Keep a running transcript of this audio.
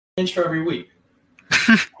intro every week.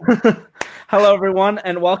 Hello, everyone,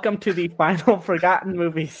 and welcome to the final Forgotten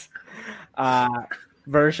Movies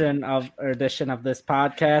edition of this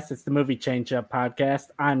podcast. It's the Movie Change Up podcast.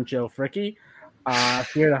 I'm Joe Fricky,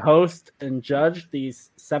 here to host and judge these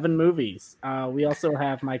 7 movies. We also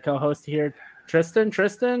have my co-host here, Tristan.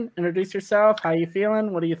 Tristan, introduce yourself. How you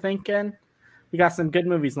feeling? What are you thinking? We got some good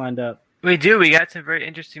movies lined up. We do. We got some very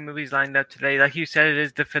interesting movies lined up today. Like you said, it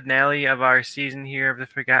is the finale of our season here of the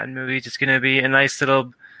Forgotten Movies. It's going to be a nice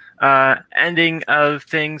little ending of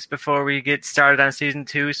things before we get started on season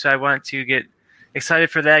 2. So I want to get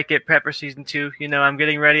excited for that, get prep for season 2. You know, I'm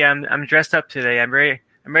getting ready. I'm dressed up today. I'm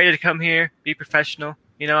ready to come here, be professional.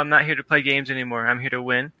 You know, I'm not here to play games anymore. I'm here to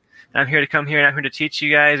win. I'm here to come here and I'm here to teach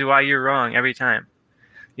you guys why you're wrong every time.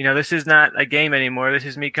 You know, this is not a game anymore. This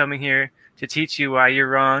is me coming here to teach you why you're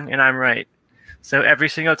wrong and I'm right. So every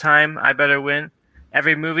single time, I better win.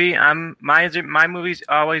 Every movie, my movie's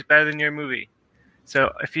always better than your movie.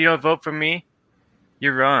 So if you don't vote for me,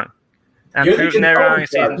 you're wrong. I'm proving that wrong in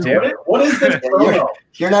season 2. What is this?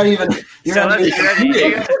 You're not even. You guys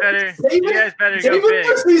better go big.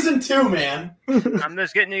 For season 2, man. I'm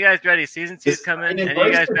just getting you guys ready. Season 2's coming, and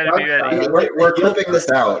you guys better be ready. We're clipping this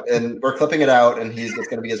out, and we're clipping it out, and it's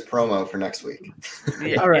going to be his promo for next week.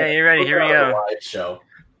 Yeah, right. Yeah, you're ready. Here we go. Show.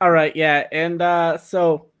 All right, yeah, and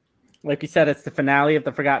so. Like we said, it's the finale of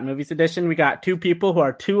the Forgotten Movies edition. We got 2 people who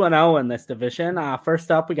are 2-0 in this division. First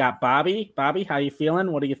up, we got Bobby. Bobby, how you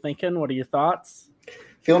feeling? What are you thinking? What are your thoughts?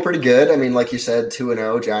 Feeling pretty good. I mean, like you said,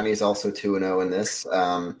 2-0. Johnny's also 2-0 in this.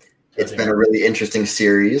 It's been a really interesting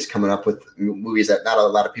series coming up with movies that not a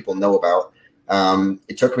lot of people know about.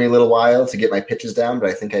 It took me a little while to get my pitches down, but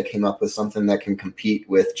I think I came up with something that can compete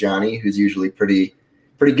with Johnny, who's usually pretty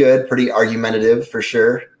good, pretty argumentative for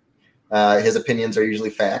sure. His opinions are usually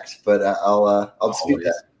fact, but I'll dispute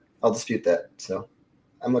that. I'll dispute that. So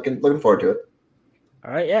I'm looking forward to it.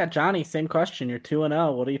 All right, yeah, Johnny, same question. You're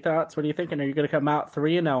 2-0. What are your thoughts? What are you thinking? Are you going to come out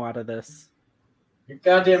 3-0 out of this? You're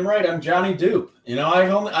goddamn right. I'm Johnny Dupe. You know,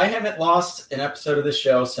 I haven't lost an episode of this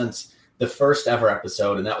show since the first ever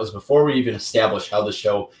episode, and that was before we even established how the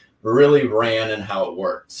show really ran and how it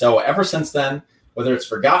worked. So ever since then, whether it's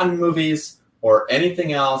Forgotten Movies or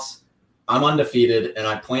anything else, I'm undefeated, and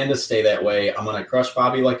I plan to stay that way. I'm going to crush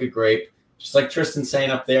Bobby like a grape, just like Tristan saying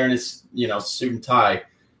up there in his, suit and tie.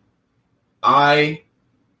 I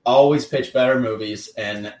always pitch better movies,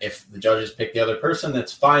 and if the judges pick the other person,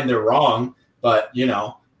 that's fine. They're wrong, but,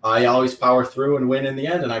 I always power through and win in the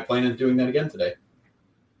end, and I plan on doing that again today.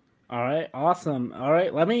 All right, awesome. All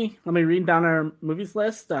right, let me read down our movies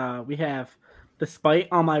list. We have Despite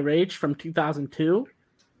All My Rage from 2002,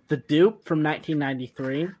 The Dupe from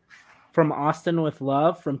 1993, From Austin with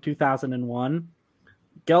Love from 2001,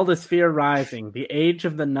 Geldosphere Rising, The Age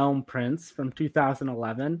of the Gnome Prince from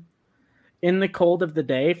 2011, In the Cold of the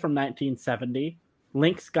Day from 1970,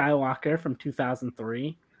 Link Skywalker from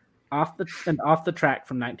 2003, Off the Track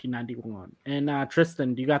from 1991. And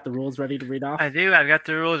Tristan, do you got the rules ready to read off? I do. I've got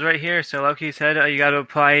the rules right here. So like he said, you got to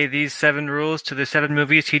apply these 7 rules to the 7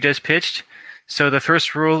 movies he just pitched. So the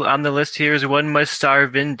first rule on the list here is 1 must star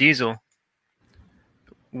Vin Diesel.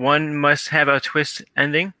 1 must have a twist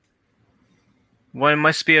ending. 1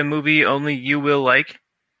 must be a movie only you will like.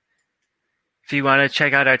 If you want to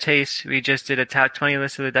check out our taste, we just did a top 20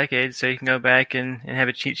 list of the decade, so you can go back and have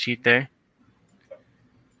a cheat sheet there.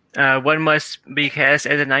 1 must be cast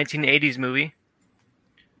as a 1980s movie.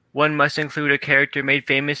 1 must include a character made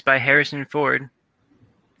famous by Harrison Ford.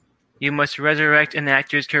 You must resurrect an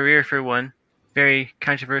actor's career for 1. Very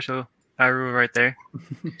controversial rule right there.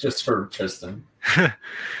 Just for Tristan.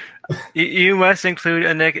 You must include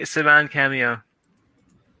a Nick Saban cameo.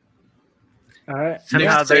 All right.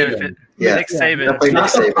 Somehow they're going to fit. Yeah. Nick Saban.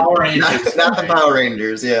 Not the Power Rangers. Not the Power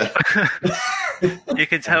Rangers, yeah. You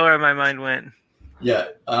can tell where my mind went. Yeah.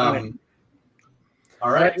 All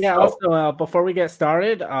right. Yeah, also, before we get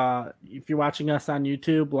started, if you're watching us on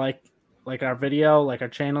YouTube, like our video, like our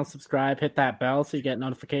channel, subscribe, hit that bell so you get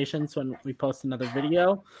notifications when we post another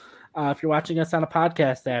video. If you're watching us on a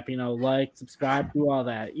podcast app, like, subscribe, do all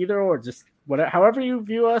that. Either or, just whatever, however you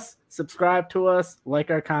view us, subscribe to us, like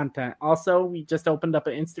our content. Also, we just opened up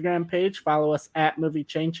an Instagram page. Follow us at Movie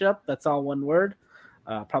Change Up. That's all one word.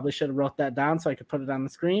 Probably should have wrote that down so I could put it on the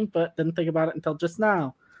screen, but didn't think about it until just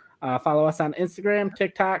now. Follow us on Instagram,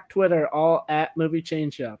 TikTok, Twitter, all at Movie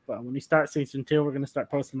Change Up. When we start season 2, we're going to start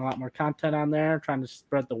posting a lot more content on there, trying to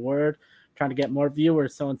spread the word, trying to get more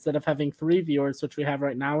viewers. So instead of having 3 viewers, which we have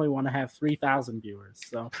right now, we want to have 3,000 viewers.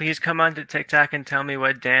 So please come on to TikTok and tell me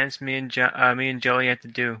what dance me and Joey have to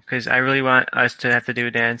do, because I really want us to have to do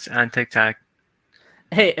a dance on TikTok.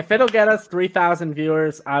 Hey, if it'll get us 3,000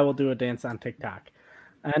 viewers, I will do a dance on TikTok.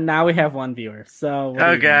 And now we have 1 viewer. So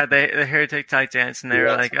oh god, they heard TikTok dance and they were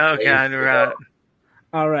like, "Oh god, we're out."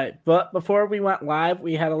 All right, but before we went live,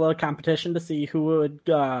 we had a little competition to see who would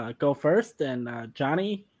go first. And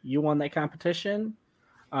Johnny, you won that competition.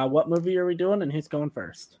 What movie are we doing, and who's going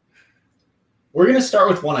first? We're going to start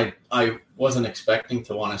with one I wasn't expecting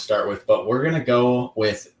to want to start with, but we're going to go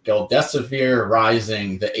with Geldesivir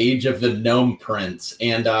Rising, The Age of the Gnome Prince.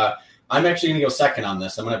 And I'm actually going to go second on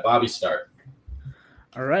this. I'm going to let Bobby start.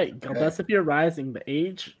 All right, Geldesivir Rising, The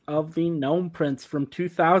Age of the Gnome Prince from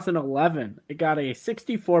 2011. It got a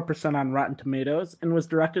 64% on Rotten Tomatoes and was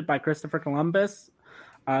directed by Christopher Columbus,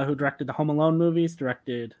 who directed the Home Alone movies,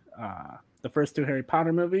 directed the first 2 Harry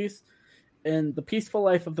Potter movies. And the peaceful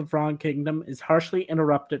life of the Frog Kingdom is harshly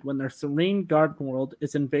interrupted when their serene garden world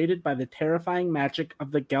is invaded by the terrifying magic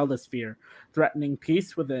of the Geldesphere, threatening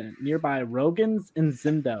peace with the nearby Rogans and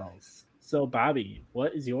Zindels. So, Bobby,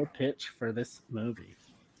 what is your pitch for this movie?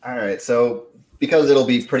 All right, so because it'll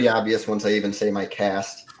be pretty obvious once I even say my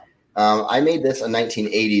cast, I made this a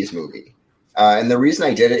 1980s movie. And the reason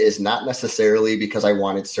I did it is not necessarily because I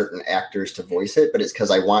wanted certain actors to voice it, but it's because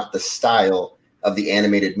I want the style of the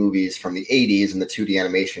animated movies from the 80s and the 2D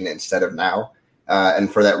animation instead of now.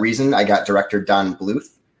 And for that reason, I got director Don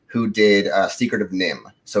Bluth, who did Secret of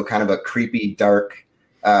NIMH. So kind of a creepy, dark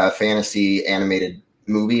fantasy animated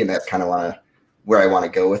movie, and that's kind of where I want to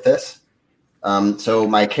go with this. So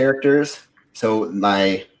my characters, so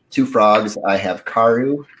my 2 frogs, I have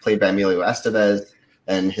Karu, played by Emilio Estevez,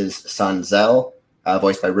 and his son Zell,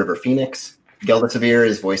 voiced by River Phoenix. Geldesivir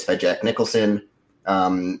is voiced by Jack Nicholson.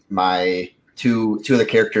 My two of the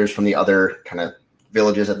characters from the other kind of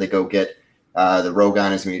villages that they go get, the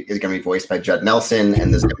Rogan is going to be voiced by Judd Nelson,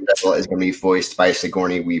 and the Zindel is going to be voiced by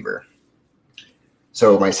Sigourney Weaver.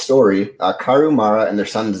 So my story, Karu, Mara, and their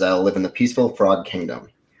son Zell live in the peaceful Frog Kingdom.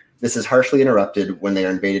 This is harshly interrupted when they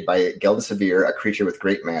are invaded by Geldesivir, a creature with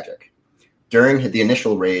great magic. During the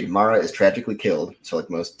initial raid, Mara is tragically killed, so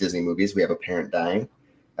like most Disney movies, we have a parent dying.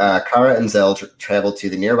 Kara and Zell travel to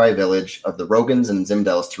the nearby village of the Rogans and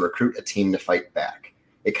Zindels to recruit a team to fight back.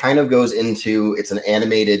 It kind of goes into, it's an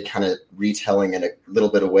animated kind of retelling in a little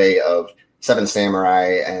bit of way of Seven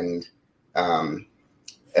Samurai and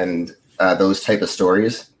those type of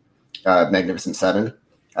stories, Magnificent Seven.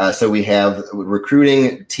 So we have a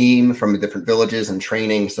recruiting team from the different villages and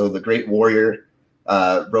training. So the great warrior,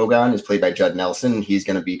 Rogan, is played by Judd Nelson. He's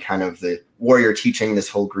going to be kind of the warrior teaching this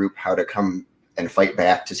whole group how to come and fight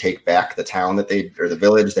back to take back the town or the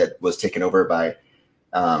village that was taken over by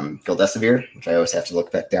Geldesivir, which I always have to look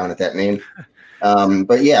back down at that name.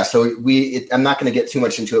 But yeah, so I'm not going to get too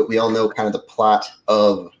much into it. We all know kind of the plot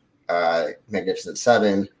of Magnificent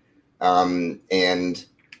Seven, and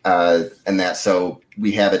that. So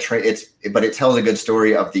we have but it tells a good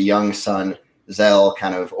story of the young son Zell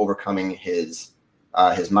kind of overcoming his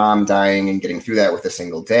mom dying and getting through that with a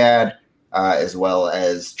single dad, as well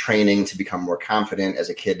as training to become more confident as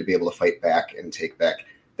a kid to be able to fight back and take back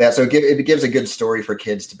that. So it gives a good story for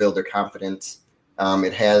kids to build their confidence.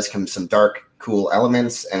 It has some dark, cool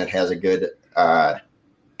elements, and it has a good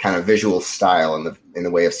kind of visual style in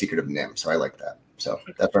the way of Secret of NIMH. So I like that. So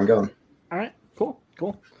that's where I'm going. All right, cool.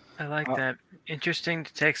 I like that. Interesting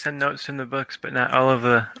to take some notes from the books, but not all of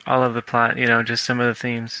the plot. Just some of the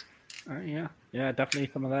themes. Yeah, definitely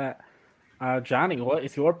some of that. Johnny, what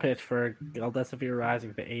is your pitch for Geldesivir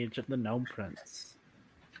Rising: The Age of the Gnome Prince?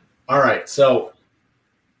 All right, so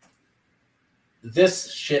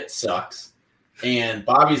this shit sucks, and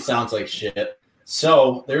Bobby sounds like shit.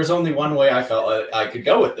 So there's only one way I felt like I could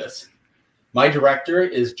go with this. My director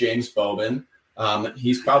is James Bowman.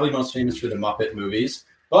 He's probably most famous for the Muppet movies,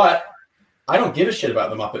 but I don't give a shit about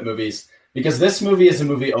the Muppet movies because this movie is a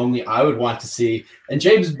movie only I would want to see. And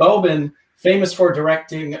James Bowman, famous for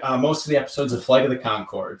directing most of the episodes of Flight of the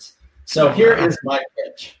Conchords. So here is my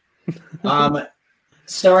pitch.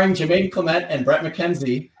 Starring Jermaine Clement and Brett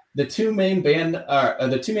McKenzie, the two-man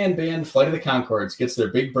band Flight of the Conchords gets their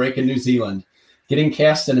big break in New Zealand, getting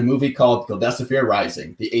cast in a movie called Geldesivir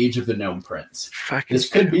Rising: The Age of the Gnome Prince. This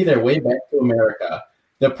could be their way back to America.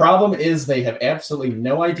 The problem is they have absolutely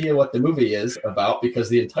no idea what the movie is about because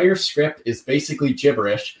the entire script is basically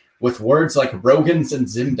gibberish with words like Rogans and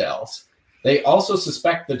Zindels. They also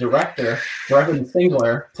suspect the director, Brevin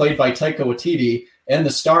Singler, played by Taika Waititi, and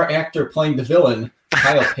the star actor playing the villain,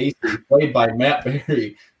 Kyle Pacey, played by Matt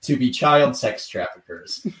Berry, to be child sex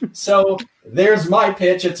traffickers. So there's my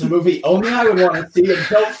pitch. It's a movie only I would want to see, and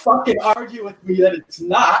don't fucking argue with me that it's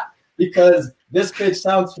not, because this pitch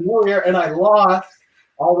sounds familiar, and I lost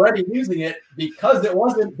already using it because it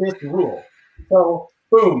wasn't this rule. So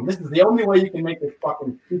boom, this is the only way you can make this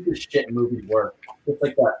fucking stupid shit movie work. It's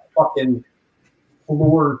like that fucking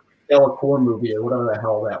Fleur Delacour movie or whatever the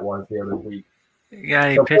hell that was the other week. Yeah,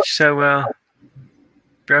 he pitched so well.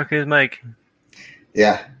 Broke his mic.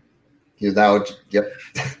 Yeah. He's now, yep.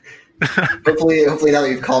 hopefully now that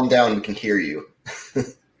you've calmed down, we can hear you.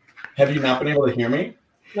 Have you not been able to hear me?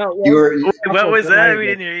 No, What was that? We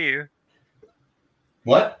didn't hear you.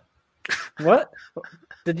 What? What?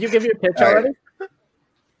 Did you give your pitch All right. already?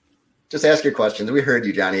 Just ask your questions. We heard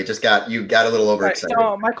you, Johnny. It just got a little overexcited.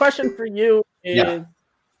 So my question for you is,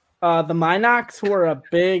 the Minox were a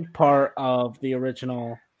big part of the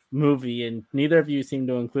original movie, and neither of you seem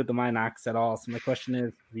to include the Minox at all. So my question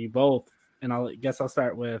is, for you both, and I guess I'll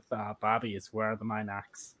start with Bobby, is where are the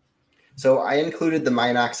Minox? So I included the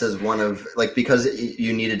Minox as one of, because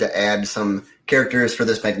you needed to add some characters for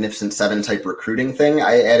this Magnificent Seven type recruiting thing,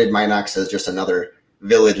 I added Minox as just another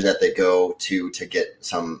village that they go to get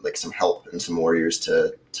some help and some warriors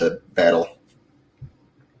to battle.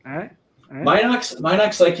 All right.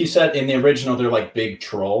 Minox, like you said, in the original, they're like big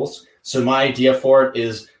trolls. So my idea for it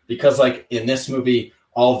is because, like, in this movie,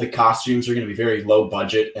 all of the costumes are going to be very low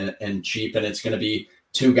budget and cheap, and it's going to be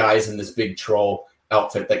two guys in this big troll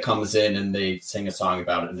outfit that comes in and they sing a song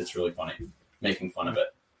about it, and it's really funny, making fun of it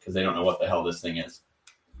because they don't know what the hell this thing is.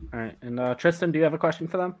 All right. And Tristan, do you have a question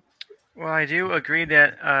for them? Well, I do agree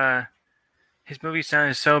that his movie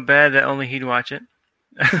sounded so bad that only he'd watch it.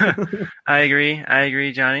 I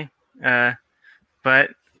agree, Johnny. But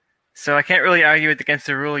so I can't really argue against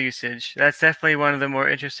the rule usage. That's definitely one of the more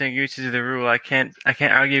interesting uses of the rule. I can't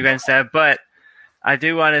argue against that. But I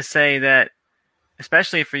do want to say that,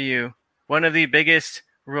 especially for you, one of the biggest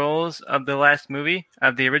roles of the last movie,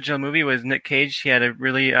 of the original movie, was Nick Cage. He had a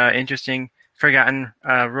really interesting, forgotten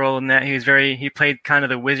role in that. He played kind of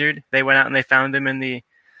the wizard. They went out and they found him in the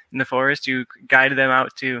forest, who guided them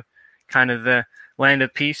out to kind of the land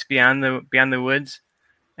of peace beyond the woods.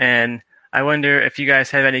 And I wonder if you guys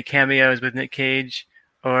have any cameos with Nick Cage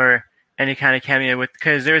or any kind of cameo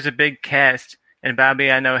because there's a big cast, and Bobby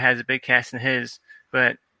I know has a big cast in his.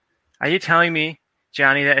 But are you telling me,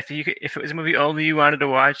 Johnny, that if it was a movie only you wanted to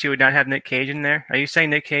watch, you would not have Nick Cage in there? Are you saying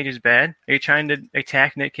Nick Cage is bad? Are you trying to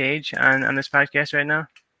attack Nick Cage on this podcast right now?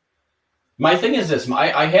 My thing is this.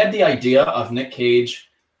 I had the idea of Nick Cage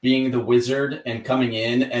being the wizard and coming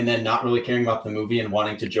in and then not really caring about the movie and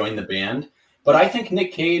wanting to join the band. But I think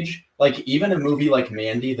Nick Cage, like even a movie like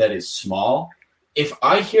Mandy that is small, if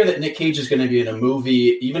I hear that Nick Cage is going to be in a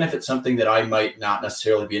movie, even if it's something that I might not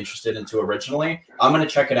necessarily be interested into originally, I'm going to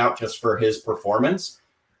check it out just for his performance.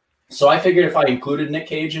 So I figured if I included Nick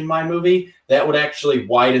Cage in my movie, that would actually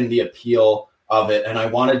widen the appeal of it. And I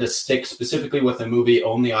wanted to stick specifically with a movie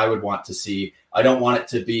only I would want to see. I don't want it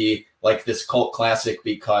to be like this cult classic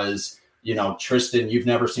because, you know, Tristan, you've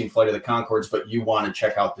never seen Flight of the Conchords, but you want to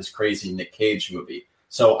check out this crazy Nick Cage movie.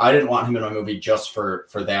 So I didn't want him in my movie just for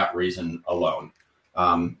that reason alone.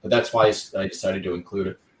 But that's why I decided to include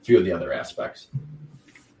a few of the other aspects.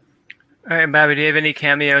 All right, Bobby, do you have any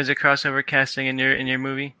cameos or crossover casting in your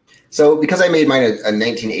movie? So because I made mine a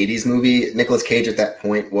 1980s movie, Nicolas Cage at that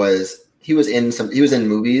point he was in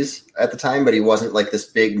movies at the time, but he wasn't like this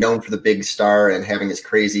big, known for the big star and having his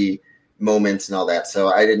crazy moments and all that. So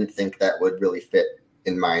I didn't think that would really fit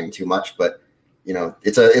in mine too much, but you know,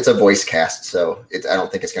 it's a voice cast, so I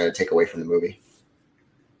don't think it's going to take away from the movie.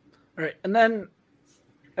 All right, and then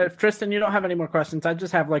if Tristan, you don't have any more questions, I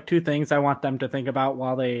just have like two things I want them to think about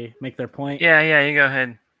while they make their point. Yeah, you go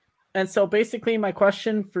ahead. And so basically my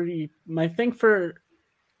question for you, my thing for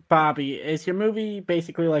Bobby, is your movie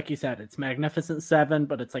basically, like you said, it's Magnificent Seven,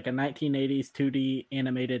 but it's like a 1980s 2D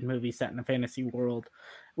animated movie set in a fantasy world,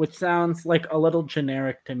 which sounds like a little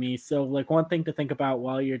generic to me. So like one thing to think about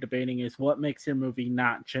while you're debating is what makes your movie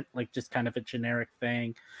not like just kind of a generic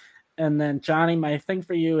thing. And then Johnny, my thing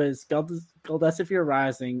for you is Goldecia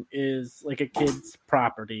Rising is like a kid's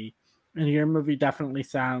property, and your movie definitely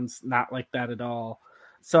sounds not like that at all.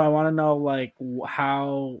 So I want to know like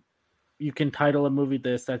how you can title a movie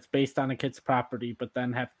that's based on a kid's property, but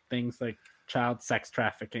then have things like child sex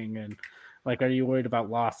trafficking and like, are you worried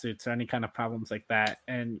about lawsuits or any kind of problems like that?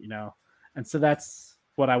 And, you know, and so that's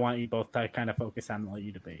what I want you both to kind of focus on while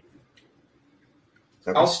you debate.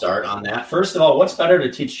 I'll start on that. First of all, what's better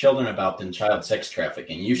to teach children about than child sex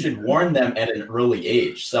trafficking? You should warn them at an early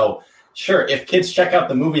age. So sure, if kids check out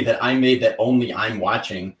the movie that I made that only I'm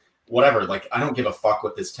watching, whatever, like I don't give a fuck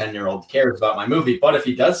what this 10-year-old cares about my movie, but if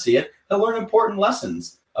he does see it, he'll learn important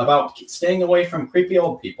lessons about staying away from creepy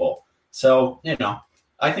old people. So, you know,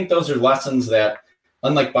 I think those are lessons that,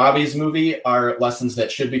 unlike Bobby's movie, are lessons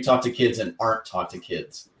that should be taught to kids and aren't taught to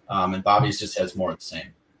kids. And Bobby's just has more of the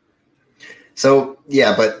same. So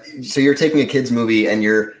you're taking a kids movie and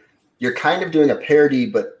you're kind of doing a parody,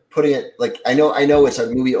 but putting it like I know it's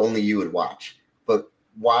a movie only you would watch, but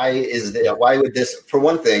why is that? Why would this? For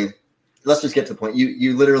one thing, let's just get to the point.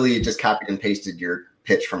 You literally just copied and pasted your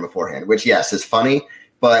pitch from beforehand, which yes is funny,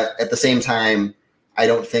 but at the same time, I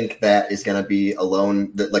don't think that is going to be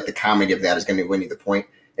alone. Like the comedy of that is going to win you the point.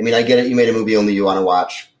 I mean, I get it. You made a movie only you want to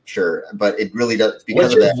watch, sure, but it really does because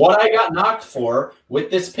which of is that. What I got knocked for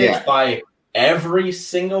with this pitch by every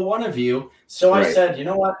single one of you. So I said, you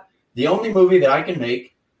know what? The only movie that I can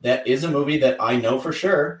make that is a movie that I know for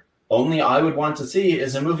sure only I would want to see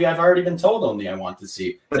is a movie I've already been told only I want to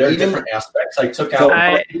see. But there are different aspects. I took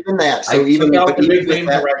out even that. So even out the big name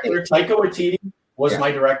director. Taika Waititi was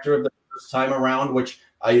my director of the first time around, which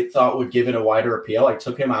I thought would give it a wider appeal. I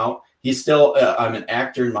took him out. He's still I'm an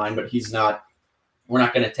actor in mind, but he's not. We're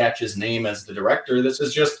not going to attach his name as the director. This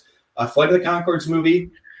is just a Flight of the Conchords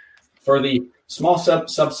movie for the small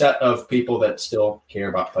subset of people that still care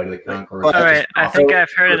about Flight of the Conchords. All right, I think I've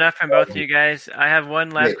heard enough from both of you guys. I have one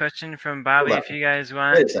last question from Bobby, if you guys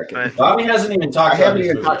want. Wait a second. But Bobby hasn't even talked. I haven't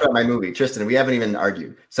even talked about my movie, Tristan. We haven't even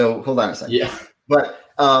argued. So hold on a second. Yeah. But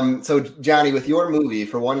so Johnny, with your movie,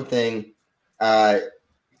 for one thing,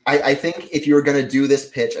 I think if you were going to do this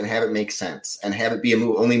pitch and have it make sense and have it be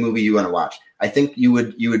only movie you want to watch, I think it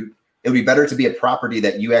would be better to be a property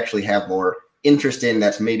that you actually have more interest in,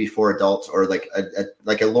 that's maybe for adults, or like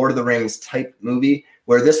a Lord of the Rings type movie,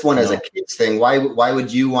 where this one is a kids thing. Why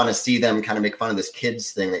would you want to see them kind of make fun of this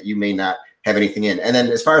kids thing that you may not have anything in? And then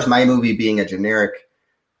as far as my movie being a generic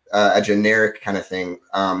kind of thing,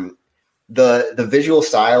 the visual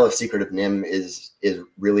style of Secret of NIMH is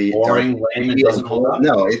really boring. Lame, it doesn't hold up.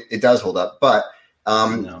 No, it does hold up, but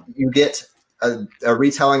you get a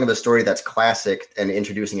retelling of a story that's classic and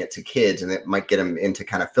introducing it to kids, and it might get them into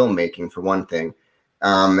kind of filmmaking for one thing.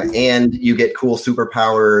 And you get cool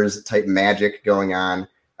superpowers type magic going on,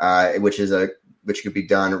 which could be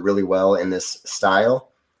done really well in this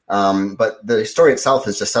style. But the story itself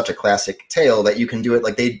is just such a classic tale that you can do it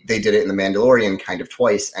like they did it in The Mandalorian kind of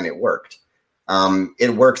twice, and it worked.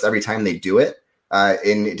 It works every time they do it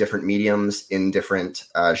in different mediums, in different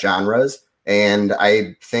genres. And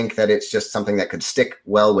I think that it's just something that could stick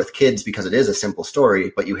well with kids because it is a simple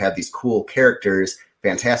story, but you have these cool characters,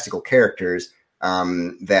 fantastical characters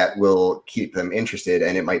that will keep them interested,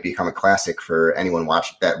 and it might become a classic for anyone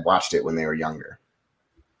that watched it when they were younger.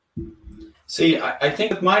 See, I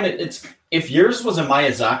think with mine, it's if yours was a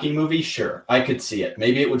Miyazaki movie, sure, I could see it.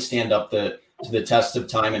 Maybe it would stand up to the test of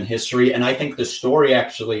time and history, and I think the story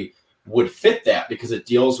actually would fit that because it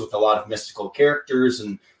deals with a lot of mystical characters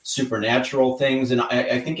and supernatural things. And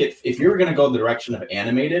I think if you were going to go the direction of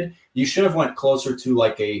animated, you should have went closer to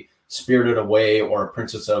like a Spirited Away or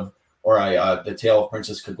the Tale of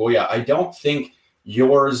Princess Kaguya. I don't think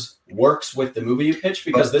yours works with the movie you pitched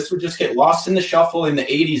because this would just get lost in the shuffle in the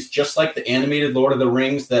 80s, just like the animated Lord of the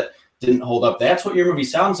Rings that didn't hold up. That's what your movie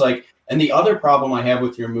sounds like. And the other problem I have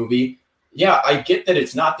with your movie, yeah, I get that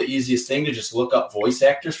it's not the easiest thing to just look up voice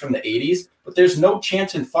actors from the 80s, but there's no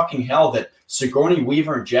chance in fucking hell that Sigourney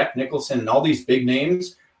Weaver and Jack Nicholson and all these big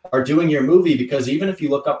names are doing your movie, because even if you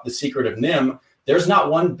look up The Secret of NIMH, there's not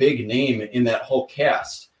one big name in that whole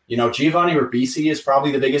cast. You know, Giovanni Ribisi is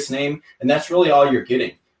probably the biggest name, and that's really all you're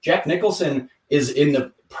getting. Jack Nicholson is in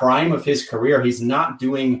the prime of his career. He's not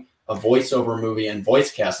doing a voiceover movie and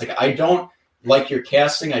voice cast. Like, I don't like your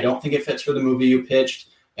casting. I don't think it fits for the movie you pitched.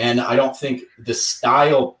 And I don't think the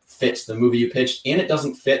style fits the movie you pitched, and it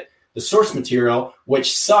doesn't fit the source material,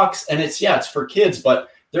 which sucks. And it's for kids, but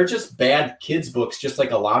they're just bad kids books, just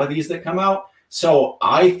like a lot of these that come out. So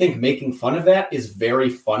I think making fun of that is very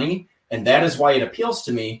funny, and that is why it appeals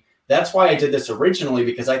to me. That's why I did this originally,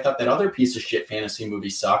 because I thought that other piece of shit fantasy movie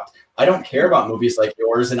sucked. I don't care about movies like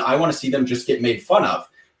yours, and I want to see them just get made fun of.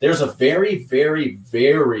 There's a very, very,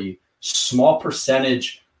 very small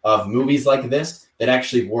percentage of movies like this that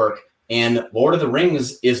actually work. And Lord of the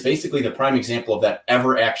Rings is basically the prime example of that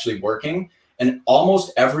ever actually working. And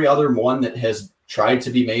almost every other one that has tried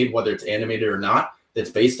to be made, whether it's animated or not,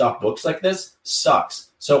 that's based off books like this,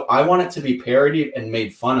 sucks. So I want it to be parodied and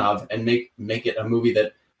made fun of and make it a movie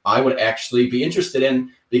that I would actually be interested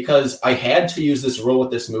in, because I had to use this rule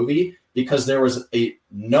with this movie because there was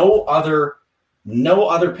no other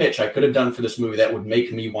pitch I could have done for this movie that would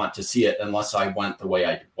make me want to see it unless I went the way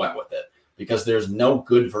I went with it. Because there's no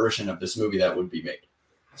good version of this movie that would be made.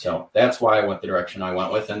 So that's why I went the direction I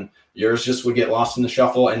went with, and yours just would get lost in the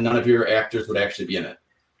shuffle, and none of your actors would actually be in it.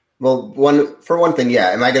 Well, for one thing, yeah.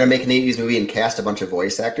 Am I going to make an 80s movie and cast a bunch of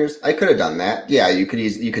voice actors? I could have done that. Yeah, you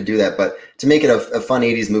could do that. But to make it a fun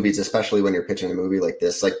 80s movie, especially when you're pitching a movie like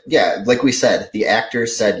this, like, yeah, like we said, the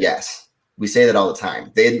actors said yes. We say that all the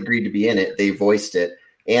time. They agreed to be in it. They voiced it.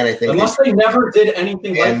 And I think unless they never did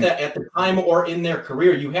anything like that at the time or in their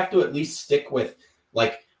career, you have to at least stick with,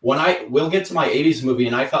 like, we'll get to my 80s movie,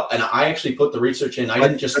 and I actually put the research in. I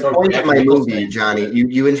didn't just the point of my movie, Johnny.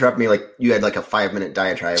 You interrupt me like you had like a 5-minute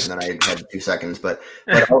diatribe, and then I had 2 seconds. But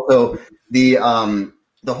also the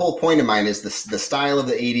whole point of mine is the style of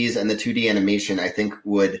the 80s and the 2D animation. I think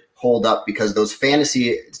would hold up because those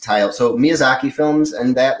fantasy style. So Miyazaki films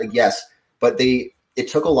and that, like, yes, but it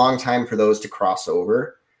took a long time for those to cross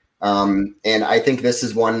over. And I think this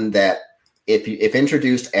is one that if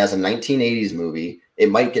introduced as a 1980s movie, it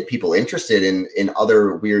might get people interested in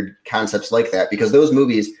other weird concepts like that, because those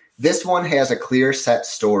movies, this one has a clear set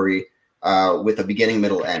story with a beginning,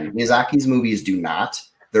 middle, end. Miyazaki's movies do not.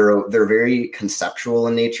 They're very conceptual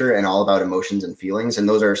in nature and all about emotions and feelings, and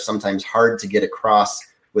those are sometimes hard to get across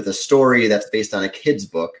with a story that's based on a kid's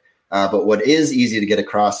book. But what is easy to get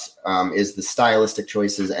across is the stylistic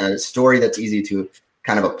choices and a story that's easy to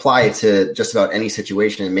kind of apply to just about any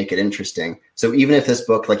situation and make it interesting. So even if this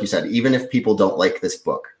book, like you said, even if people don't like this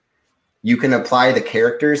book, you can apply the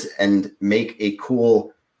characters and make a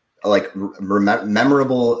cool, like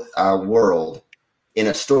memorable world in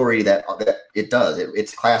a story that it does.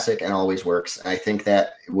 It's classic and always works. And I think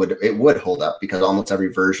that it would hold up because almost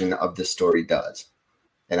every version of this story does.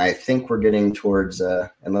 And I think we're getting towards,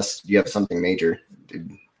 unless you have something major,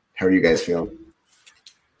 how are you guys feeling?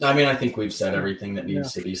 I mean, I think we've said everything that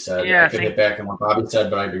needs to be said. Yeah, I could hit back on what Bobby said,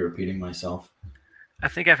 but I'd be repeating myself. I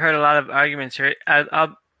think I've heard a lot of arguments here.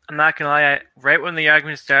 I'm not going to lie. Right when the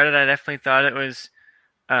argument started, I definitely thought it was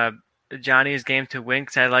Johnny's game to win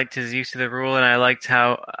because I liked his use of the rule, and I liked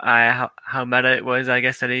how meta it was. I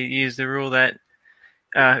guess that he used the rule that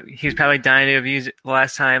he was probably dying to have used it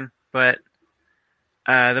last time. But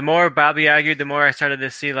the more Bobby argued, the more I started to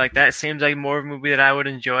see like that seems like more of a movie that I would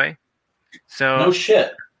enjoy. So no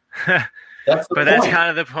shit. That's kind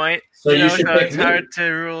of the point. So you should pick it's hard to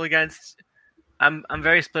rule against. I'm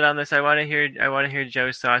very split on this. I want to hear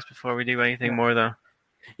Joe's thoughts before we do anything more, though.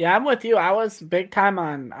 Yeah, I'm with you. I was big time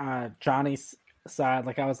on Johnny's side.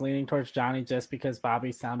 Like I was leaning towards Johnny just because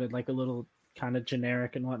Bobby sounded like a little kind of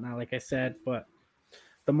generic and whatnot, like I said. But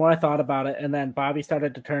the more I thought about it, and then Bobby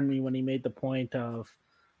started to turn me when he made the point of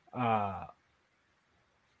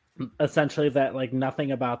essentially that like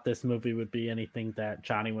nothing about this movie would be anything that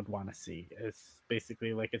Johnny would want to see. It's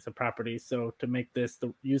basically like it's a property. So to make this,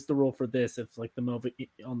 use the rule for this, it's like the movie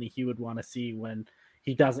only he would want to see when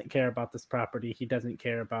he doesn't care about this property. He doesn't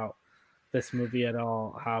care about this movie at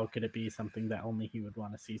all. How could it be something that only he would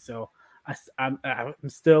want to see? So I'm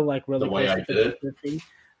still like really the way I did it,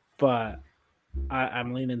 but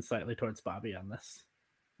I'm leaning slightly towards Bobby on this.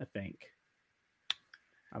 I think.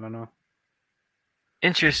 I don't know.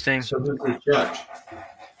 Interesting. So who's the judge?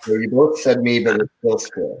 So you both said me, but it's still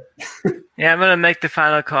score. Yeah, I'm going to make the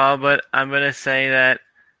final call, but I'm going to say that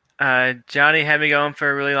Johnny had me going for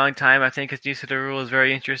a really long time. I think his use of the rule is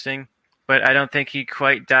very interesting, but I don't think he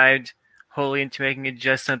quite dived wholly into making it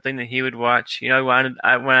just something that he would watch. You know, when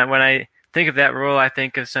I think of that rule, I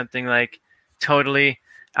think of something like totally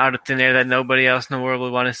out of thin air that nobody else in the world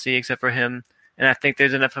would want to see except for him. And I think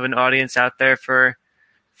there's enough of an audience out there for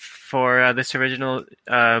this original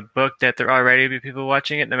book that there already be people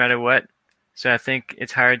watching it no matter what. So I think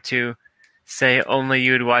it's hard to say only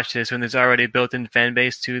you would watch this when there's already a built-in fan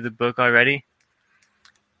base to the book already.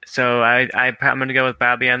 So I'm going to go with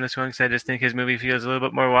Bobby on this one because I just think his movie feels a little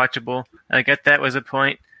bit more watchable. I get that was a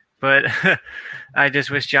point, but I just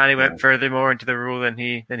wish Johnny went further more into the rule than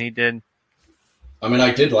he did. I mean,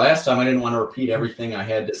 I did last time. I didn't want to repeat everything I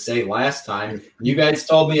had to say last time. You guys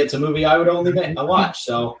told me it's a movie I would only watch,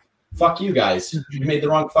 so fuck you guys. You made the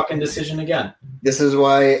wrong fucking decision again. This is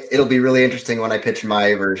why it'll be really interesting when I pitch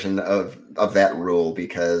my version of that rule,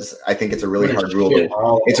 because I think it's a really hard rule.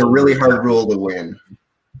 It's a really hard rule to win.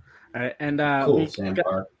 All right, and cool, we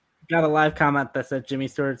got a live comment that said Jimmy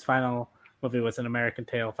Stewart's final movie was An American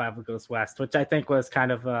Tail, Five Goes West, which I think was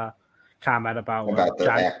kind of a comment about the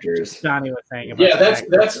actors. Johnny was saying about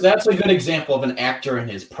that's a good example of an actor in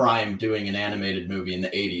his prime doing an animated movie in the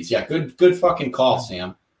 80s. Yeah, good fucking call,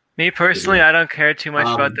 Sam. Me personally, I don't care too much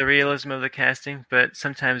about the realism of the casting, but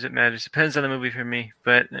sometimes it matters. Depends on the movie for me.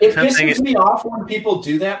 But it pisses me off when people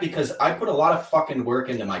do that because I put a lot of fucking work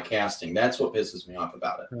into my casting. That's what pisses me off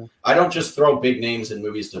about it. Yeah. I don't just throw big names in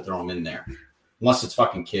movies to throw them in there. Unless it's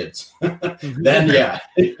fucking kids. Then, yeah,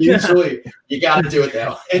 usually you got to do it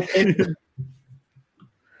that way.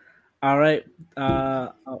 All right.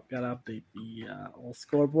 Gotta update the old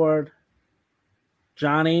scoreboard.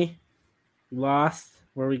 Johnny, you lost.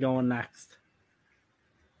 Where are we going next?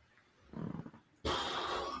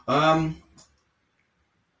 I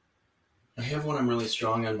have one I'm really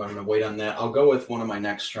strong on, but I'm going to wait on that. I'll go with one of my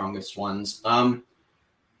next strongest ones. And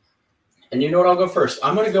you know what? I'll go first.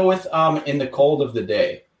 I'm going to go with In the Cold of the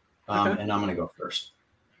Day. Okay. And I'm going to go first.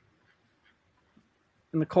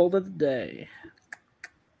 In the Cold of the Day.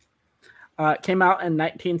 It came out in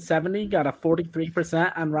 1970, got a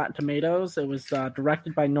 43% on Rotten Tomatoes. It was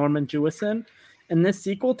directed by Norman Jewison. In this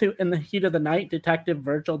sequel to In the Heat of the Night, Detective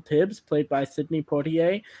Virgil Tibbs, played by Sidney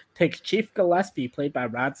Poitier, takes Chief Gillespie, played by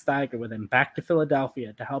Rod Steiger, with him back to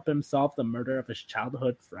Philadelphia to help him solve the murder of his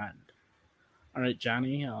childhood friend. All right,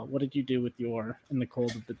 Johnny, what did you do with your In the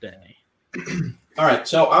Cold of the Day? All right,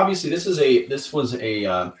 so obviously this was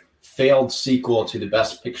a failed sequel to the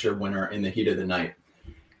Best Picture winner, In the Heat of the Night.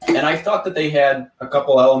 And I thought that they had a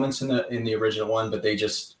couple elements in the original one, but they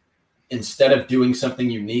just, instead of doing something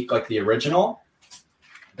unique like the original,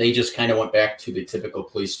 they just kind of went back to the typical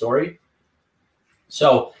police story.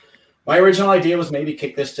 So my original idea was maybe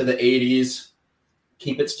kick this to the 80s,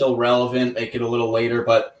 keep it still relevant, make it a little later,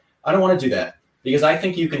 but I don't want to do that because I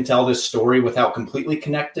think you can tell this story without completely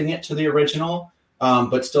connecting it to the original,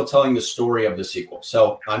 but still telling the story of the sequel.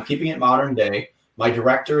 So I'm keeping it modern day. My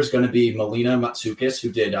director is going to be Melina Matsoukas, who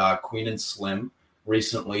did Queen and Slim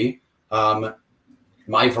recently.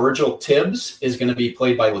 My Virgil Tibbs is going to be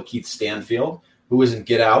played by Lakeith Stanfield, who was in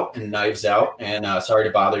Get Out and Knives Out and Sorry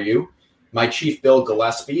to Bother You. My Chief Bill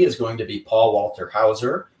Gillespie is going to be Paul Walter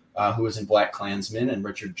Hauser, who was in Black Klansman and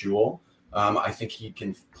Richard Jewell. I think he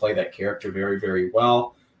can play that character very, very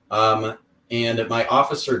well. And my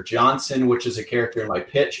Officer Johnson, which is a character in my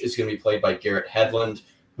pitch, is going to be played by Garrett Hedlund,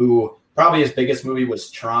 who probably his biggest movie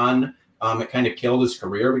was Tron. It kind of killed his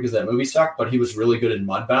career because that movie sucked, but he was really good in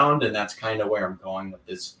Mudbound, and that's kind of where I'm going with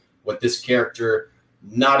this character.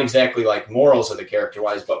 Not exactly like morals of the character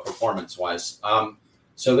wise, but performance wise.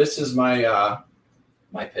 So this is my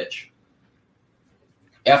my pitch.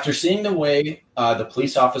 After seeing the way the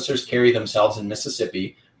police officers carry themselves in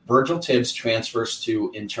Mississippi, Virgil Tibbs transfers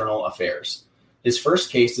to internal affairs. His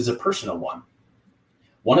first case is a personal one.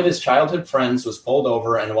 One of his childhood friends was pulled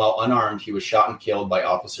over, and while unarmed, he was shot and killed by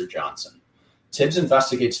Officer Johnson. Tibbs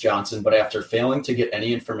investigates Johnson, but after failing to get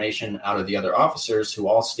any information out of the other officers, who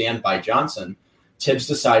all stand by Johnson, Tibbs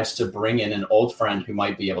decides to bring in an old friend who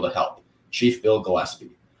might be able to help, Chief Bill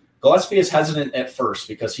Gillespie. Gillespie is hesitant at first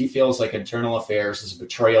because he feels like internal affairs is a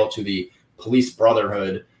betrayal to the police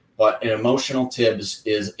brotherhood, but an emotional Tibbs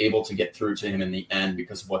is able to get through to him in the end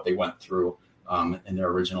because of what they went through in their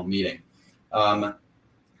original meeting.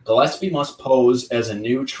 Gillespie must pose as a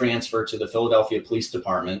new transfer to the Philadelphia Police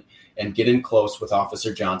Department and get in close with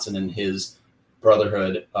Officer Johnson and his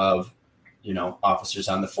brotherhood of, officers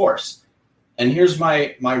on the force. And here's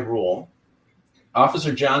my rule.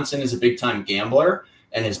 Officer Johnson is a big-time gambler,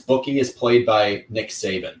 and his bookie is played by Nick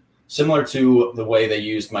Saban. Similar to the way they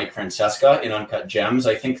used Mike Francesca in Uncut Gems.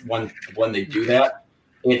 I think when they do that,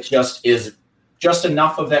 it just is just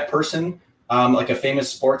enough of that person, like a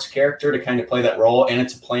famous sports character, to kind of play that role, and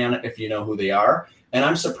it's a play on it if you know who they are. And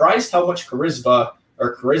I'm surprised how much charisma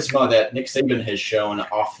that Nick Saban has shown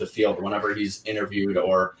off the field whenever he's interviewed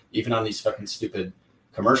or even on these fucking stupid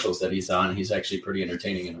commercials that he's on. He's actually pretty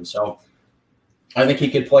entertaining in them. So I think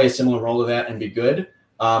he could play a similar role to that and be good.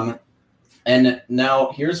 And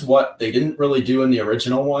now here's what they didn't really do in the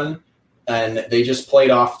original one. And they just played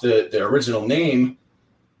off the original name.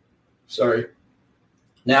 Sorry.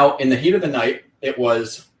 Now, in the Heat of the Night, it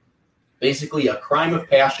was basically a crime of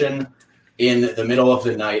passion in the middle of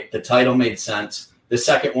the night. The title made sense. The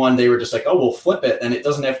second one, they were just like, oh, we'll flip it, and it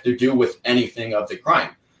doesn't have to do with anything of the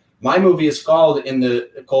crime. My movie is called In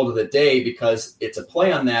the Cold of the Day because it's a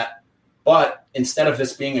play on that, but instead of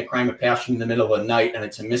this being a crime of passion in the middle of the night and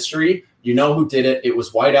it's a mystery, you know who did it. It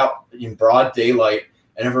was white out in broad daylight,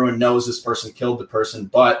 and everyone knows this person killed the person,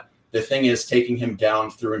 but the thing is taking him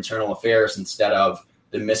down through internal affairs instead of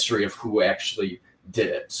the mystery of who actually did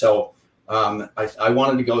it. So I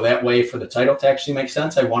wanted to go that way for the title to actually make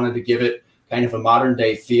sense. I wanted to give it kind of a modern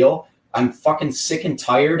day feel. I'm fucking sick and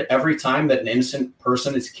tired every time that an innocent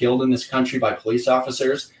person is killed in this country by police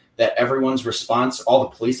officers, that everyone's response, all the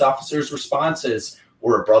police officers' response is,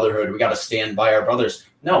 we're a brotherhood. We got to stand by our brothers.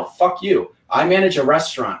 No, fuck you. I manage a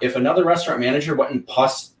restaurant. If another restaurant manager went and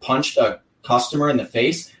punched a customer in the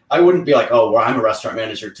face, I wouldn't be like, oh, well, I'm a restaurant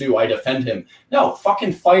manager too, I defend him. No,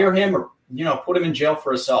 fucking fire him or, put him in jail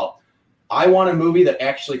for assault. I want a movie that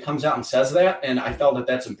actually comes out and says that, and I felt that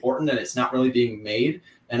that's important, and it's not really being made.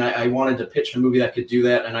 And I wanted to pitch a movie that could do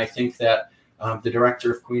that, and I think that the director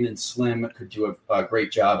of Queen and Slim could do a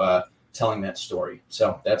great job telling that story.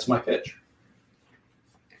 So that's my pitch.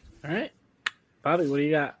 All right. Bobby, what do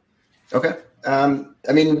you got? Okay.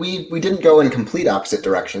 I mean, we didn't go in complete opposite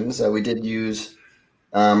directions. We did use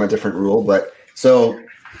a different rule, but so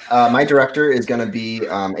my director is going to be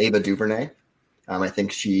Ava DuVernay. I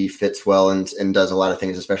think she fits well and does a lot of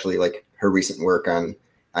things, especially like her recent work on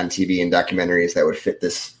TV and documentaries that would fit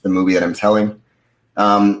the movie that I'm telling.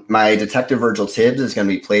 My detective Virgil Tibbs is going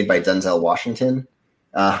to be played by Denzel Washington.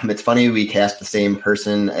 It's funny we cast the same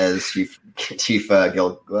person as Chief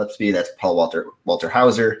Gil Gillespie. That's Paul Walter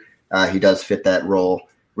Hauser. He does fit that role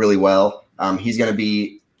really well. He's going to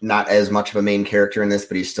be not as much of a main character in this,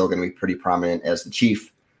 but he's still going to be pretty prominent as the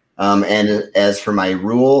chief. And as for my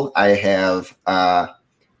rule, I have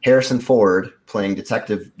Harrison Ford playing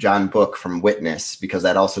Detective John Book from Witness, because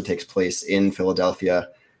that also takes place in Philadelphia,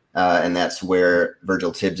 and that's where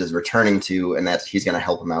Virgil Tibbs is returning to, and he's going to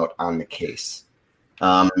help him out on the case.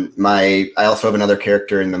 I also have another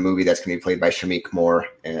character in the movie that's going to be played by Shameik Moore,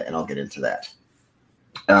 and I'll get into that.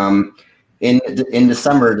 In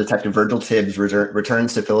December, Detective Virgil Tibbs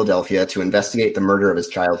returns to Philadelphia to investigate the murder of his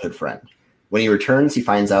childhood friend. When he returns, he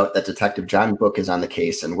finds out that Detective John Book is on the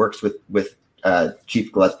case and works with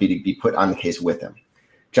Chief Gillespie to be put on the case with him.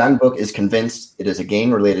 John Book is convinced it is a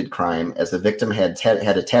gang-related crime, as the victim had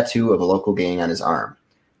a tattoo of a local gang on his arm.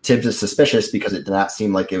 Tibbs is suspicious because it did not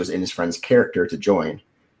seem like it was in his friend's character to join.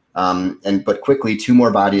 But quickly, 2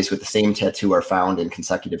 more bodies with the same tattoo are found in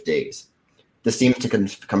consecutive days. This seems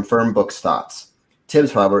to confirm Book's thoughts.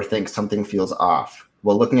 Tibbs, however, thinks something feels off.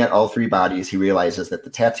 While looking at all 3 bodies, he realizes that the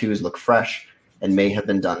tattoos look fresh and may have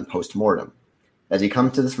been done post-mortem. As he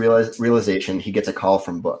comes to this realization, he gets a call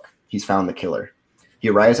from Book. He's found the killer. He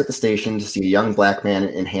arrives at the station to see a young black man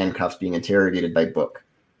in handcuffs being interrogated by Book.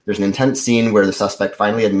 There's an intense scene where the suspect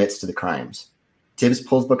finally admits to the crimes. Tibbs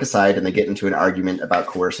pulls Book aside and they get into an argument about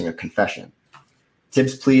coercing a confession.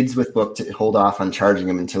 Tibbs pleads with Book to hold off on charging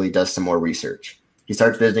him until he does some more research. He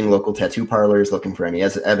starts visiting local tattoo parlors looking for any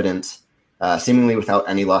evidence. Seemingly without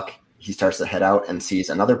any luck, he starts to head out and sees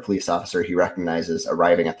another police officer he recognizes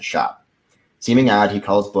arriving at the shop. Seeming odd, he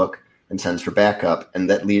calls Book and sends for backup, and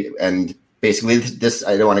basically this,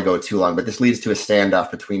 I don't want to go too long, but this leads to a standoff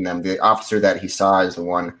between them. The officer that he saw as the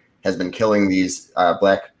one has been killing these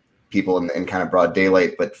black people in kind of broad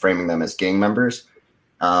daylight, but framing them as gang members.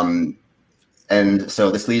 And so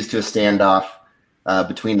this leads to a standoff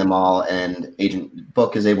between them all, and Agent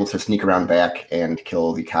Book is able to sneak around back and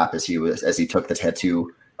kill the cop as he took the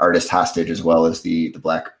tattoo artist hostage, as well as the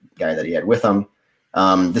black guy that he had with him.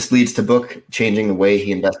 This leads to Book changing the way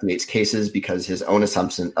he investigates cases, because his own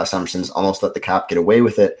assumptions almost let the cop get away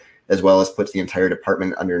with it, as well as puts the entire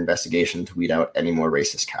department under investigation to weed out any more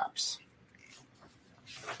racist cops.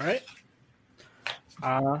 All right.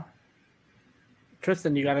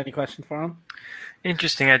 Tristan, you got any questions for him?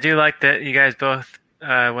 Interesting. I do like that you guys both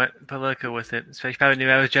went political with it. Especially, you probably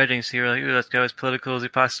knew I was judging, so you were like, "Ooh, let's go as political as we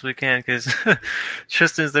possibly can," because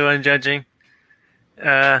Tristan's the one judging.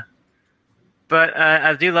 But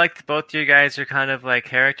I do like that both you guys are kind of like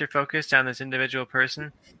character focused on this individual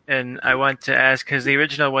person. And I want to ask, because the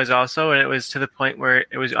original was also, and it was to the point where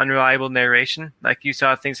it was unreliable narration. Like you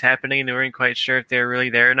saw things happening and you weren't quite sure if they were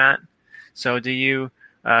really there or not. So do you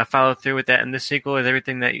follow through with that in this sequel? Is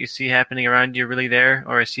everything that you see happening around you really there?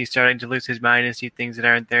 Or is he starting to lose his mind and see things that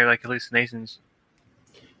aren't there, like hallucinations?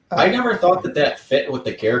 I never thought that fit with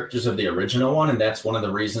the characters of the original one, and that's one of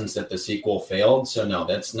the reasons that the sequel failed. So no,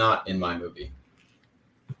 that's not in my movie.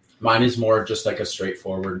 Mine is more just like a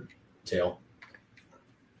straightforward tale.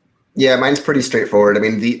 Yeah, mine's pretty straightforward. I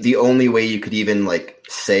mean, the only way you could even like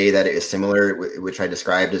say that it is similar, which I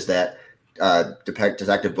described, is that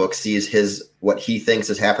Detective Book sees what he thinks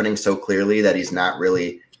is happening so clearly that he's not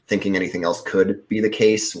really thinking anything else could be the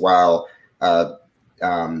case, while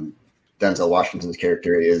Denzel Washington's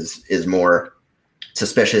character is more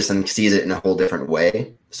suspicious and sees it in a whole different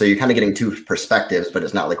way. So you're kind of getting 2 perspectives, but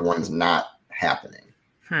it's not like one's not happening.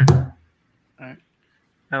 All right.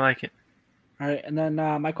 I like it. All right, and then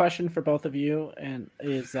my question for both of you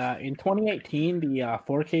is in 2018, the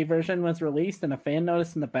 4K version was released, and a fan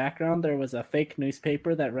noticed in the background there was a fake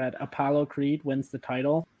newspaper that read Apollo Creed wins the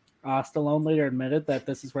title. Stallone later admitted that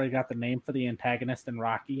this is where he got the name for the antagonist in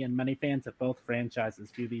Rocky, and many fans of both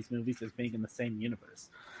franchises view these movies as being in the same universe.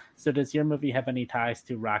 So does your movie have any ties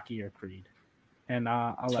to Rocky or Creed? And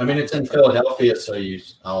it's in Philadelphia, so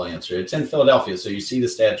I'll answer. It's in Philadelphia, so you see the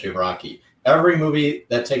statue of Rocky. Every movie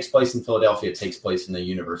that takes place in Philadelphia takes place in the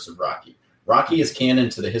universe of Rocky. Rocky is canon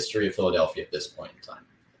to the history of Philadelphia at this point in time.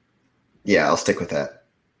 Yeah, I'll stick with that.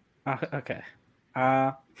 Okay.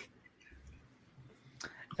 I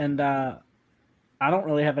don't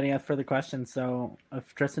really have any further questions, so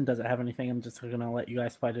if Tristan doesn't have anything, I'm just going to let you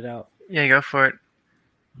guys fight it out. Yeah, go for it.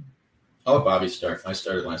 I'll let Bobby start. I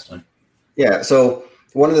started last time. Yeah, so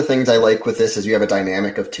one of the things I like with this is you have a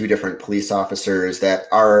dynamic of two different police officers that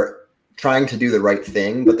are trying to do the right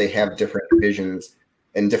thing, but they have different visions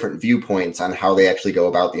and different viewpoints on how they actually go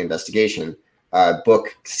about the investigation.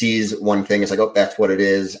 Book sees one thing, it's like, oh, that's what it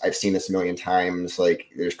is. I've seen this a million times. Like,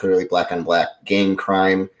 there's clearly black on black gang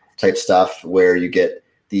crime type stuff where you get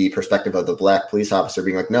the perspective of the black police officer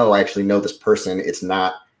being like, no, I actually know this person.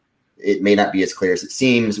 It may not be as clear as it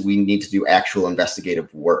seems. We need to do actual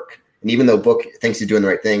investigative work. And even though Book thinks he's doing the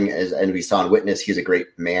right thing, and we saw in Witness, he's a great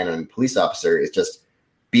man and police officer. It's just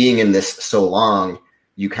being in this so long,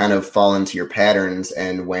 you kind of fall into your patterns.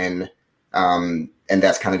 And and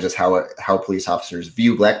that's kind of just how police officers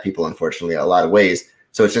view black people, unfortunately, a lot of ways.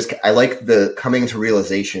 So it's just, I like the coming to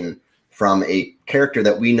realization from a character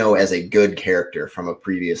that we know as a good character from a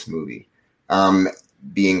previous movie,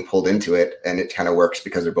 being pulled into it. And it kind of works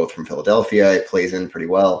because they're both from Philadelphia. It plays in pretty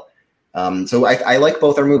well. So I like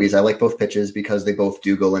both our movies. I like both pitches because they both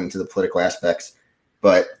do go into the political aspects.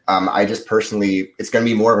 But I just personally, it's going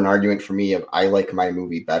to be more of an argument for me of I like my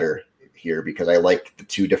movie better here because I like the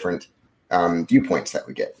two different viewpoints that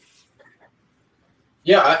we get.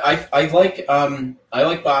 Yeah, I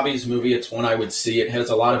like Bobby's movie. It's one I would see. It has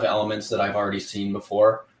a lot of elements that I've already seen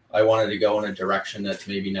before. I wanted to go in a direction that's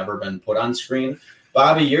maybe never been put on screen.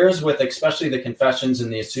 Bobby, yours with especially the confessions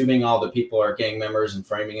and the assuming all the people are gang members and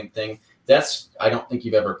framing and thing. I don't think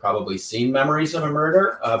you've ever probably seen Memories of a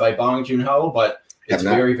Murder by Bong Joon-ho, but it's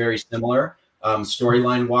very, very similar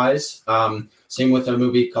storyline wise. Same with a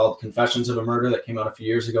movie called Confessions of a Murder that came out a few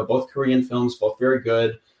years ago. Both Korean films, both very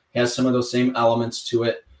good. Has some of those same elements to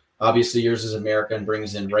it. Obviously, yours is American and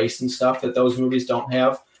brings in race and stuff that those movies don't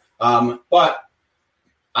have. But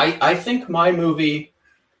I think my movie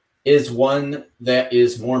is one that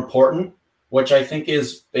is more important, which I think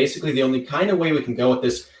is basically the only kind of way we can go with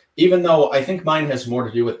this, even though I think mine has more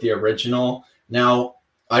to do with the original. Now,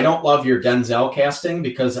 I don't love your Denzel casting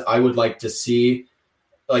because I would like to see,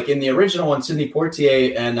 like in the original one, Sidney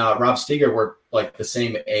Poitier and Rob Steiger were like the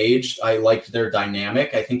same age. I liked their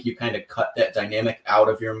dynamic. I think you kind of cut that dynamic out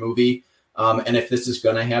of your movie. And if this is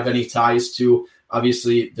going to have any ties to,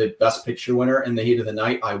 obviously, the Best Picture winner in The Heat of the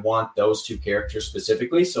Night, I want those two characters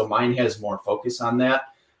specifically. So mine has more focus on that,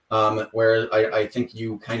 where I think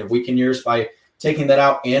you kind of weaken yours by taking that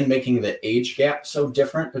out and making the age gap so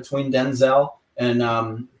different between Denzel and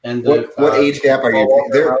the what age gap are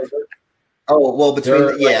you? Oh, well,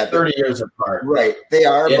 between like 30 years apart. Right. They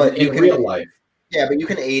are, but in real life. Yeah, but you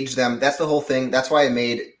can age them. That's the whole thing. That's why I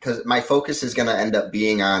because my focus is going to end up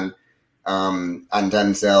being on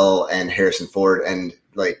Denzel and Harrison Ford and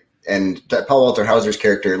Paul Walter Hauser's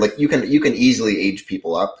character. Like you can easily age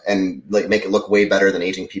people up and like make it look way better than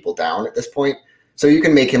aging people down at this point. So you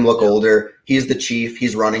can make him look older. He's the chief.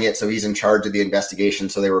 He's running it, so he's in charge of the investigation.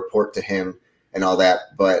 So they report to him and all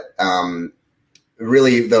that. But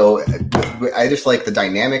really, though, I just like the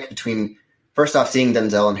dynamic between. First off, seeing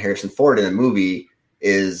Denzel and Harrison Ford in a movie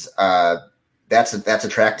is that's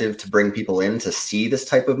attractive to bring people in to see this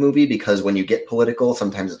type of movie because when you get political,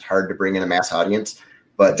 sometimes it's hard to bring in a mass audience.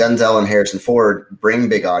 But Denzel and Harrison Ford bring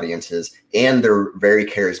big audiences, and they're very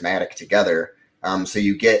charismatic together. So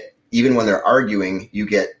you get, even when they're arguing, you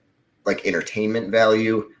get like entertainment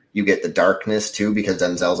value. You get the darkness too because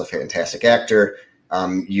Denzel's a fantastic actor.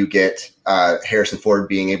 You get Harrison Ford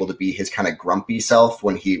being able to be his kind of grumpy self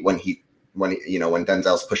when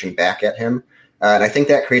Denzel's pushing back at him. And I think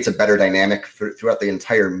that creates a better dynamic throughout the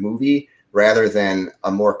entire movie rather than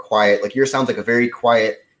a more quiet, like yours sounds like a very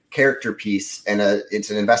quiet character piece and it's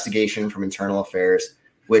an investigation from internal affairs,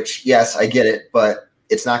 which yes, I get it, but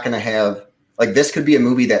it's not going to have, like this could be a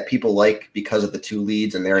movie that people like because of the two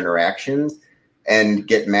leads and their interactions and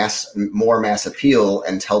get more mass appeal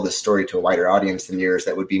and tell this story to a wider audience than yours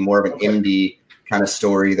that would be more of an indie kind of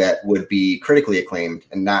story that would be critically acclaimed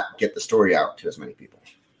and not get the story out to as many people.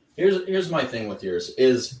 Here's my thing with yours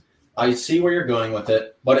is I see where you're going with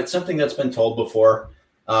it, but it's something that's been told before.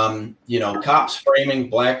 Cops framing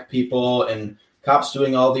black people and cops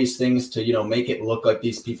doing all these things to, make it look like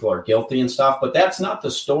these people are guilty and stuff. But that's not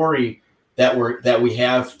the story that we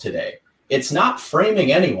have today. It's not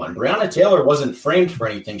framing anyone. Breonna Taylor wasn't framed for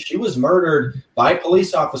anything. She was murdered by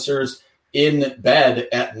police officers in bed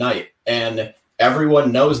at night. And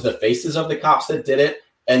everyone knows the faces of the cops that did it.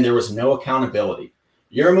 And there was no accountability.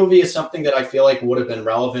 Your movie is something that I feel like would have been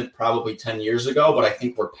relevant probably 10 years ago, but I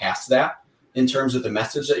think we're past that in terms of the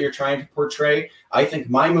message that you're trying to portray. I think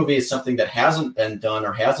my movie is something that hasn't been done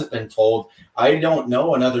or hasn't been told. I don't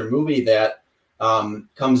know another movie that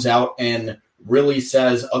comes out and really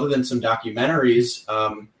says, other than some documentaries,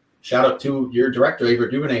 shout out to your director,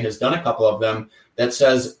 Ava DuVernay, has done a couple of them, that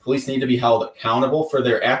says police need to be held accountable for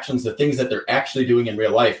their actions, the things that they're actually doing in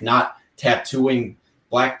real life, not tattooing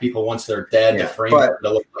Black people once they're dead to frame them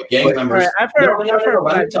to look like gang members. Let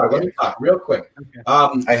me talk real quick.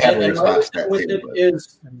 Okay. I haven't watched that with it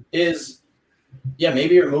is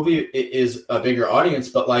maybe your movie is a bigger audience,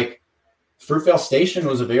 but like Fruitvale Station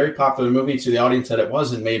was a very popular movie to the audience that it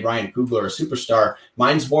was and made Ryan Coogler a superstar.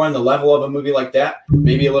 Mine's more on the level of a movie like that,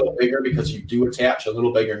 maybe a little bigger because you do attach a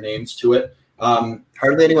little bigger names to it.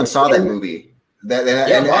 Hardly anyone saw that movie.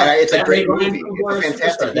 It's a great movie. It's a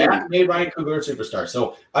fantastic movie. That made Ryan Coogler a superstar.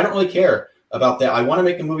 So I don't really care about that. I want to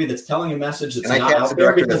make a movie that's telling a message that's not out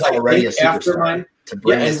there because I think after mine,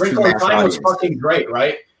 and Wrinkle in Time was fucking great,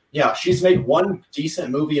 right? Yeah, she's made one decent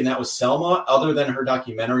movie, and that was Selma, other than her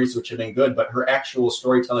documentaries, which have been good, but her actual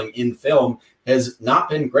storytelling in film has not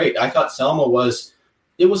been great. I thought Selma was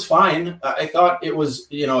fine. I thought it was,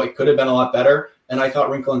 it could have been a lot better, and I thought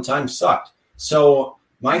Wrinkle in Time sucked. So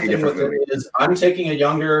my thing with it is I'm taking a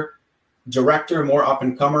younger director, more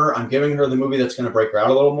up-and-comer. I'm giving her the movie that's going to break her out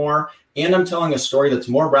a little more, and I'm telling a story that's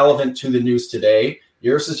more relevant to the news today.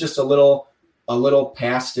 Yours is just a little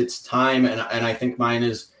past its time, and I think mine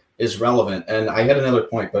is relevant. And I had another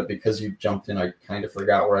point, but because you jumped in, I kind of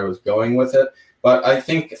forgot where I was going with it. But I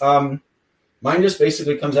think mine just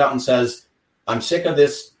basically comes out and says, I'm sick of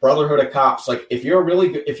this brotherhood of cops. Like, if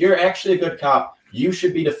you're actually a good cop, you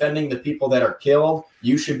should be defending the people that are killed.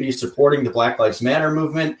 You should be supporting the Black Lives Matter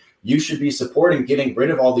movement. You should be supporting getting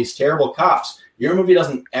rid of all these terrible cops. Your movie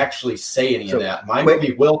doesn't actually say any of that. My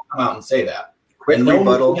movie will come out and say that. Quick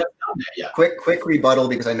rebuttal. Quick rebuttal,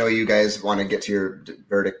 because I know you guys want to get to your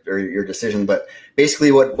verdict or your decision. But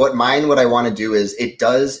basically, what I want to do is it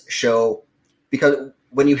does show, because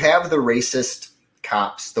when you have the racist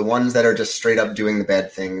cops, the ones that are just straight up doing the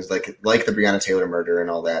bad things, like the Breonna Taylor murder and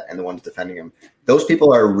all that, and the ones defending him, those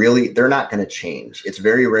people they're not going to change. It's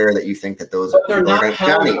very rare that you think that those are not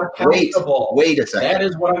accountable. Wait a second. That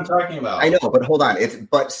is what I'm talking about. I know, but hold on.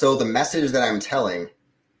 So the message that I'm telling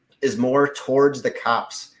is more towards the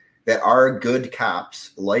cops that are good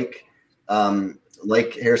cops, like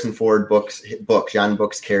Harrison Ford John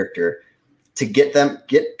Book's character, to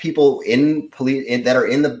get people in police that are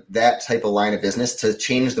in that type of line of business to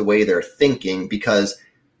change the way they're thinking. Because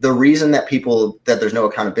the reason that there's no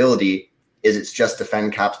accountability is it's just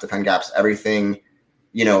defend cops, everything,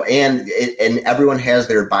 and everyone has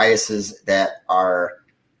their biases that are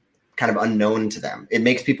kind of unknown to them. It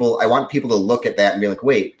makes I want people to look at that and be like,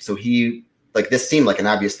 wait, so this seemed like an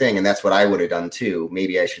obvious thing, and that's what I would have done too.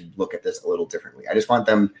 Maybe I should look at this a little differently. I just want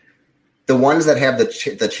them, the ones that have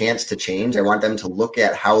the chance to change, I want them to look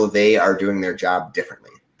at how they are doing their job differently.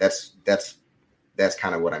 That's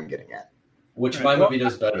kind of what I'm getting at. Which my movie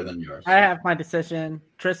does better than yours. I have my decision.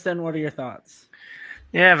 Tristan, what are your thoughts?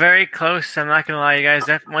 Yeah, very close. I'm not going to lie, you guys.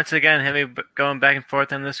 Once again, had me going back and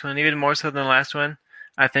forth on this one, even more so than the last one.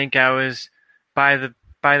 I think I was by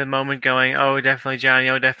the moment going, oh, definitely Johnny,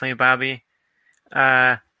 oh, definitely Bobby.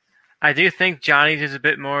 I do think Johnny's is a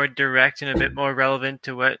bit more direct and a bit more relevant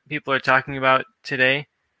to what people are talking about today.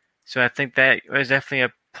 So I think that was definitely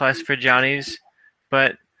a plus for Johnny's.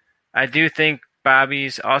 But I do think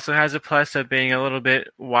Bobby's also has a plus of being a little bit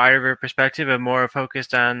wider of a perspective and more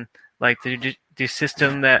focused on like the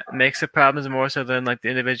system that makes the problems more so than like the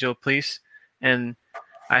individual police. And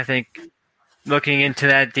I think looking into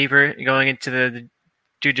that deeper, going into the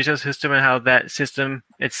judicial system and how that system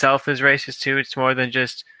itself is racist too. It's more than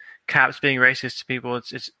just cops being racist to people.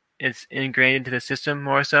 It's ingrained into the system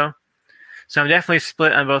more so. So I'm definitely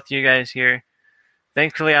split on both of you guys here.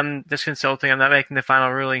 Thankfully, I'm just consulting. I'm not making the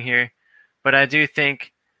final ruling here. But I do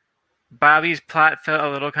think Bobby's plot felt a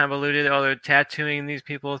little convoluted. Oh, they're tattooing these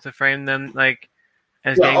people to frame them like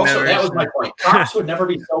as gang members. Also, that was my point. Cops would never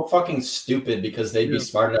be so fucking stupid because they'd be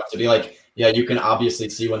smart enough to be like, yeah, you can obviously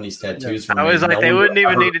see when these tattoos were made. I was like, they wouldn't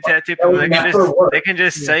even need to tattoo people. They can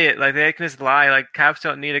just say it. Like, they can just lie. Like, cops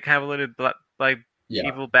don't need a convoluted,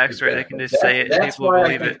 evil backstory. Exactly. They can just say it. That's people why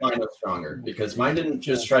believe I think mine was stronger, because mine didn't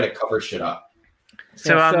just try to cover shit up.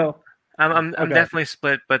 I'm definitely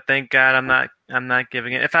split, but thank God I'm not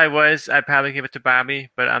giving it. If I was, I'd probably give it to Bobby,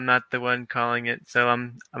 but I'm not the one calling it. So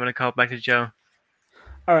I'm gonna call it back to Joe.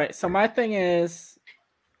 All right. So my thing is,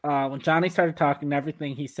 when Johnny started talking,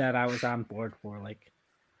 everything he said, I was on board for. Like,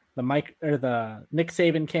 the Nick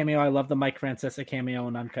Saban cameo. I love the Mike Francesa cameo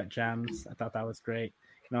in Uncut Gems. I thought that was great.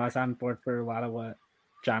 I was on board for a lot of what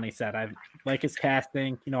Johnny said. I like his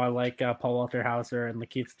casting. I like Paul Walter Hauser and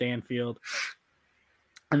Lakeith Stanfield.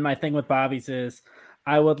 And my thing with Bobby's is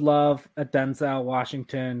I would love a Denzel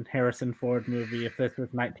Washington, Harrison Ford movie if this was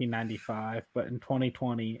 1995. But in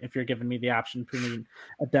 2020, if you're giving me the option between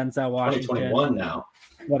a Denzel Washington... 2021 now.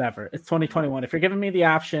 Whatever. It's 2021. If you're giving me the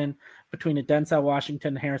option between a Denzel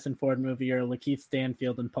Washington, Harrison Ford movie or a Lakeith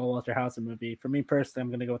Stanfield and Paul Walter Hauser movie, for me personally, I'm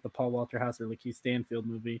going to go with the Paul Walter Hauser, Lakeith Stanfield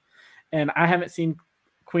movie. And I haven't seen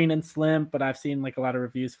Queen and Slim, but I've seen like a lot of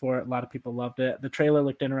reviews for it. A lot of people loved it. The trailer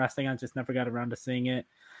looked interesting. I just never got around to seeing it.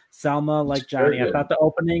 Selma, like Johnny, I thought the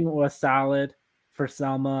opening was solid for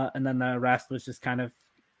Selma, and then the rest was just kind of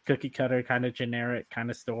cookie cutter, kind of generic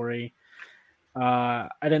kind of story. I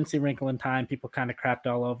didn't see Wrinkle in Time. People kind of crapped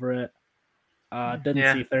all over it.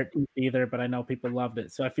 Didn't see 13th either, but I know people loved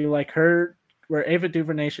it. So I feel like where Ava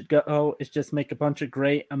DuVernay should go is just make a bunch of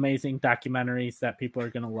great, amazing documentaries that people are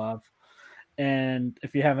going to love. And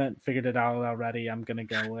if you haven't figured it out already, I'm going to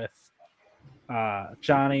go with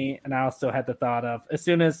Johnny. And I also had the thought of, as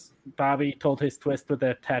soon as Bobby told his twist with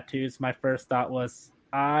the tattoos, my first thought was,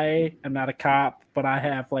 I am not a cop, but I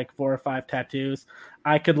have like 4 or 5 tattoos.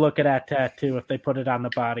 I could look at that tattoo if they put it on the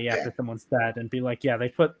body after someone's dead and be like, yeah,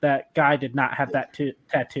 that guy did not have that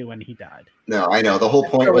tattoo when he died. No, I know. The whole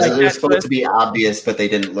point was it was supposed to be obvious, but they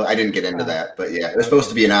didn't I didn't get into that. But yeah, it was supposed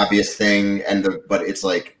to be an obvious thing. But it's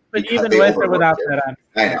like, but even with or without that,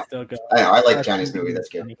 I know. Still go. I know. I like Johnny's movie. That's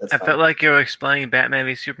good. That's I fine. felt like you were explaining Batman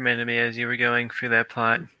v Superman to me as you were going through that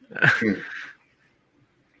plot.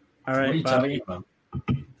 All right, Bobby.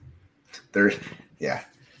 Yeah.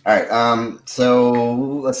 All right. So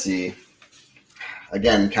let's see.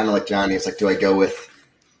 Again, kind of like Johnny, it's like, do I go with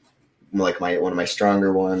like one of my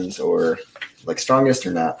stronger ones or like strongest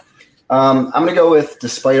or not? I'm gonna go with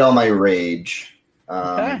Despite All My Rage.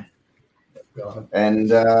 Okay.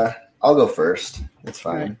 And I'll go first. It's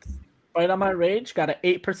fine. Despite All My Rage got an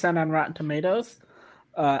 8% on Rotten Tomatoes.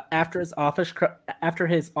 After his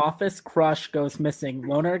office crush goes missing,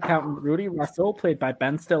 loner accountant Rudy Russell, played by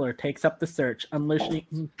Ben Stiller, takes up the search,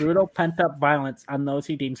 unleashing brutal pent-up violence on those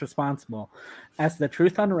he deems responsible. As the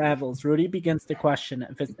truth unravels, Rudy begins to question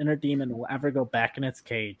if his inner demon will ever go back in its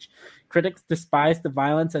cage. Critics despise the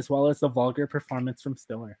violence as well as the vulgar performance from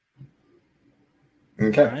Stiller.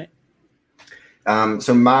 Okay. Right.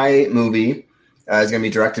 So my movie is going to be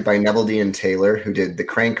directed by Neville Dean Taylor, who did the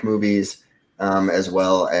Crank movies, as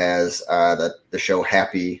well as the show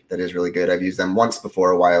Happy, that is really good. I've used them once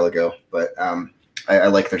before a while ago, but I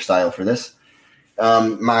like their style for this.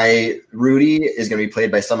 My Rudy is going to be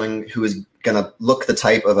played by someone who is going to look the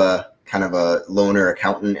type of a kind of a loner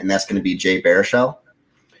accountant, and that's going to be Jay Baruchel.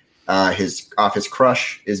 His office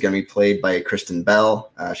crush is going to be played by Kristen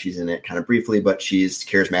Bell. She's in it kind of briefly, but she's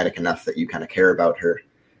charismatic enough that you kind of care about her.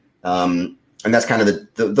 And that's kind of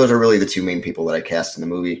those are really the two main people that I cast in the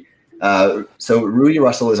movie. So Rudy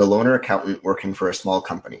Russell is a loner accountant working for a small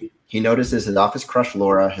company. He notices his office crush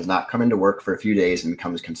Laura has not come into work for a few days and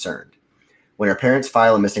becomes concerned. When her parents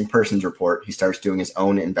file a missing persons report, he starts doing his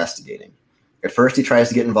own investigating. At first, he tries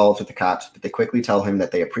to get involved with the cops, but they quickly tell him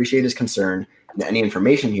that they appreciate his concern and that any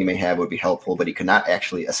information he may have would be helpful, but he could not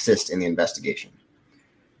actually assist in the investigation.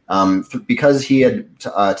 Because he had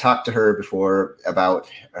talked to her before about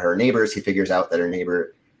her neighbors, he figures out that her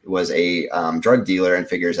neighbor was a drug dealer and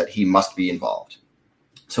figures that he must be involved.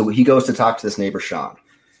 So he goes to talk to this neighbor, Sean.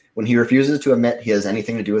 When he refuses to admit he has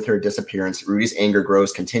anything to do with her disappearance, Rudy's anger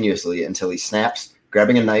grows continuously until he snaps,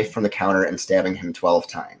 grabbing a knife from the counter and stabbing him 12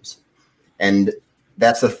 times. And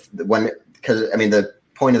that's the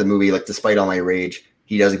point of the movie, like, despite all my rage,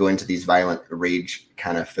 he does go into these violent rage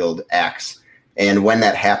kind of filled acts. And when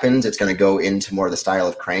that happens, it's going to go into more of the style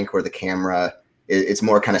of Crank, where the camera, it's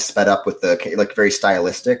more kind of sped up with the, like, very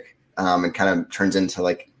stylistic, and kind of turns into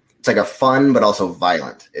like, it's like a fun, but also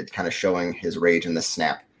violent. It's kind of showing his rage in the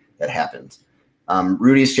snap that happens.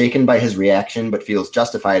 Rudy's shaken by his reaction, but feels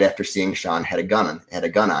justified after seeing Sean had a gun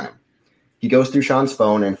on him. He goes through Sean's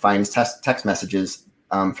phone and finds text messages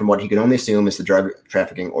from what he can only assume is the drug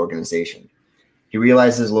trafficking organization. He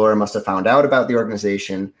realizes Laura must have found out about the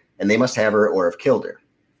organization, and they must have her or have killed her.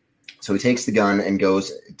 So he takes the gun and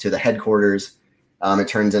goes to the headquarters. It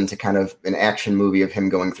turns into kind of an action movie of him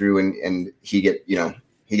going through, and he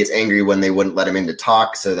gets angry when they wouldn't let him in to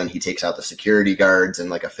talk. So then he takes out the security guards in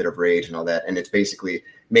like a fit of rage and all that. And it's basically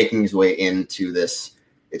making his way into this.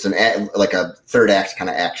 It's like a third act kind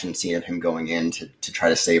of action scene of him going in to try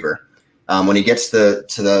to save her. When he gets to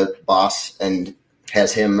the boss and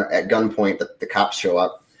has him at gunpoint, the cops show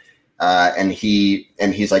up. And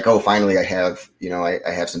he's like, oh, finally I have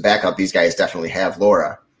some backup. These guys definitely have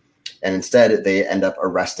Laura. And instead they end up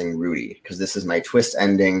arresting Rudy, because this is my twist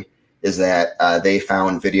ending, is that they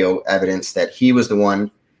found video evidence that he was the one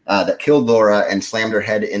that killed Laura and slammed her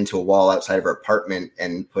head into a wall outside of her apartment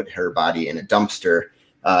and put her body in a dumpster.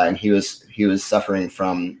 And he was suffering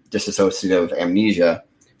from dissociative amnesia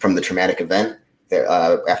from the traumatic event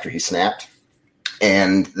after he snapped.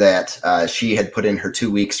 And that she had put in her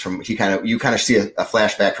 2 weeks from, you kind of see a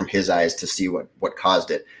flashback from his eyes to see what caused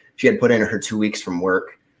it. She had put in her 2 weeks from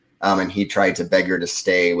work, and he tried to beg her to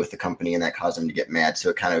stay with the company, and that caused him to get mad.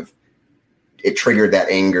 So it triggered that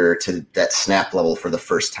anger to that snap level for the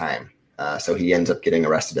first time. So he ends up getting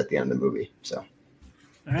arrested at the end of the movie. So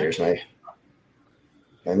there's my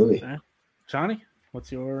movie. Johnny,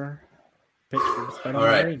 what's your pitch for Despite All My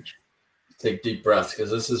right. Rage? Take deep breaths,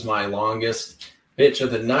 because this is my longest pitch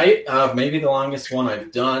of the night. Maybe the longest one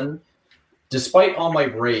I've done. Despite All My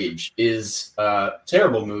Rage is a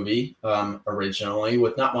terrible movie originally,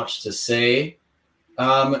 with not much to say.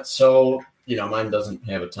 So mine doesn't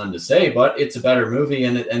have a ton to say, but it's a better movie,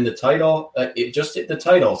 and the title, the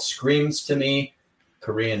title screams to me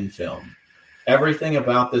Korean film. Everything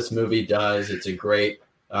about this movie does. It's a great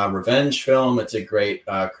revenge film. It's a great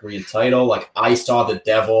Korean title. Like I Saw the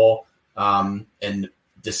Devil, and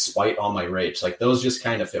Despite All My Rage, like those just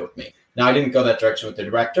kind of fit with me. Now I didn't go that direction with the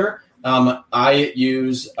director. I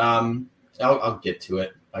use I'll get to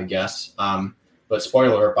it, I guess. But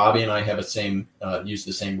spoiler, Bobby and I have use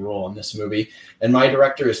the same rule in this movie. And my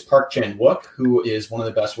director is Park Chan-wook, who is one of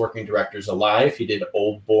the best working directors alive. He did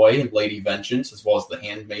Old Boy and Lady Vengeance, as well as The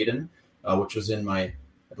Handmaiden, which was in I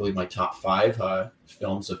believe my top 5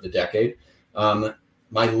 films of the decade.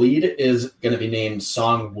 My lead is going to be named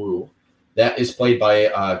Song Woo. That is played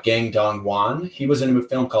by Gang Dong-won. He was in a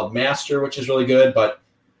film called Master, which is really good, but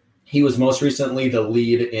he was most recently the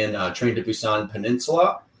lead in Train to Busan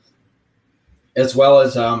Peninsula, as well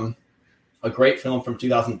as a great film from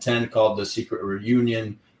 2010 called The Secret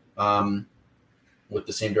Reunion, with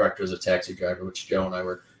the same director as A Taxi Driver, which Joe and I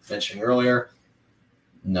were mentioning earlier.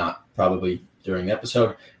 Not probably during the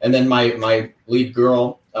episode. And then my lead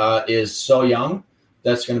girl is So Young.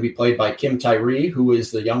 That's going to be played by Kim Tae-ri, who is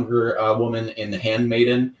the younger woman in The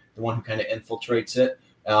Handmaiden, the one who kind of infiltrates it,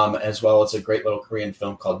 as well as a great little Korean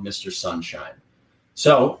film called Mr. Sunshine.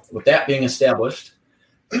 So, with that being established,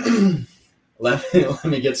 let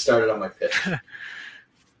me get started on my pitch.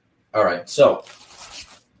 All right, so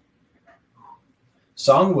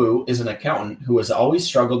Song Woo is an accountant who has always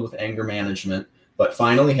struggled with anger management, but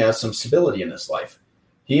finally has some stability in his life.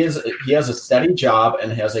 He has a steady job and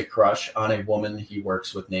has a crush on a woman he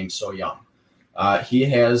works with named So Young. He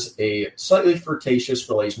has a slightly flirtatious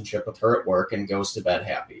relationship with her at work and goes to bed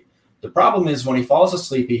happy. The problem is when he falls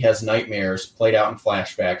asleep, he has nightmares played out in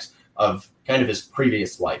flashbacks of kind of his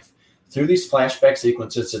previous life. Through these flashback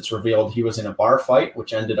sequences, it's revealed he was in a bar fight,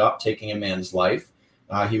 which ended up taking a man's life.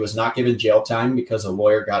 He was not given jail time because a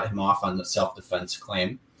lawyer got him off on the self-defense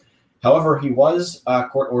claim. However, he was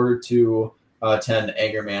court-ordered to attend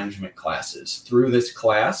anger management classes. Through this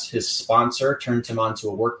class, his sponsor turned him onto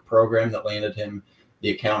a work program that landed him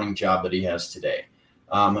the accounting job that he has today.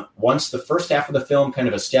 Once the first half of the film kind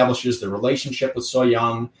of establishes the relationship with So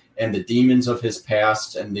Young and the demons of his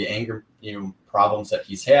past and the anger problems that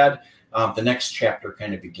he's had, the next chapter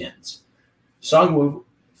kind of begins. Song Woo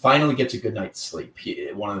finally gets a good night's sleep.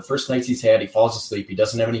 One of the first nights he's had, he falls asleep. He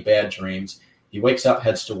doesn't have any bad dreams. He wakes up,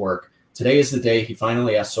 heads to work. Today is the day he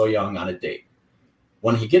finally asks So Young on a date.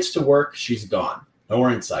 When he gets to work, she's gone. Nowhere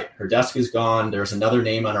in sight. Her desk is gone. There's another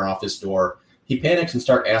name on her office door. He panics and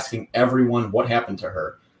starts asking everyone what happened to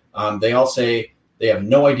her. They all say they have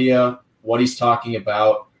no idea what he's talking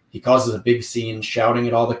about. He causes a big scene, shouting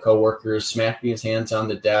at all the coworkers, smacking his hands on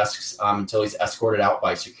the desks until he's escorted out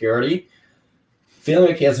by security. Feeling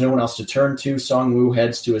like he has no one else to turn to, Song Woo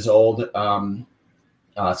heads to his old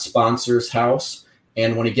sponsor's house.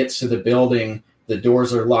 And when he gets to the building, the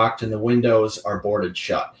doors are locked and the windows are boarded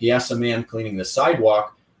shut. He asks a man cleaning the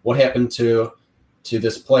sidewalk, what happened to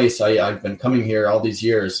this place? I've been coming here all these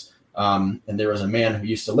years, and there was a man who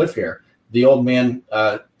used to live here. The old man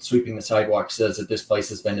sweeping the sidewalk says that this place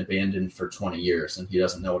has been abandoned for 20 years, and he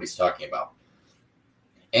doesn't know what he's talking about.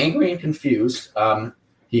 Angry and confused,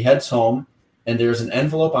 he heads home, and there's an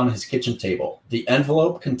envelope on his kitchen table. The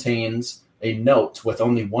envelope contains a note with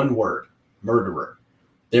only one word, murderer.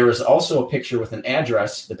 There is also a picture with an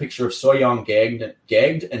address, the picture of So Young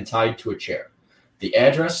gagged and tied to a chair. The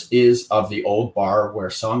address is of the old bar where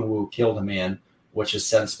Song Woo killed a man, which has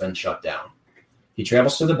since been shut down. He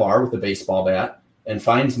travels to the bar with a baseball bat and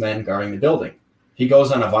finds men guarding the building. He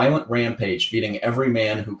goes on a violent rampage, beating every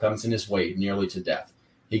man who comes in his way nearly to death.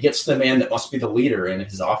 He gets to the man that must be the leader in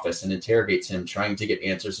his office and interrogates him, trying to get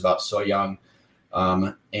answers about So-young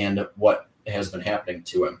and what has been happening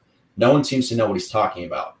to him. No one seems to know what he's talking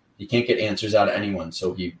about. He can't get answers out of anyone,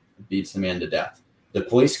 so he beats the man to death. The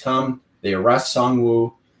police come. They arrest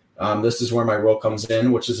Song-woo. This is where my role comes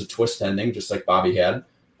in, which is a twist ending, just like Bobby had.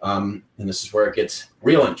 And this is where it gets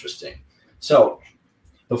real interesting. So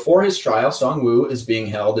before his trial, Song-woo is being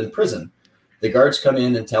held in prison. The guards come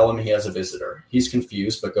in and tell him he has a visitor. He's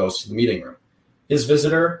confused, but goes to the meeting room. His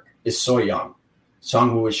visitor is So-young.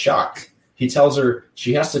 Song-woo is shocked. He tells her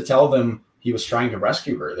she has to tell them he was trying to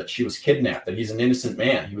rescue her, that she was kidnapped, that he's an innocent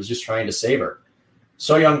man. He was just trying to save her.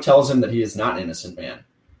 So-young tells him that he is not an innocent man,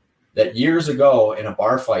 that years ago in a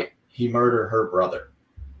bar fight, he murdered her brother.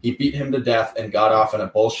 He beat him to death and got off on a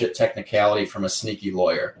bullshit technicality from a sneaky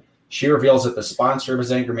lawyer. She reveals that the sponsor of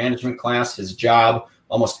his anger management class, his job,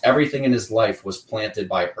 almost everything in his life was planted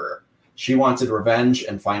by her. She wanted revenge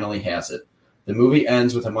and finally has it. The movie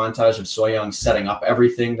ends with a montage of So-young setting up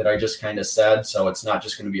everything that I just kind of said. So it's not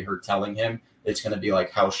just going to be her telling him. It's going to be like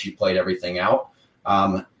how she played everything out.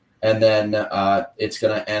 And then it's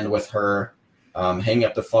going to end with her hanging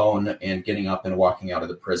up the phone and getting up and walking out of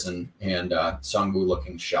the prison, and Song-woo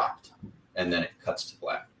looking shocked. And then it cuts to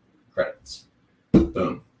black. Credits.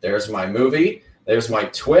 Boom. There's my movie. There's my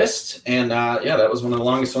twist. And that was one of the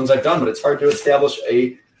longest ones I've done, but it's hard to establish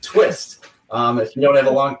a twist if you don't have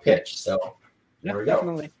a long pitch. So there we go.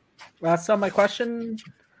 Definitely. So my question,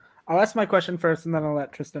 I'll ask my question first, and then I'll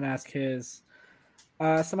let Tristan ask his.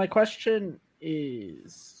 So my question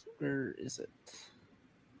is, where is it?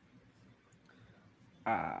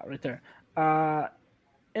 Right there.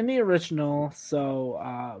 In the original,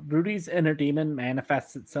 Rudy's inner demon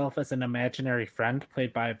manifests itself as an imaginary friend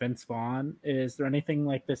played by Vince Vaughn. Is there anything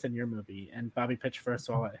like this in your movie? And Bobby pitched first,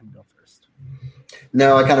 so I'll let him go first.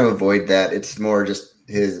 No, I kind of avoid that. It's more just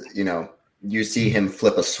his, you see him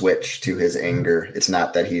flip a switch to his anger. It's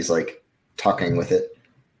not that he's like talking with it.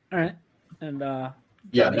 All right. And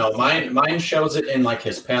mine shows it in like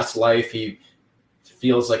his past life. He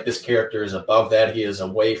feels like this character is above that. He is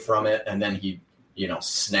away from it, and then he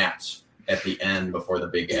snaps at the end before the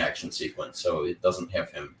big action sequence. So it doesn't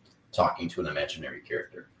have him talking to an imaginary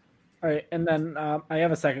character. All right. And then I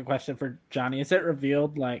have a second question for Johnny. Is it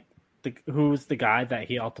revealed like who's the guy that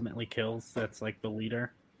he ultimately kills that's like the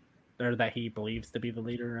leader, or that he believes to be the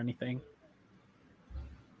leader or anything?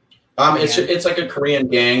 It's like a Korean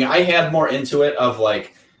gang. I had more into it of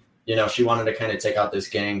like, she wanted to kind of take out this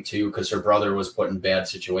gang too because her brother was put in bad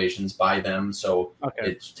situations by them. So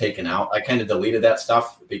It's taken out. I kind of deleted that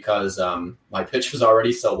stuff because my pitch was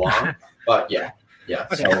already so long. But yeah.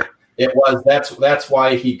 Okay. So it was. That's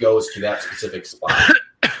why he goes to that specific spot.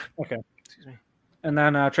 Okay. Excuse me. And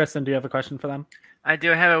then Tristan, do you have a question for them? I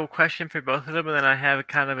do have a question for both of them, and then I have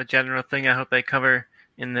kind of a general thing I hope they cover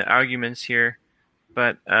in the arguments here.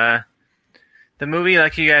 But the movie,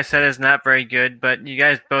 like you guys said, is not very good, but you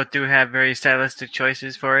guys both do have very stylistic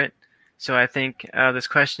choices for it. So I think this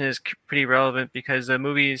question is pretty relevant because the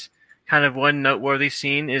movie's kind of one noteworthy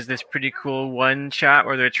scene is this pretty cool one shot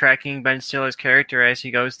where they're tracking Ben Stiller's character as he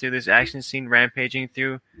goes through this action scene rampaging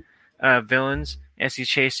through villains as he's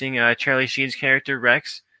chasing Charlie Sheen's character,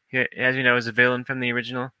 Rex, who, as you know, is a villain from the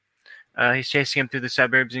original. He's chasing him through the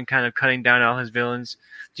suburbs and kind of cutting down all his villains.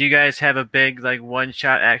 Do you guys have a big like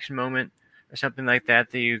one-shot action moment or something like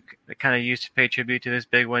that you kind of use to pay tribute to this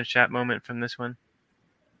big one-shot moment from this one?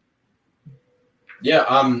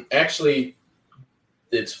 Yeah, actually,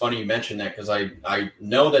 it's funny you mentioned that because I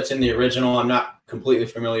know that's in the original. I'm not completely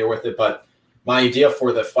familiar with it, but my idea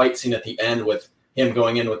for the fight scene at the end with him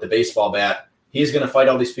going in with the baseball bat, he's going to fight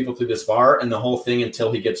all these people through this bar, and the whole thing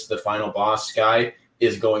until he gets to the final boss guy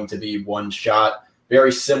is going to be one shot.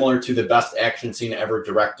 Very similar to the best action scene ever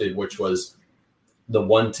directed, which was the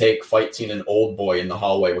one-take fight scene in Old Boy in the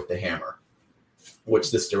hallway with the hammer, which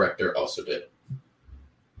this director also did.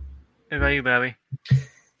 What about you, Bobby?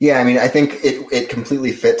 Yeah, I mean, I think it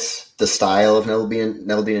completely fits the style of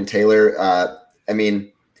Nettlebean and Taylor. I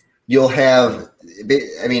mean, you'll have,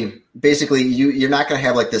 basically, you're not going to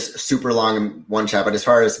have like this super long one shot, but as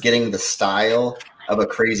far as getting the style of a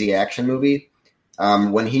crazy action movie,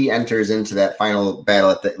 when he enters into that final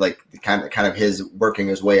battle at the, kind of his working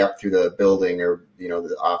his way up through the building or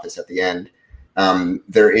the office at the end,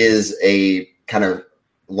 there is a kind of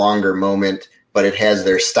longer moment, but it has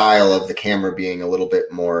their style of the camera being a little bit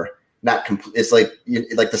more not complete. It's like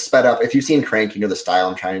the sped up. If you've seen Crank, the style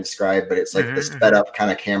I'm trying to describe, but it's like the sped up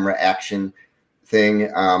kind of camera action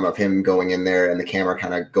thing of him going in there and the camera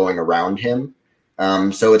kind of going around him.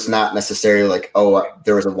 So it's not necessarily like, oh,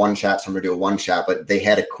 there was a one shot, so I'm going to do a one shot, but they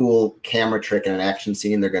had a cool camera trick in an action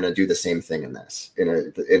scene. They're going to do the same thing in this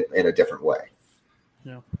in a different way.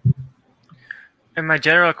 Yeah. And my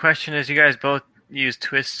general question is, you guys both use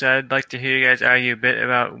twists. So I'd like to hear you guys argue a bit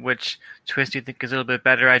about which twist you think is a little bit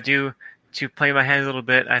better. I do, to play my hand a little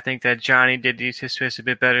bit, I think that Johnny did use his twist a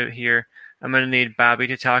bit better here. I'm going to need Bobby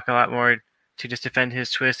to talk a lot more to just defend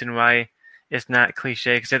his twist and why it's not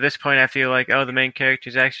cliche. Because at this point, I feel like, the main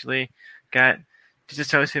character's actually got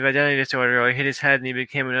dissociative identity disorder, or he hit his head and he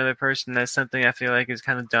became another person. That's something I feel like is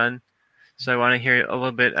kind of done. So I want to hear a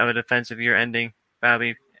little bit of a defense of your ending,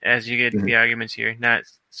 Bobby, as you get the arguments here. Not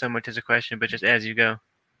so much as a question, but just as you go.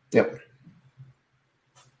 Yep.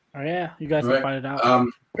 Oh, yeah. You guys can find it out. All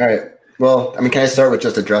right. Well, I mean, can I start with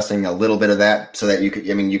just addressing a little bit of that so that you could,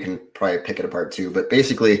 I mean, you can probably pick it apart too, but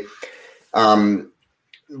basically,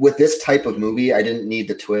 with this type of movie, I didn't need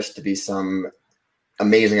the twist to be some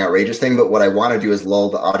amazing, outrageous thing, but what I want to do is lull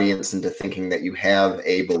the audience into thinking that you have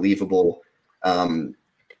a believable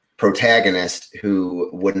protagonist who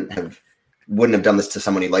wouldn't have done this to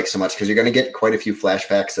someone he likes so much, because you're going to get quite a few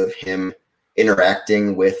flashbacks of him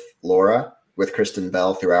interacting with Laura, with Kristen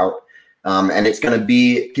Bell throughout. And it's going to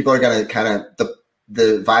be, people are going to kind of,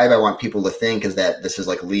 the vibe I want people to think is that this is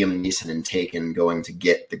like Liam Neeson in Taken going to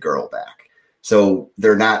get the girl back. So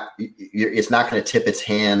it's not going to tip its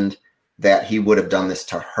hand that he would have done this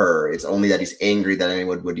to her. It's only that he's angry that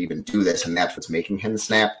anyone would even do this, and that's what's making him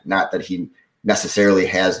snap, not that he necessarily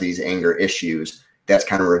has these anger issues. That's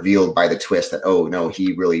kind of revealed by the twist that, oh, no,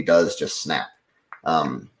 he really does just snap.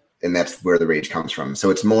 And that's where the rage comes from.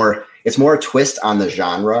 So it's more a twist on the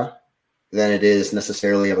genre than it is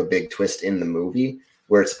necessarily of a big twist in the movie,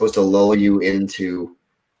 where it's supposed to lull you into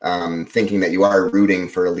thinking that you are rooting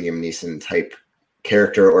for a Liam Neeson type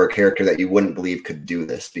character, or a character that you wouldn't believe could do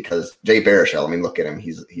this, because Jay Baruchel, I mean, look at him.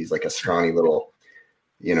 He's like a scrawny little,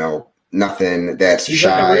 nothing that's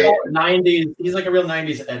shy. He's like a real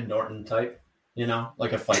 90s Ed Norton type,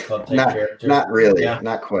 like a Fight Club type character. Not really,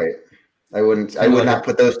 not quite. I would not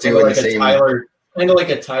put those two in the same. Kind of like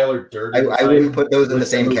a Tyler Durden. I wouldn't put those in the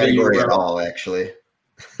same category at all, actually.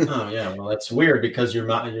 Oh yeah, well that's weird because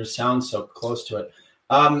your sound's so close to it.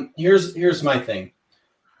 Here's my thing.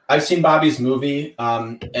 I've seen Bobby's movie,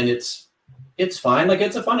 and it's fine. Like,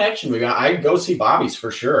 it's a fun action movie. I'd go see Bobby's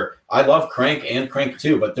for sure. I love Crank and Crank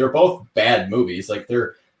 2, but they're both bad movies. Like,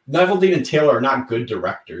 Neveldine and Taylor are not good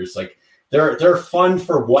directors. Like, they're fun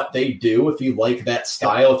for what they do. If you like that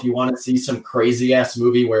style, if you want to see some crazy ass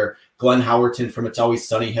movie where Glenn Howerton from It's Always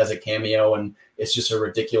Sunny has a cameo and it's just a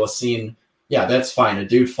ridiculous scene, yeah, that's fine. A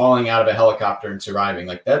dude falling out of a helicopter and surviving,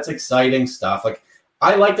 like, that's exciting stuff. Like,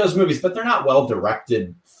 I like those movies, but they're not well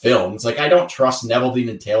directed films. Like, I don't trust Neveldine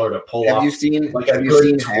and Taylor to pull off. Have you seen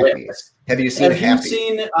Happy? Have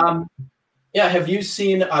you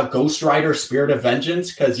seen Ghost Rider: Spirit of Vengeance?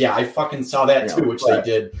 Because I fucking saw that too, which they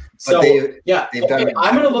did. So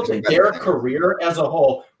I'm going to look at their career as a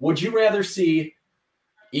whole. Would you rather see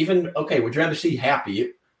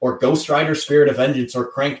Happy, or Ghost Rider: Spirit of Vengeance, or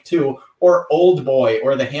Crank 2, or Old Boy,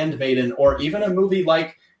 or The Handmaiden, or even a movie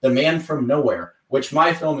like The Man from Nowhere, which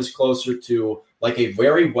my film is closer to like a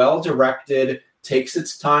very well-directed, takes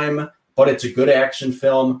its time, but it's a good action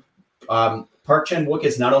film. Park Chan-wook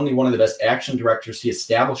is not only one of the best action directors, he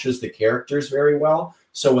establishes the characters very well.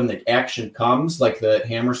 So when the action comes, like the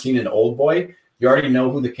hammer scene in Old Boy, you already know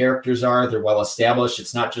who the characters are. They're well established.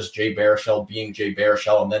 It's not just Jay Baruchel being Jay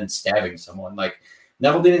Baruchel and then stabbing someone. Like,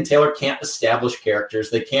 Neveldine and Taylor can't establish characters.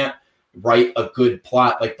 They can't write a good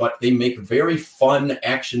plot, but they make very fun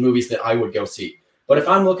action movies that I would go see. But if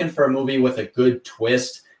I'm looking for a movie with a good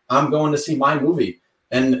twist, I'm going to see my movie.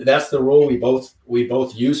 And that's the rule we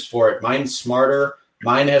both used for it. Mine's smarter.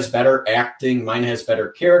 Mine has better acting. Mine has better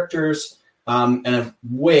characters, and a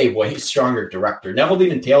way, way stronger director.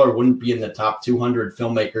 Neveldine and Taylor wouldn't be in the top 200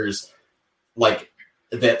 filmmakers like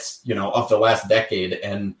that's, of the last decade.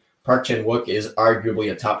 And Park Chan-wook is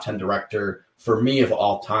arguably a top 10 director for me of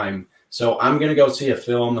all time. So I'm going to go see a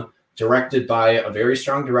film directed by a very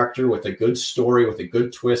strong director with a good story, with a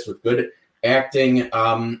good twist, with good acting.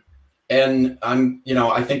 And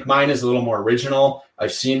I think mine is a little more original.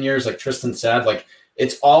 I've seen yours, like Tristan said, like,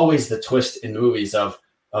 it's always the twist in movies of,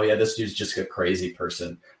 oh yeah, this dude's just a crazy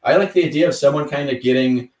person. I like the idea of someone kind of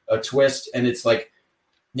getting a twist, and it's like,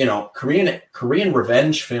 Korean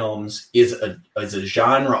revenge films is a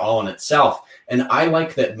genre all in itself. And I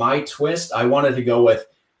like that my twist, I wanted to go with,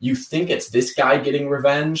 you think it's this guy getting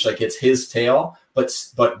revenge, like it's his tale, but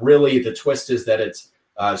really the twist is that it's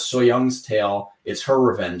So Young's tale. It's her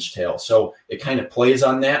revenge tale. So it kind of plays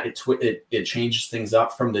on that. It changes things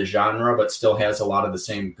up from the genre, but still has a lot of the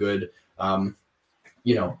same good,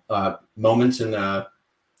 moments and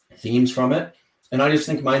themes from it. And I just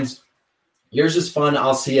think yours is fun.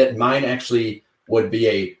 I'll see it. Mine actually would be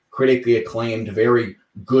a critically acclaimed, very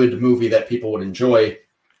good movie that people would enjoy.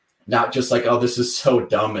 Not just like, oh, this is so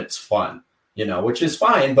dumb, it's fun, which is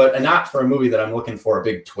fine, but not for a movie that I'm looking for a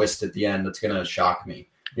big twist at the end that's going to shock me.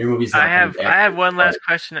 Your movie's not. I have one last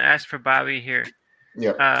question to ask for Bobby here.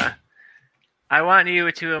 Yeah. I want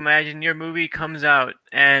you to imagine your movie comes out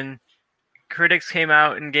and critics came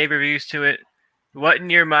out and gave reviews to it. What in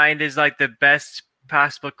your mind is like the best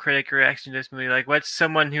possible critic reaction to this movie? Like, what's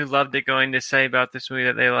someone who loved it going to say about this movie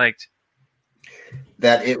that they liked?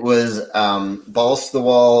 That it was balls to the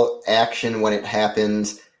wall action when it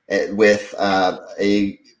happens, with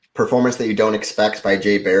a performance that you don't expect by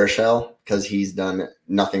Jay Baruchel, because he's done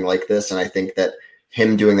nothing like this. And I think that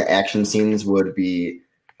him doing the action scenes would be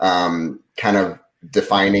kind of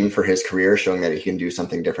defining for his career, showing that he can do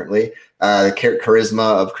something differently. The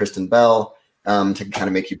charisma of Kristen Bell to kind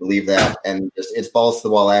of make you believe that. And just, it's balls to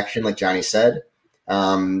the wall action, like Johnny said.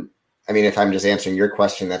 I mean, if I'm just answering your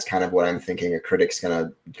question, that's kind of what I'm thinking a critic's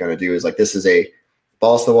gonna do, is like, this is a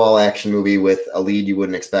balls to the wall action movie with a lead you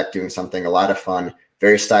wouldn't expect, doing something a lot of fun,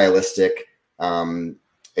 very stylistic, and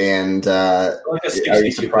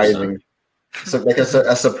surprising. So like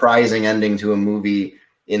a surprising ending to a movie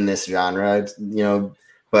in this genre,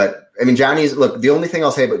 But I mean, Johnny's, look, the only thing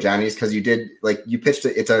I'll say about Johnny's, because you pitched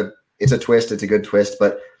it. It's a twist. It's a good twist,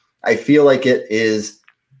 but I feel like it is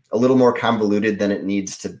a little more convoluted than it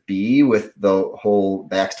needs to be, with the whole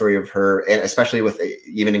backstory of her, and especially with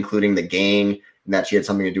even including the gang and that she had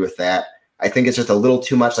something to do with that. I think it's just a little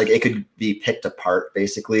too much. Like, it could be picked apart,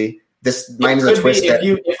 basically. Mine is a twist.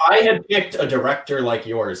 If I had picked a director like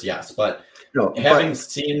yours, yes, but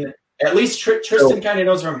seen, at least Tristan kind of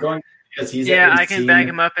knows where I'm going, because he's I can back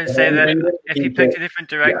him up and say that if he picked a different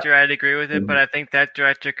director, I'd agree with it. But I think that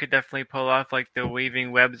director could definitely pull off like the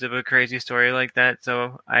weaving webs of a crazy story like that.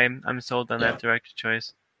 So I'm sold on that director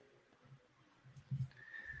choice.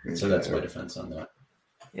 So that's my defense on that.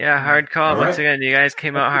 Yeah, hard call. Once again, you guys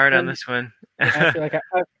came out hard on this one. I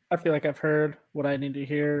feel like I've heard what I need to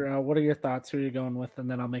hear. What are your thoughts? Who are you going with? And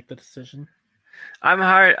then I'll make the decision.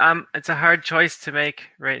 It's a hard choice to make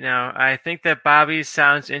right now. I think that Bobby's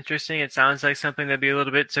sounds interesting. It sounds like something that'd be a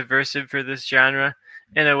little bit subversive for this genre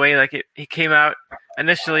in a way. Like he came out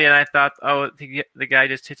initially and I thought, oh, the guy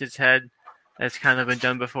just hits his head. That's kind of been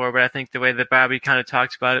done before. But I think the way that Bobby kind of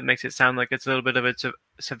talks about it makes it sound like it's a little bit of a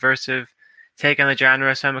subversive take on the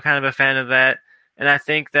genre. So I'm kind of a fan of that. And I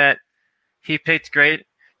think that he picked great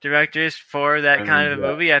directors for that kind of a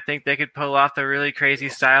movie. I think they could pull off a really crazy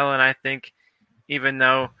style. And I think, even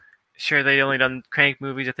though, sure, they only done Crank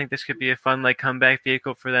movies, I think this could be a fun comeback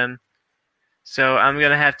vehicle for them. So I'm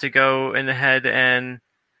gonna have to go in ahead and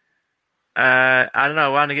I don't know. I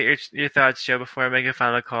want to get your thoughts, Joe, before I make a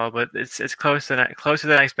final closer than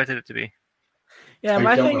I expected it to be. Yeah,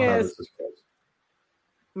 my thing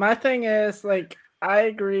is I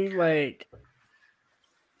agree.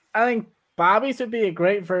 I think Bobby's would be a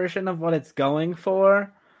great version of what it's going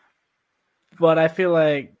for, but I feel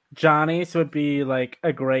like Johnny's would be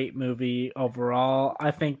a great movie overall.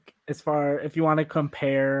 I think if you want to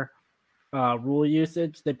compare rule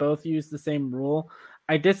usage, they both use the same rule.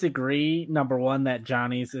 I disagree, number one, that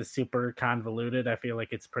Johnny's is super convoluted. I feel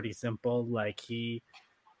like it's pretty simple. He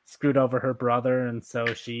screwed over her brother, and so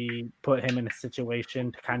she put him in a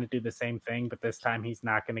situation to kind of do the same thing, but this time he's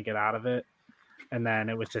not going to get out of it. And then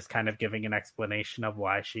it was just kind of giving an explanation of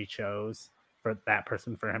why she chose for that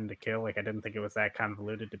person for him to kill. I didn't think it was that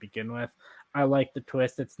convoluted to begin with. I like the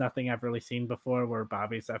twist. It's nothing I've really seen before, where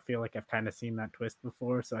Bobby's, I feel like I've kind of seen that twist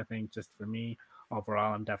before. So I think just for me,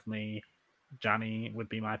 overall, I'm definitely Johnny would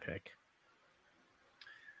be my pick.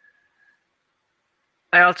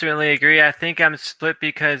 I ultimately agree. I think I'm split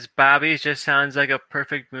because Bobby's just sounds like a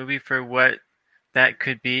perfect movie for what that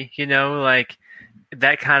could be,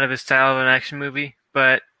 that kind of a style of an action movie.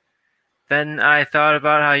 But then I thought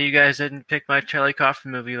about how you guys didn't pick my Charlie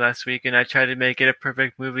Kaufman movie last week, and I tried to make it a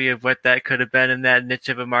perfect movie of what that could have been in that niche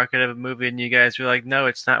of a market of a movie, and you guys were like, no,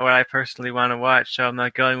 it's not what I personally want to watch, so I'm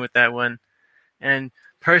not going with that one. And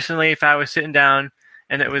personally, if I was sitting down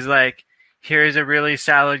and it was here's a really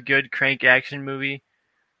solid, good Crank action movie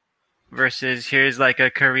versus here's a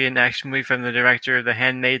Korean action movie from the director of The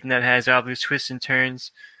Handmaiden that has all these twists and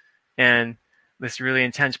turns and this really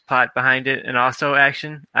intense plot behind it, and also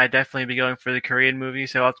action, I'd definitely be going for the Korean movie.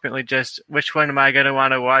 So ultimately, just which one am I going to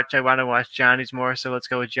want to watch? I want to watch Johnny's more, so let's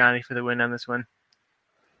go with Johnny for the win on this one.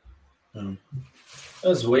 That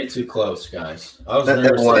was way too close, guys. I was That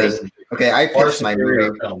nervous. was okay. I Far pitched my superior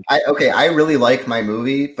movie. film. I really like my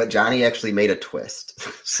movie, but Johnny actually made a twist.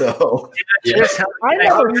 So Yeah. I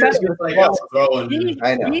never said it was Like, close.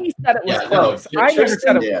 I know. He said it was Yeah, no, close. I never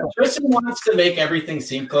said it was yeah. close. Tristan wants to make everything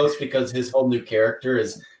seem close because his whole new character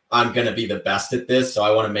is I'm going to be the best at this, so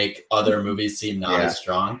I want to make other movies seem not as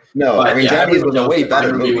strong. No, But, I mean, Johnny's everyone was a knows way that my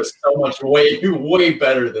better movie. was so much way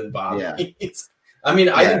better than Bobby's. I mean,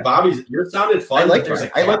 I think Bobby's yours sounded fun. I like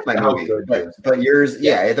my how movie, good yours is. but yours,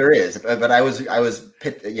 there is. But I was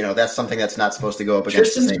that's something that's not supposed to go up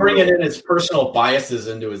against. Tristan's bringing in his personal biases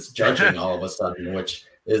into his judging all of a sudden, which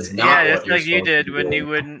is not. Yeah, what it's you're like you supposed did to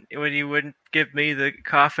when you wouldn't give me the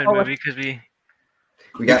coffin Oh, movie because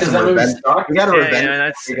we got because some that movie revenge. sucked. We got a Yeah, revenge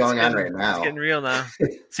that's going on getting- right now. It's getting real now.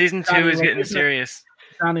 Season 2 Johnny, is like, getting isn't it- serious.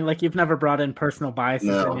 Sounding like you've never brought in personal biases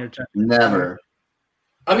No. in your judgment. Never.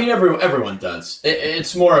 I mean, everyone does.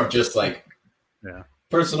 It's more of just like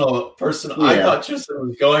personal. I Yeah. thought Tristan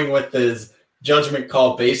was going with his judgment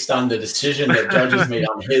call based on the decision that judges made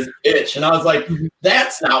on his pitch, and I was like,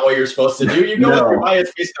 that's not what you're supposed to do. You go with your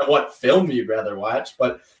bias based on what film you'd rather watch,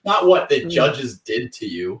 but not what the judges did to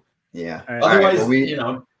you. Yeah. All right. Otherwise, well, you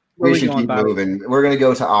know. we should keep moving. We're gonna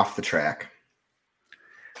go to Off the Track.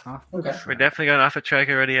 Okay. We're definitely going off the track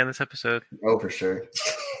already on this episode. Oh, for sure.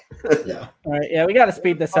 Yeah. All right, yeah, we got to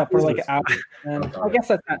speed this up. We're What like is an hour, and I guess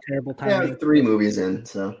that's not terrible timing. Yeah, 3 movies in,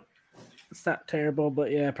 so It's not terrible, but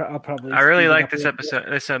yeah, I'll probably. I really speed it like up this a little bit.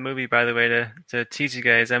 episode, this movie, by the way, to tease you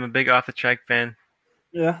guys. I'm a big off the track fan.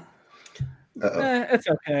 Yeah, it's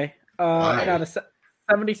okay. Why? Got a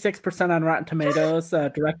 76% on Rotten Tomatoes.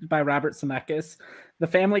 Directed by Robert Zemeckis. The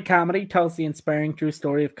family comedy tells the inspiring true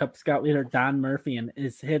story of Cub Scout leader Don Murphy and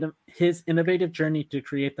his innovative journey to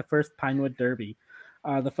create the first Pinewood Derby.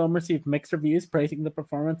 The film received mixed reviews, praising the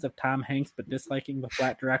performance of Tom Hanks, but disliking the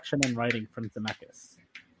flat direction and writing from Zemeckis.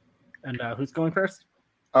 And who's going first?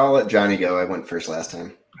 I'll let Johnny go. I went first last time.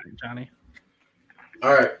 All right, Johnny.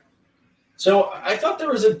 All right. So I thought there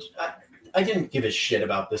was I didn't give a shit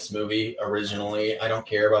about this movie originally. I don't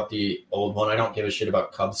care about the old one. I don't give a shit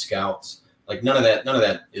about Cub Scouts. Like none of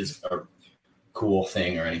that is a cool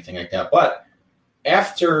thing or anything like that. But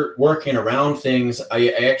after working around things, I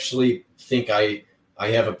actually think I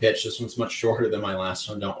have a pitch. This one's much shorter than my last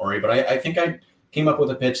one. Don't worry. But I think I came up with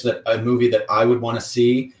a pitch that a movie that I would want to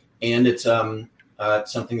see, and it's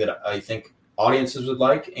something that I think audiences would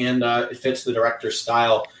like, and it fits the director's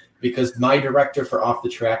style because my director for Off the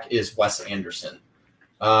Track is Wes Anderson.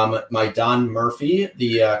 My Don Murphy,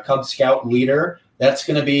 the Cub Scout leader, that's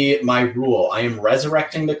going to be my rule. I am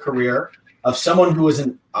resurrecting the career of someone who is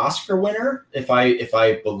an Oscar winner, if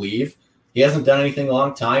I believe. He hasn't done anything in a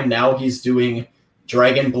long time. Now he's doing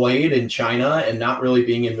Dragon Blade in China and not really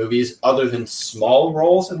being in movies other than small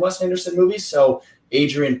roles in Wes Anderson movies. So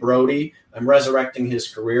Adrian Brody, I'm resurrecting his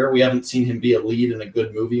career. We haven't seen him be a lead in a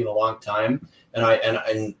good movie in a long time. And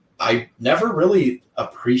I never really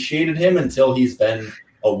appreciated him until he's been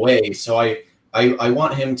away. So I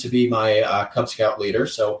want him to be my Cub Scout leader.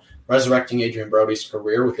 So resurrecting Adrian Brody's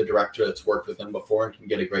career with a director that's worked with him before and can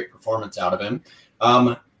get a great performance out of him.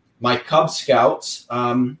 My Cub Scouts,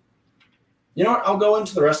 you know what? I'll go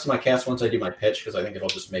into the rest of my cast once I do my pitch because I think it'll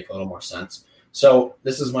just make a little more sense. So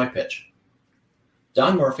this is my pitch.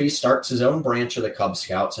 Don Murphy starts his own branch of the Cub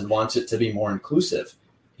Scouts and wants it to be more inclusive.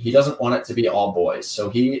 He doesn't want it to be all boys, so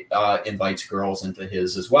he invites girls into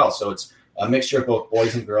his as well. So it's a mixture of both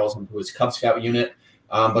boys and girls into his Cub Scout unit.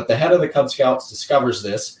 But the head of the Cub Scouts discovers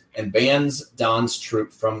this and bans Don's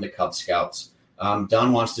troop from the Cub Scouts.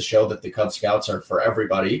 Don wants to show that the Cub Scouts are for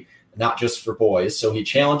everybody, not just for boys. So he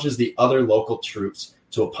challenges the other local troops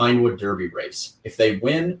to a Pinewood Derby race. If they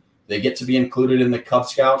win, they get to be included in the Cub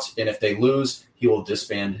Scouts, and if they lose, he will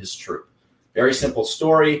disband his troop. Very simple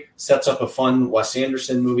story, sets up a fun Wes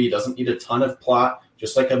Anderson movie, doesn't need a ton of plot,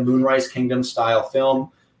 just like a Moonrise Kingdom style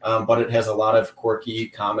film, but it has a lot of quirky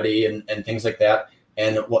comedy and things like that.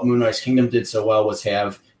 And what Moonrise Kingdom did so well was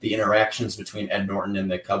have the interactions between Ed Norton and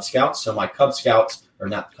the Cub Scouts. So my Cub Scouts, or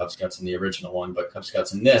not Cub Scouts in the original one, but Cub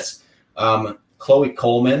Scouts in this, Chloe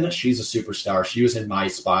Coleman, she's a superstar. She was in My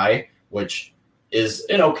Spy, which is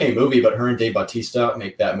an okay movie, but her and Dave Bautista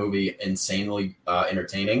make that movie insanely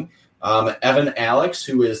entertaining. Evan Alex,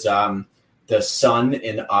 who is the son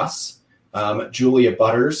in Us. Julia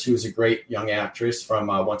Butters, who's a great young actress from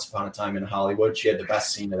Once Upon a Time in Hollywood. She had the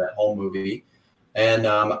best scene of that whole movie. And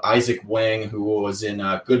Isaac Wang, who was in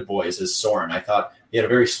Good Boys as Soren. I thought he had a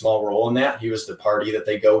very small role in that. He was the party that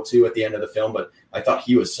they go to at the end of the film, but I thought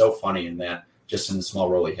he was so funny in that, just in the small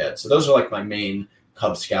role he had. So those are like my main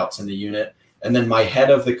Cub Scouts in the unit. And then my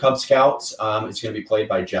head of the Cub Scouts is going to be played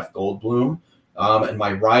by Jeff Goldblum. And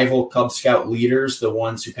my rival Cub Scout leaders, the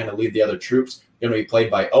ones who kind of lead the other troops, are going to be played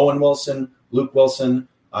by Owen Wilson, Luke Wilson,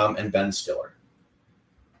 and Ben Stiller.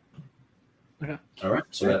 Okay. All right,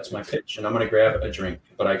 so that's my pitch, and I'm going to grab a drink,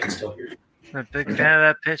 but I can still hear you. I'm a big fan of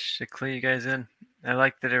that pitch to clue you guys in. I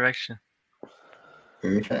like the direction.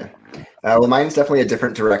 Okay. Well, mine's definitely a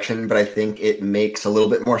different direction, but I think it makes a little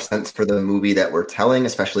bit more sense for the movie that we're telling,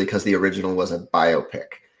 especially because the original was a biopic.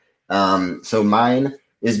 So mine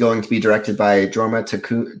is going to be directed by Jorma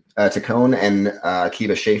Taccone and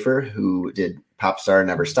Akiva Schaffer, who did Popstar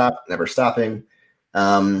Never Stopping,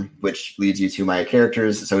 which leads you to my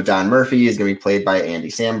characters. So Don Murphy is going to be played by Andy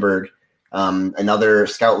Samberg. Another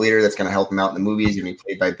scout leader that's going to help him out in the movie is going to be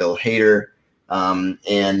played by Bill Hader.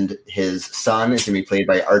 And his son is going to be played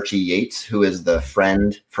by Archie Yates, who is the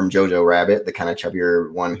friend from Jojo Rabbit, the kind of chubbier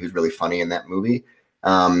one who's really funny in that movie.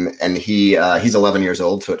 And he's 11 years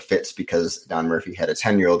old, so it fits because Don Murphy had a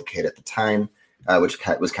 10-year-old kid at the time, which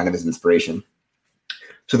was kind of his inspiration.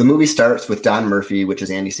 So the movie starts with Don Murphy, which is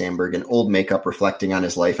Andy Samberg, in old makeup, reflecting on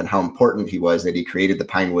his life and how important he was that he created the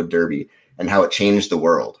Pinewood Derby and how it changed the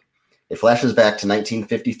world. It flashes back to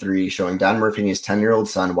 1953, showing Don Murphy and his 10-year-old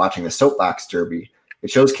son watching the soapbox derby. It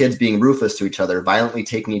shows kids being ruthless to each other, violently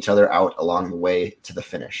taking each other out along the way to the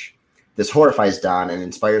finish. This horrifies Don and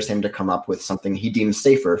inspires him to come up with something he deems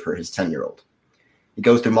safer for his 10-year-old. He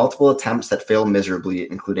goes through multiple attempts that fail miserably,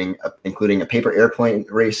 including a paper airplane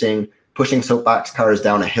racing, pushing soapbox cars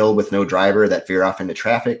down a hill with no driver that veer off into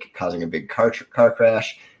traffic, causing a big car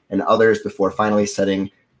crash, and others before finally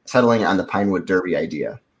settling on the Pinewood Derby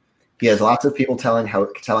idea. He has lots of people telling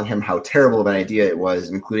him how terrible of an idea it was,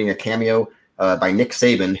 including a cameo by Nick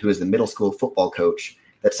Saban, who is the middle school football coach,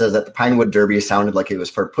 that says that the Pinewood Derby sounded like it was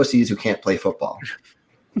for pussies who can't play football.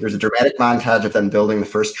 There's a dramatic montage of them building the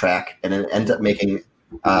first track, and it ends up making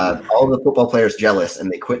all of the football players jealous,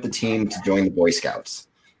 and they quit the team to join the Boy Scouts.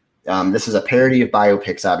 This is a parody of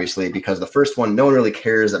biopics, obviously, because the first one, no one really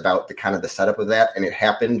cares about the kind of the setup of that, and it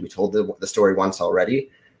happened. We told the story once already.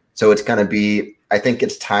 So it's going to be, I think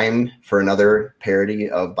it's time for another parody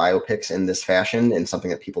of biopics in this fashion and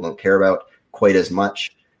something that people don't care about quite as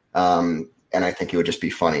much. And I think it would just be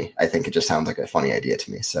funny. I think it just sounds like a funny idea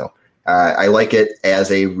to me. So I like it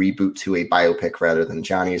as a reboot to a biopic rather than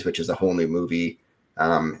Johnny's, which is a whole new movie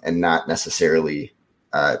and not necessarily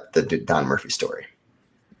the Don Murphy story.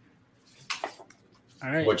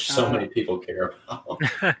 All right. Which so many people care about.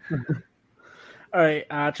 All right,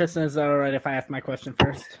 Tristan, is that all right if I ask my question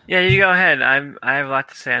first? Yeah, you go ahead. I have a lot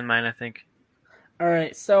to say on mine, I think. All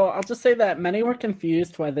right, so I'll just say that many were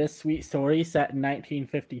confused why this sweet story set in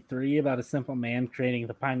 1953 about a simple man creating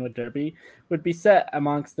the Pinewood Derby would be set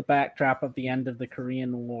amongst the backdrop of the end of the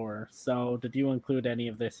Korean War. So did you include any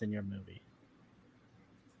of this in your movie?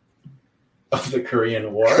 Of the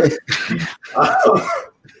Korean War?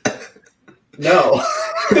 No.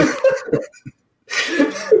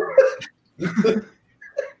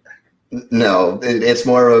 No, it's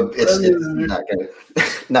more of it's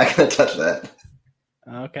not gonna touch that.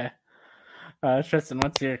 Okay, Tristan,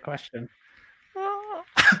 what's your question?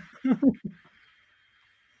 Okay,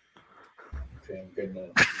 I'm good now.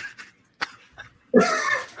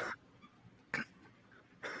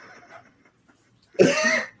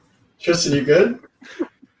 Tristan, you good?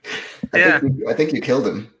 Yeah. I think you killed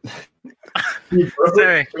him.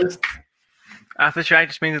 Sorry. Off the track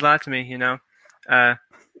just means a lot to me, you know.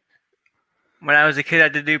 When I was a kid, I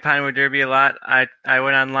did do Pinewood Derby a lot. I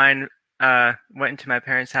went online, went into my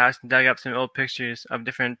parents' house and dug up some old pictures of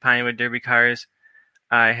different Pinewood Derby cars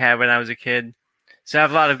I had when I was a kid. So I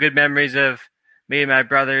have a lot of good memories of me and my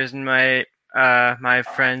brothers and my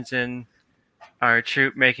friends and our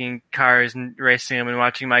troop making cars and racing them and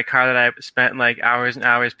watching my car that I spent like hours and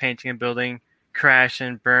hours painting and building crash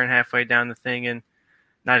and burn halfway down the thing and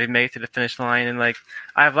not even make it to the finish line. And like,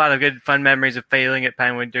 I have a lot of good fun memories of failing at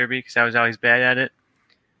Pinewood Derby because I was always bad at it.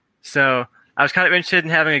 So I was kind of interested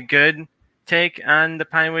in having a good take on the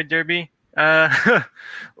Pinewood Derby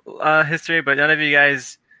history, but none of you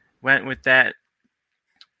guys went with that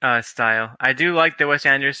style. I do like the Wes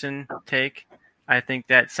Anderson take. I think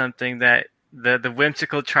that's something that the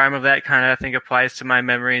whimsical charm of that kind of, I think, applies to my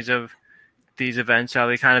memories of these events. All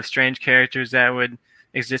the kind of strange characters that would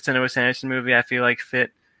exist in a Wes Anderson movie, I feel like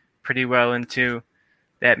fit pretty well into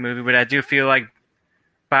that movie. But I do feel like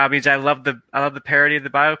Bobby's, I love the parody of the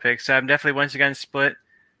biopic, so I'm definitely once again split.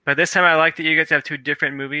 But this time I like that you guys have two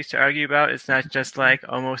different movies to argue about. It's not just like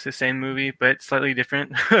almost the same movie, but slightly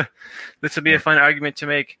different. This will be a fun argument to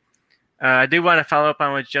make. I do want to follow up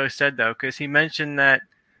on what Joe said, though, because he mentioned that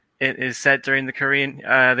it is set during the Korean.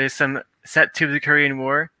 There's some set to the Korean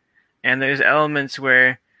War, and there's elements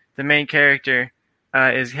where the main character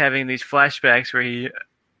is having these flashbacks where he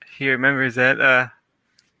remembers that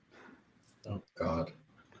Oh God.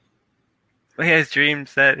 he has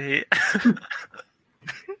dreams that he.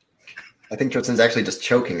 I think Tristan's actually just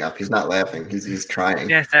choking up. He's not laughing. He's crying.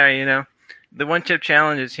 Yeah, sorry. The one chip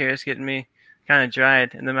challenge is here. It's getting me kind of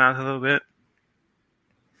dried in the mouth a little bit.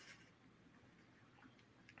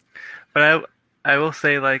 But I will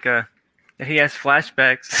say that he has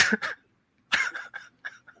flashbacks.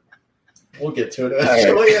 We'll get to it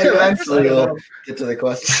eventually. Right. Eventually, we'll get to the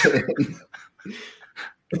question.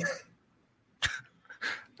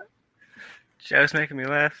 Joe's making me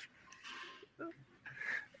laugh.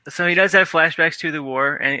 So he does have flashbacks to the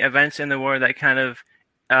war and events in the war that kind of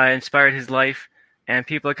inspired his life, and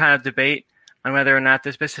people kind of debate on whether or not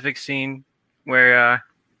the specific scene where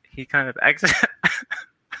he kind of exits.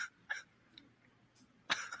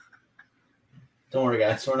 Don't worry,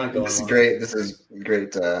 guys. We're not going. This is great. This is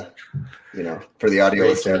great. For the audio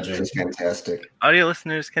listeners, this is fantastic. Audio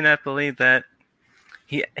listeners cannot believe that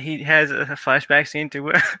he has a flashback scene to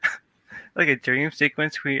where, like a dream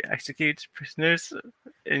sequence where he executes prisoners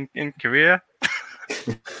in Korea.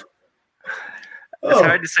 It's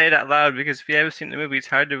hard to say it out loud because if you haven't seen the movie, it's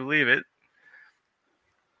hard to believe it.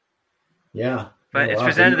 Yeah. But it's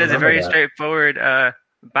presented as a very straightforward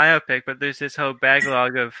biopic, but there's this whole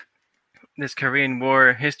backlog of this Korean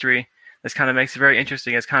War history. This kind of makes it very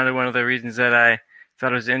interesting. It's kind of one of the reasons that I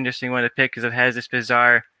thought it was an interesting one to pick, because it has this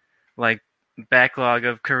bizarre, backlog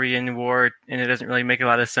of Korean War, and it doesn't really make a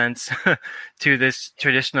lot of sense to this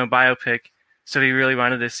traditional biopic. So we really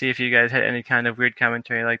wanted to see if you guys had any kind of weird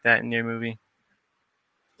commentary like that in your movie.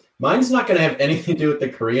 Mine's not going to have anything to do with the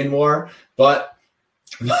Korean War, but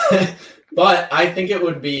I think it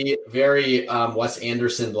would be very Wes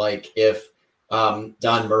Anderson-like if Don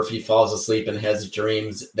Murphy falls asleep and has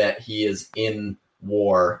dreams that he is in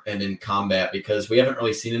war and in combat, because we haven't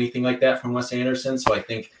really seen anything like that from Wes Anderson. So I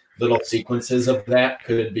think little sequences of that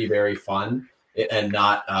could be very fun and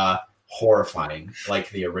not horrifying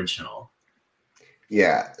like the original.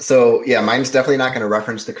 Yeah. So yeah, mine's definitely not going to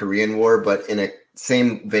reference the Korean War, but in a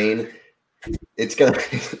same vein, it's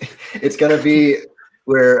gonna be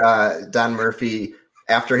where Don Murphy,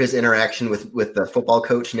 after his interaction with the football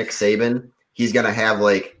coach Nick Saban, he's gonna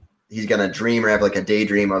dream or have a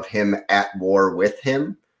daydream of him at war with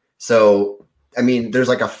him. So I mean, there's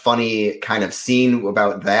a funny kind of scene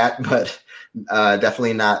about that, but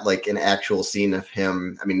definitely not an actual scene of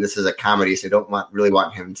him. I mean, this is a comedy, so I don't really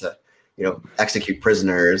want him to, execute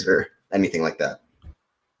prisoners or anything like that.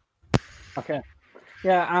 Okay.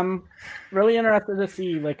 Yeah, I'm really interested to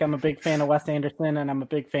see, I'm a big fan of Wes Anderson, and I'm a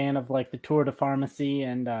big fan of the Tour de Pharmacy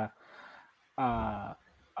and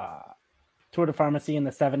Tour de Pharmacy and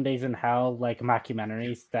the 7 Days in Hell,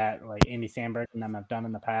 mockumentaries that Andy Samberg and them have done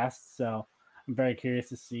in the past. So I'm very curious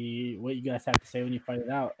to see what you guys have to say when you fight it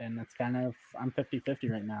out. And it's I'm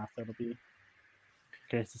 50-50 right now, so it'll be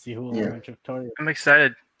curious to see who will emerge victorious. I'm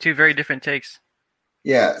excited. Two very different takes.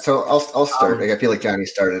 Yeah, so I'll start. I feel like Johnny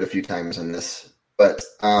started a few times on this. But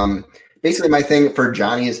basically, my thing for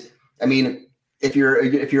Johnny is, I mean, if you're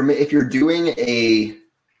doing a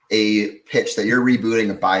pitch that you're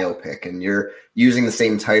rebooting a biopic and you're using the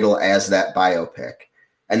same title as that biopic,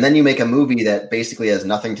 and then you make a movie that basically has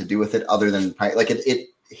nothing to do with it other than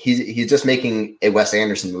he's just making a Wes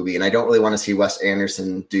Anderson movie, and I don't really want to see Wes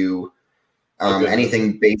Anderson do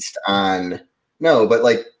anything based on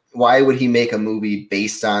why would he make a movie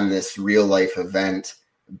based on this real life event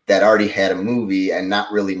that already had a movie and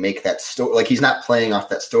not really make that story? He's not playing off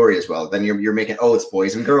that story as well. Then you're making, it's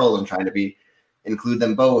boys and girls and trying to include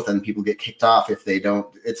them both, and people get kicked off if they don't.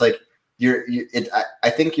 It's I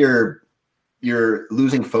think you're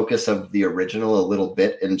losing focus of the original a little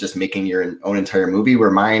bit and just making your own entire movie,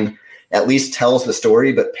 where mine at least tells the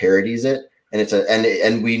story but parodies it, and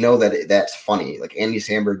and we know that that's funny. Andy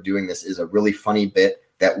Samberg doing this is a really funny bit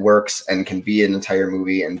that works and can be an entire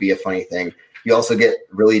movie and be a funny thing. You also get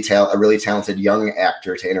a really talented young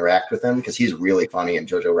actor to interact with him, because he's really funny in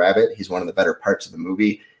Jojo Rabbit. He's one of the better parts of the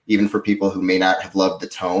movie, even for people who may not have loved the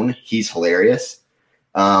tone. He's hilarious.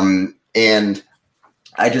 And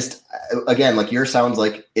I just, again, yours sounds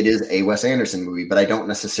like it is a Wes Anderson movie, but I don't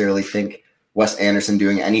necessarily think Wes Anderson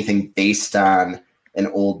doing anything based on an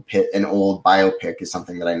old biopic is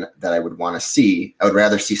something that I would want to see. I would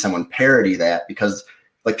rather see someone parody that, because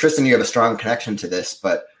Tristan, you have a strong connection to this,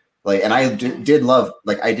 but and I did love,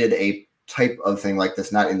 I did a type of thing like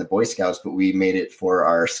this, not in the Boy Scouts, but we made it for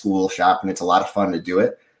our school shop, and it's a lot of fun to do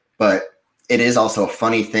it. But it is also a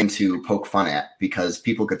funny thing to poke fun at, because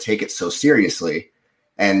people could take it so seriously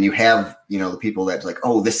and you have, the people that's like,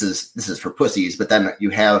 oh, this is for pussies. But then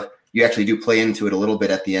you actually do play into it a little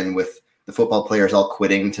bit at the end with the football players all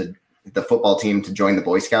quitting to the football team to join the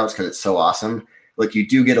Boy Scouts because it's so awesome. Like, you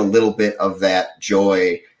do get a little bit of that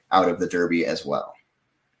joy out of the Derby as well.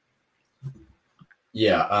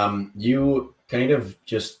 Yeah, you kind of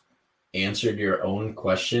just answered your own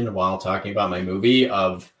question while talking about my movie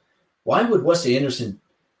of why would Wes Anderson,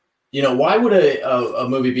 why would a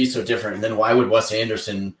movie be so different? And then why would Wes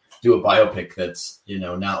Anderson do a biopic that's,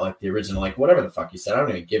 not like the original, like whatever the fuck you said. I don't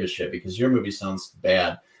even give a shit because your movie sounds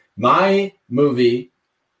bad. My movie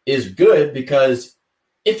is good because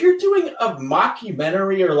if you're doing a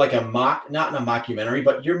mockumentary or like not in a mockumentary,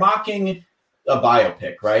 but you're mocking a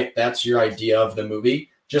biopic, right? That's your idea of the movie.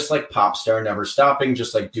 Just like Popstar Never Stopping,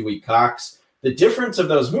 just like Dewey Cox. The difference of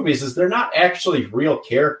those movies is they're not actually real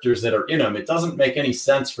characters that are in them. It doesn't make any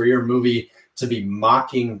sense for your movie to be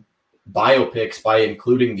mocking biopics by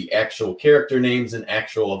including the actual character names and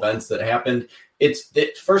actual events that happened.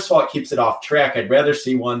 First of all, it keeps it off track. I'd rather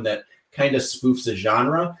see one that kind of spoofs a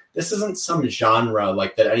genre. This isn't some genre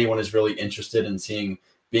like that anyone is really interested in seeing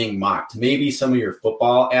being mocked. Maybe some of your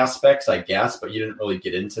football aspects, I guess, but you didn't really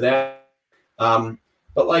get into that.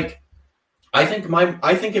 But like, I think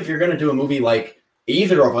if you're going to do a movie like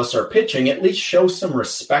either of us are pitching, at least show some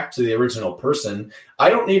respect to the original person. I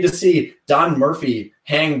don't need to see Don Murphy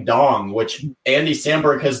hang dong, which Andy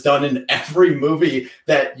Samberg has done in every movie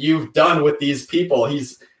that you've done with these people.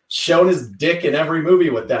 He's shown his dick in every movie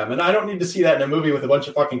with them. And I don't need to see that in a movie with a bunch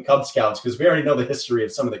of fucking Cub Scouts because we already know the history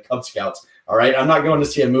of some of the Cub Scouts. All right. I'm not going to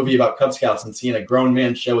see a movie about Cub Scouts and seeing a grown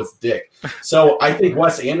man show his dick. So I think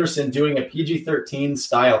Wes Anderson doing a PG-13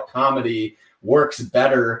 style comedy works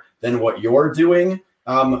better than what you're doing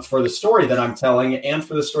for the story that I'm telling and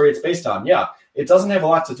for the story it's based on. Yeah. It doesn't have a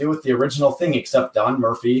lot to do with the original thing, except Don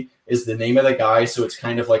Murphy is the name of the guy. So it's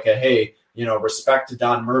kind of like a, hey, respect to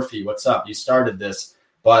Don Murphy. What's up? You started this.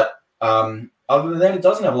 But other than that, it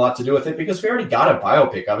doesn't have a lot to do with it because we already got a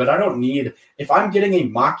biopic of it. I don't need, if I'm getting a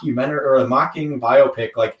mockumentary or a mocking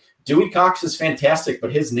biopic, like Dewey Cox is fantastic,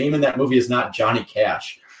 but his name in that movie is not Johnny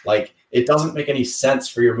Cash. Like, it doesn't make any sense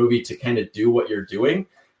for your movie to kind of do what you're doing.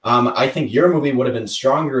 I think your movie would have been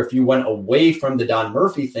stronger if you went away from the Don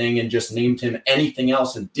Murphy thing and just named him anything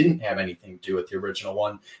else and didn't have anything to do with the original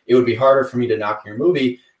one. It would be harder for me to knock your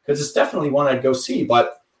movie because it's definitely one I'd go see.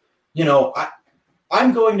 But,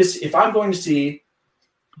 I'm going to see, if I'm going to see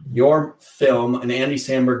your film, an Andy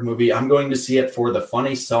Samberg movie, I'm going to see it for the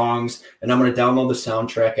funny songs, and I'm going to download the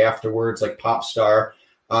soundtrack afterwards, like Popstar.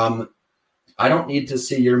 I don't need to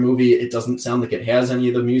see your movie. It doesn't sound like it has any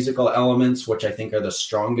of the musical elements, which I think are the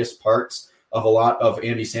strongest parts of a lot of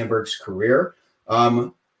Andy Samberg's career.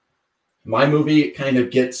 My movie kind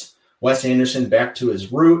of gets Wes Anderson back to his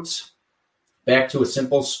roots, back to a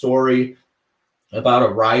simple story about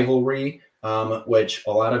a rivalry, which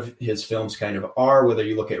a lot of his films kind of are, whether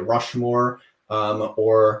you look at Rushmore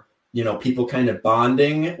or, people kind of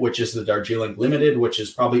bonding, which is the Darjeeling Limited, which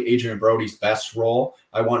is probably Adrian Brody's best role.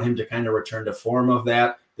 I want him to kind of return to form of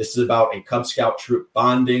that. This is about a Cub Scout troop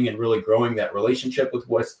bonding and really growing that relationship with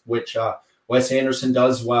which Wes Anderson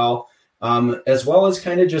does well, as well as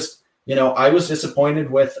kind of just, I was disappointed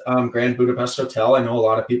with Grand Budapest Hotel. I know a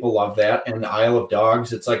lot of people love that. And Isle of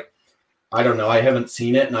Dogs, it's like, I don't know. I haven't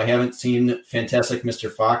seen it, and I haven't seen Fantastic Mr.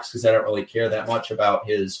 Fox because I don't really care that much about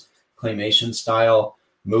his claymation style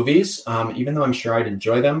movies, even though I'm sure I'd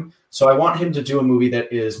enjoy them. So I want him to do a movie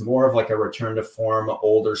that is more of like a return to form,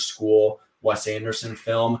 older school Wes Anderson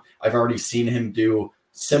film. I've already seen him do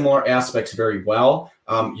similar aspects very well.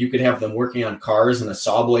 You could have them working on cars and a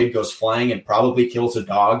saw blade goes flying and probably kills a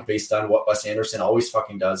dog based on what Wes Anderson always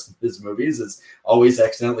fucking does in his movies is always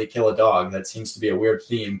accidentally kill a dog. That seems to be a weird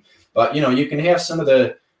theme. But, you can have some of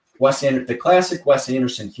the classic Wes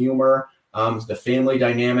Anderson humor, the family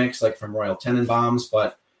dynamics, like from Royal Tenenbaums.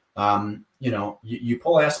 But, you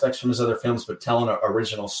pull aspects from his other films, but tell an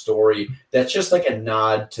original story that's just like a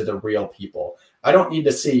nod to the real people. I don't need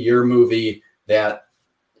to see your movie that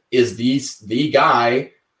is the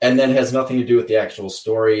guy and then has nothing to do with the actual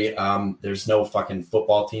story. There's no fucking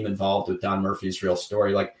football team involved with Don Murphy's real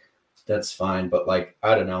story. Like, that's fine. But, like,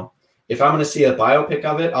 I don't know. If I'm going to see a biopic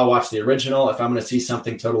of it, I'll watch the original. If I'm going to see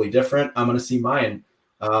something totally different, I'm going to see mine.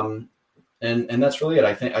 And that's really it.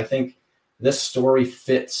 I think this story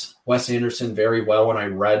fits Wes Anderson very well. When I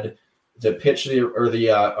read the pitch or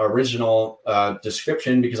the original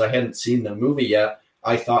description, because I hadn't seen the movie yet,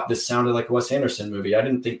 I thought this sounded like a Wes Anderson movie. I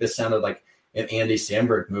didn't think this sounded like an Andy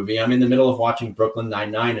Samberg movie. I'm in the middle of watching Brooklyn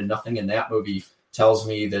Nine-Nine, and nothing in that movie tells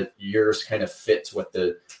me that yours kind of fits with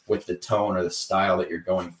the tone or the style that you're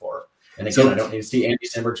going for. And again, I don't need to see Andy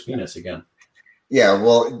Samberg's penis again. Yeah,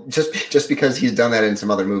 well, just because he's done that in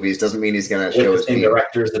some other movies doesn't mean he's going to show his penis.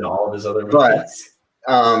 Directors in all of his other movies.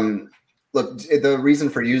 But look, the reason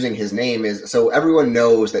for using his name is so everyone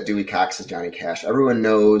knows that Dewey Cox is Johnny Cash. Everyone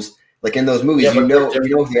knows, like in those movies, you know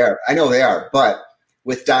who they are. I know they are, but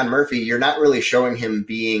with Don Murphy, you're not really showing him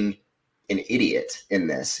being an idiot in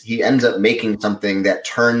this. He ends up making something that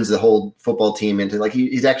turns the whole football team into like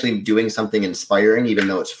he's actually doing something inspiring, even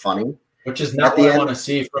though it's funny. Which is not what I want to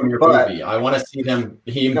see from your movie. I want to see him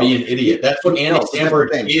be an idiot. That's what Andy Samberg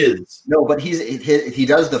is. No, but he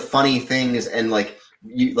does the funny things and like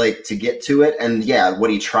you like to get to it. And yeah,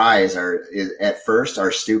 what he tries at first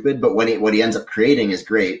are stupid, but what he ends up creating is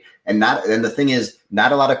great. And the thing is,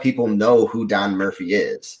 not a lot of people know who Don Murphy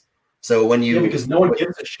is. So when because no one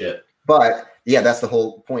gives a shit. But yeah, that's the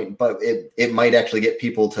whole point. But it might actually get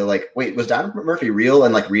people to like, wait, was Don Murphy real?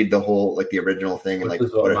 And like read the whole like the original thing and like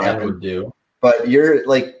what happened. Would do. But you're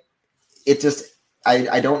like, it just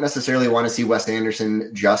I don't necessarily want to see Wes Anderson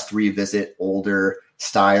just revisit older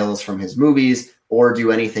styles from his movies or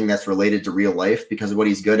do anything that's related to real life because what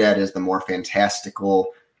he's good at is the more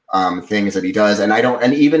fantastical things that he does.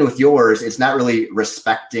 And even with yours, it's not really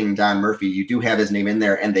respecting Don Murphy. You do have his name in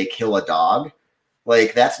there and they kill a dog.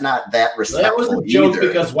 Like that's not that respectful. That was a joke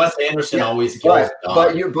because Wes Anderson always kills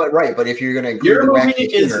dogs. But if you're going to include your movie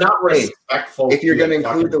is not respectful. If you're going to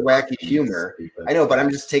include the wacky humor, I know, but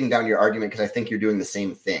I'm just taking down your argument because I think you're doing the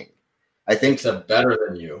same thing. I think it's better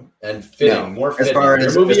than you and fitting, more fitting.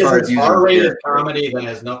 Your movie is an R-rated comedy that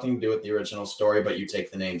has nothing to do with the original story, but you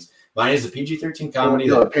take the names. Mine is a PG-13 comedy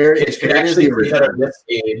that kids could actually see at this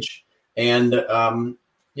age, and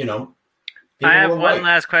I have one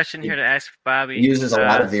last question here to ask Bobby. He uses a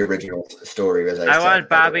lot of the original story, as I said. I want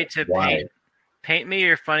Bobby to paint me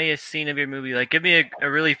your funniest scene of your movie. Like, give me a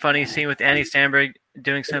really funny scene with Andy Samberg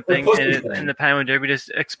doing something in the Pinewood Derby.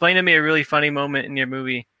 Just explain to me a really funny moment in your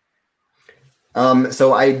movie.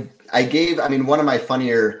 So I gave, one of my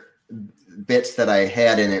funnier bits that I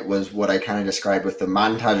had in it was what I kind of described with the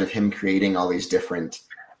montage of him creating all these different,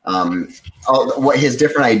 his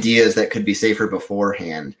different ideas that could be safer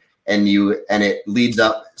beforehand. And it leads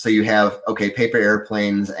up. So you have, paper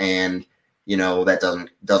airplanes and, that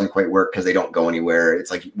doesn't quite work because they don't go anywhere.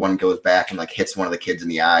 It's like one goes back and like hits one of the kids in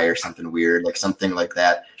the eye or something weird, like something like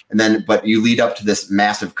that. And then, but you lead up to this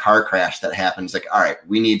massive car crash that happens. Like, all right,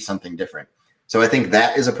 we need something different. So I think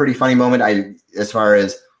that is a pretty funny moment. As far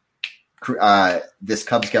as this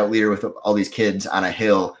Cub Scout leader with all these kids on a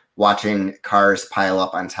hill watching cars pile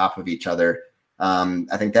up on top of each other.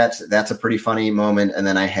 I think that's a pretty funny moment. And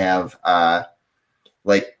then I have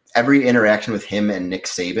like every interaction with him and Nick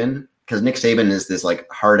Saban, because Nick Saban is this like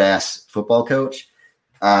hard ass football coach.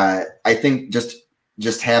 I think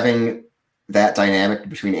just having that dynamic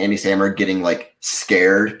between Andy Samberg getting like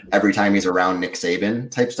scared every time he's around Nick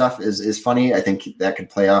Saban type stuff is funny. I think that could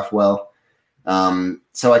play off well.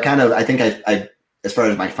 So I think as far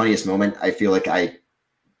as my funniest moment, I feel like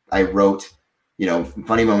I wrote,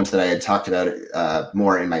 funny moments that I had talked about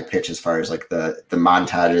more in my pitch as far as like the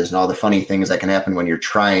montages and all the funny things that can happen when you're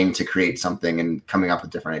trying to create something and coming up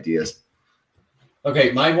with different ideas.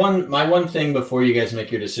 Okay. My one thing before you guys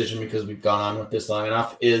make your decision, because we've gone on with this long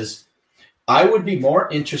enough, is I would be more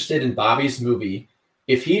interested in Bobby's movie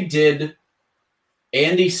if he did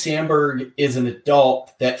Andy Samberg is an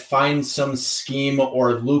adult that finds some scheme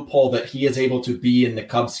or loophole that he is able to be in the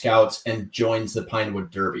Cub Scouts and joins the Pinewood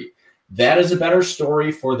Derby. That is a better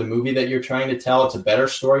story for the movie that you're trying to tell. It's a better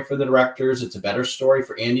story for the directors. It's a better story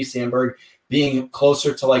for Andy Samberg being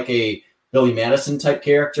closer to like a Billy Madison type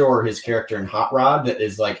character or his character in Hot Rod that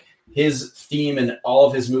is like his theme in all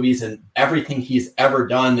of his movies and everything he's ever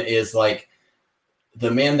done is like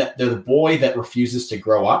the boy that refuses to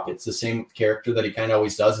grow up. It's the same character that he kind of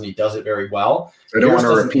always does, and he does it very well. I don't want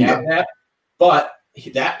to repeat that, but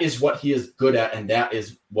that is what he is good at, and that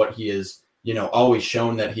is what he is, always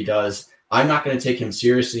shown that he does. I'm not going to take him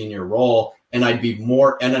seriously in your role, and I'd be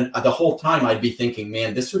more. And then the whole time I'd be thinking,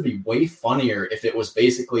 man, this would be way funnier if it was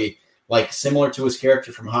basically like similar to his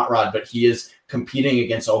character from Hot Rod, but he is competing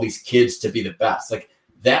against all these kids to be the best. Like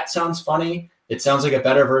that sounds funny. It sounds like a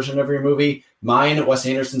better version of your movie. Mine, Wes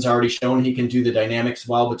Anderson's already shown he can do the dynamics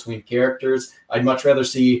well between characters. I'd much rather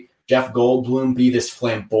see Jeff Goldblum be this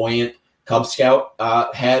flamboyant Cub Scout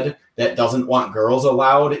head that doesn't want girls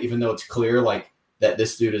allowed, even though it's clear like that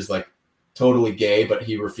this dude is like totally gay, but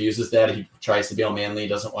he refuses that. He tries to be all manly. He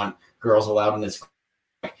doesn't want girls allowed in this.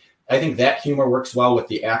 I think that humor works well with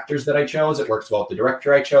the actors that I chose. It works well with the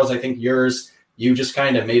director I chose. I think yours, you just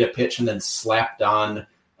kind of made a pitch and then slapped on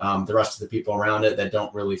the rest of the people around it that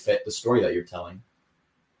don't really fit the story that you're telling.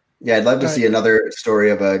 Yeah, I'd love to see another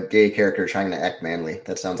story of a gay character trying to act manly.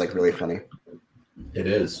 That sounds like really funny. It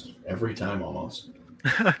is every time almost.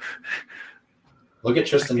 Look at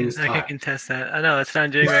Tristan. I can contest that. I know that's what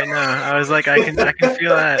I'm doing right now. I was like, I can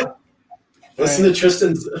feel that. Listen to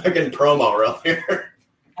Tristan's fucking promo earlier.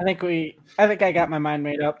 I think I got my mind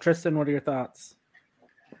made up. Tristan, what are your thoughts?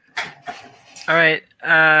 All right,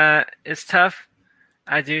 it's tough.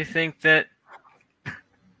 I do think that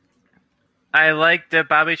I like that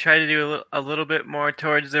Bobby tried to do a little bit more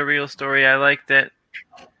towards the real story. I like that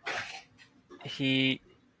he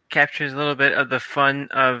captures a little bit of the fun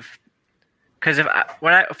of, because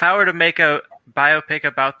if I were to make a biopic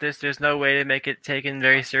about this, there's no way to make it taken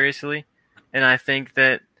very seriously, and I think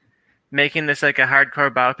that making this like a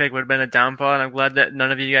hardcore biopic would have been a downfall, and I'm glad that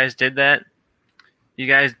none of you guys did that. You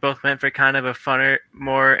guys both went for kind of a funner,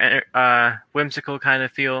 more whimsical kind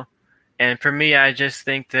of feel, and for me, I just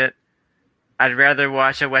think that I'd rather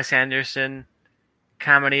watch a Wes Anderson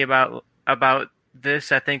comedy about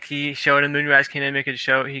this. I think he showed in Moonrise Kingdom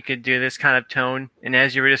he could do this kind of tone. And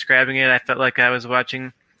as you were describing it, I felt like I was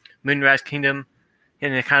watching Moonrise Kingdom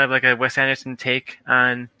in a kind of like a Wes Anderson take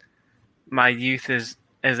on my youth as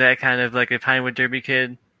that kind of like a Pinewood Derby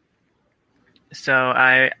kid. So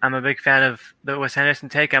I'm a big fan of the Wes Anderson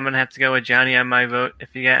take. I'm gonna have to go with Johnny on my vote.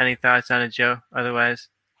 If you got any thoughts on it, Joe. Otherwise.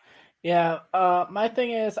 Yeah, my thing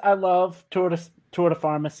is I love Tour de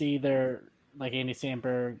Pharmacy. They're like Andy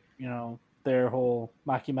Samberg, their whole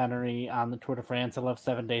mockumentary on the Tour de France. I love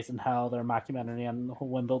 7 Days in Hell, their mockumentary on the whole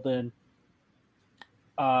Wimbledon.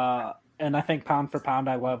 And I think pound for pound,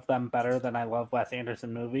 I love them better than I love Wes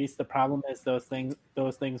Anderson movies. The problem is those things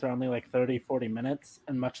are only like 30, 40 minutes,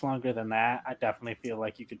 and much longer than that. I definitely feel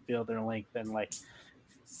like you could feel their length in like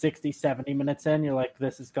 60, 70 minutes in, you're like,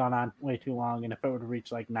 this has gone on way too long. And if it would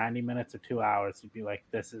reach like 90 minutes or 2 hours, you'd be like,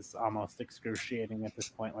 this is almost excruciating at this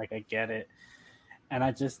point. Like, I get it. And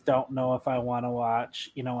I just don't know if I want to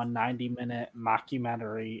watch, a 90-minute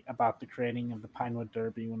mockumentary about the creating of the Pinewood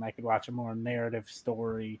Derby when I could watch a more narrative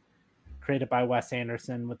story created by Wes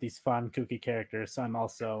Anderson with these fun, kooky characters. So I'm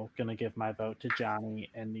also going to give my vote to Johnny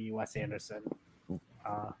and the Wes Anderson.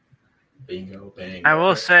 Bingo, bang. I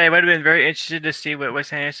will say I would have been very interested to see what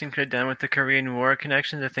Wes Anderson could have done with the Korean War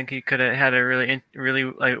connections. I think he could have had a really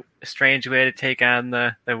like strange way to take on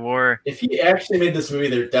the war. If he actually made this movie,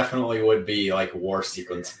 there definitely would be like war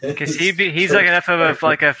sequences. Because he's like enough of a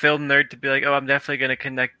film nerd to be like, oh, I'm definitely going to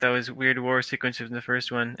connect those weird war sequences in the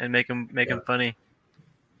first one and make them funny.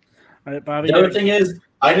 All right, Bobby. The other thing is,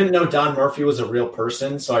 I didn't know Don Murphy was a real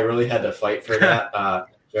person, so I really had to fight for that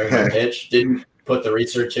during my pitch. Didn't put the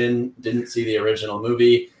research in, didn't see the original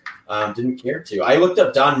movie, didn't care to. I looked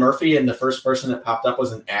up Don Murphy, and the first person that popped up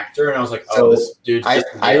was an actor, and I was like, this dude's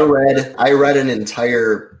I read an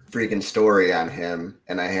entire freaking story on him,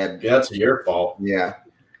 and I had... Yeah, that's your fault. Yeah.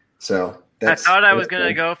 So... I thought I was going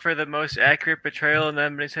to go for the most accurate portrayal, and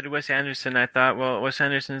then when they said Wes Anderson, I thought, well, Wes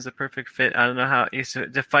Anderson is the perfect fit. I don't know how it's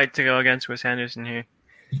the fight to go against Wes Anderson here.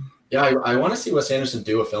 Yeah, I want to see Wes Anderson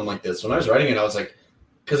do a film like this. When I was writing it, I was like,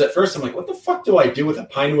 because at first I'm like, what the fuck do I do with a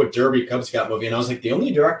Pinewood Derby Cub Scout movie? And I was like, the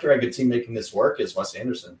only director I could see making this work is Wes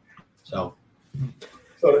Anderson. So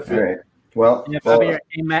all right. Well,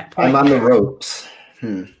 I'm on the ropes.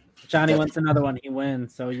 Johnny wins another one. He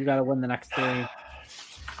wins. So you got to win the next three.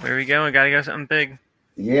 Where we go? We got to go something big.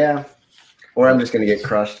 Yeah. Or I'm just going to get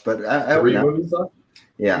crushed. But I three movies left?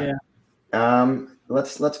 Yeah.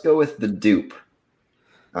 Let's go with The Dupe.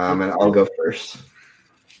 And I'll go first.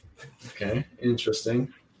 Okay,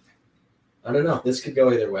 interesting. I don't know. This could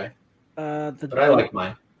go either way. But I like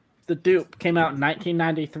mine. The Dupe came out in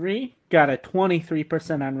 1993. Got a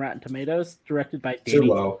 23% on Rotten Tomatoes. Directed by Danny. Too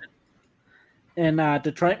low. In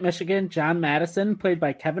Detroit, Michigan, John Madison, played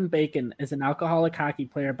by Kevin Bacon, is an alcoholic hockey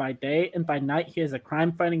player by day, and by night he is a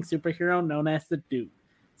crime-fighting superhero known as the Dupe.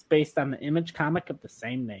 It's based on the Image comic of the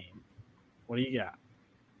same name. What do you got?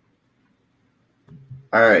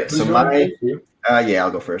 All right, so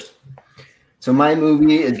I'll go first. So my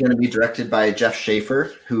movie is going to be directed by Jeff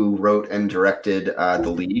Schaffer, who wrote and directed The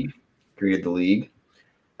League, created The League.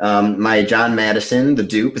 My John Madison, the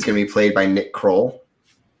Dupe, is going to be played by Nick Kroll.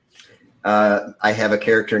 I have a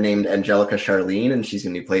character named Angelica Charlene, and she's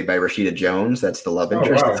going to be played by Rashida Jones. That's the love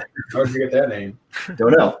interest. Wow. How did you get that name?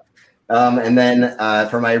 Don't know. And then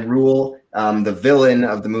for my rule, the villain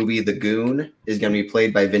of the movie, The Goon, is going to be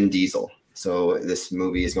played by Vin Diesel. So this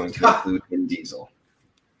movie is going to include Vin Diesel.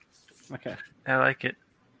 Okay. I like it.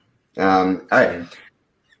 All right.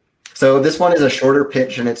 So this one is a shorter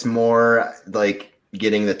pitch, and it's more like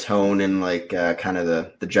getting the tone and like kind of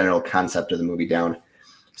the general concept of the movie down.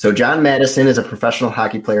 So John Madison is a professional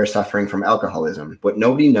hockey player suffering from alcoholism. What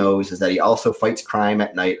nobody knows is that he also fights crime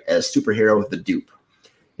at night as superhero the Dupe.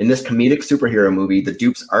 In this comedic superhero movie, the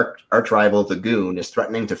Dupe's arch rival, the Goon, is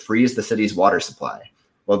threatening to freeze the city's water supply,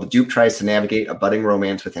 while the Dupe tries to navigate a budding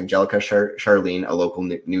romance with Angelica Charlene, a local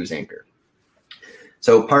news anchor.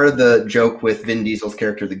 So part of the joke with Vin Diesel's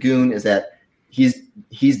character, the Goon, is that he's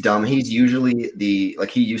dumb. He's usually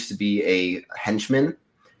he used to be a henchman.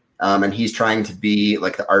 And he's trying to be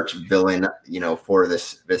like the arch villain, for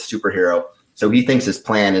this superhero. So he thinks his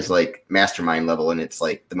plan is like mastermind level, and it's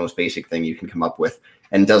like the most basic thing you can come up with,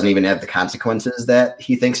 and doesn't even have the consequences that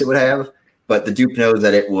he thinks it would have. But the Dupe knows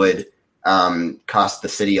that it would cost the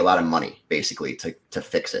city a lot of money, basically, to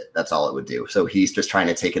fix it. That's all it would do. So he's just trying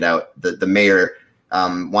to take it out. The mayor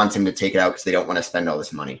wants him to take it out because they don't want to spend all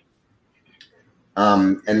this money.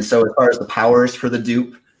 And so as far as the powers for the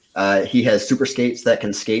Dupe, he has super skates that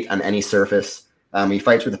can skate on any surface. He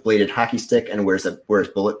fights with a bladed hockey stick and wears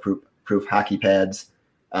bulletproof hockey pads.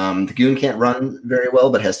 The Goon can't run very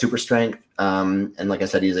well, but has super strength. And like I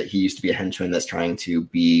said, he used to be a henchman that's trying to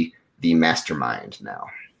be the mastermind now.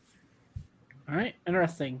 All right,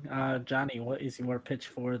 interesting. Johnny, what is your pitch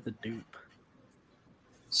for the Dupe?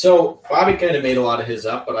 So Bobby kind of made a lot of his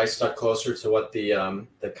up, but I stuck closer to what the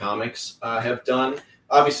comics have done.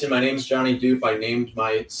 Obviously, my name's Johnny Dupe. I named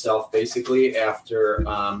myself basically after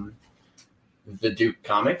the Dupe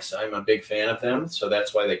comics. I'm a big fan of them, so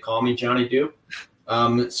that's why they call me Johnny Dupe.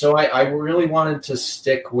 So I really wanted to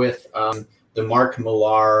stick with the Mark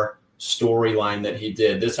Millar storyline that he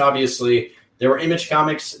did. This obviously, there were Image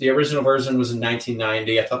Comics. The original version was in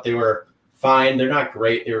 1990. I thought they were fine. They're not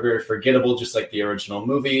great. They were very forgettable, just like the original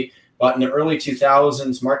movie. But in the early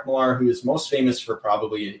 2000s, Mark Millar, who is most famous for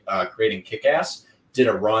probably creating Kick-Ass, did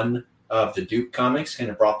a run of the Dupe comics, kind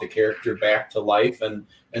of brought the character back to life, and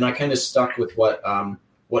I kind of stuck with what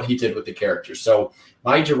he did with the character. So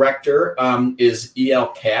my director is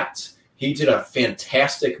E.L. Katz. He did a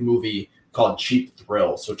fantastic movie called Cheap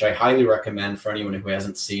Thrills, which I highly recommend for anyone who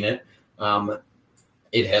hasn't seen it.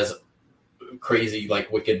 It has crazy,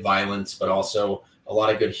 wicked violence, but also a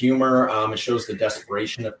lot of good humor. It shows the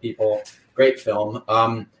desperation of people. Great film.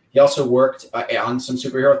 He also worked on some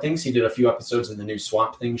superhero things. He did a few episodes in the new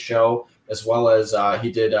Swamp Thing show, as well as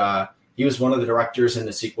he was one of the directors in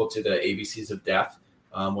the sequel to the ABCs of Death,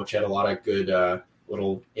 which had a lot of good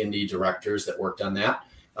little indie directors that worked on that.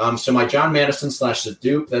 So my John Madison / the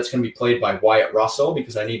Dupe, that's going to be played by Wyatt Russell,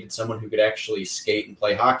 because I needed someone who could actually skate and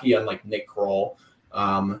play hockey, unlike Nick Kroll.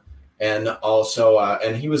 And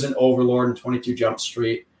he was in Overlord and 22 Jump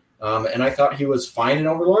Street. And I thought he was fine in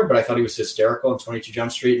Overlord, but I thought he was hysterical in 22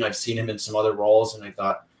 Jump Street, and I've seen him in some other roles, and I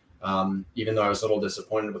thought, even though I was a little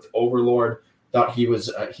disappointed with Overlord, thought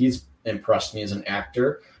he's impressed me as an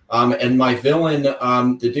actor. And my villain,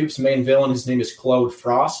 the Dupe's main villain, his name is Claude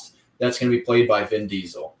Frost. That's going to be played by Vin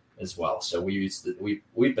Diesel as well. So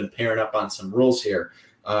we've been pairing up on some rules here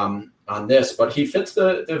on this, but he fits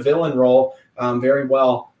the villain role very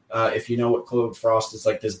well. If you know what Claude Frost is,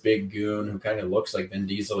 like this big goon who kind of looks like Vin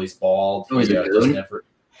Diesel. He's bald. Oh, he's a goon?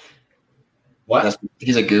 What?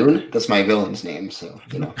 He's a goon? That's my villain's name, so,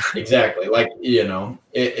 Exactly.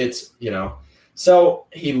 So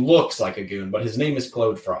he looks like a goon, but his name is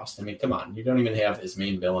Claude Frost. I mean, come on. You don't even have his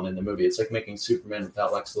main villain in the movie. It's like making Superman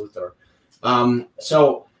without Lex Luthor.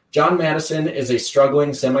 So John Madison is a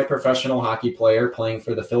struggling semi-professional hockey player playing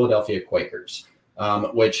for the Philadelphia Quakers.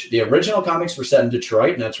 Which the original comics were set in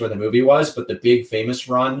Detroit, and that's where the movie was. But the big famous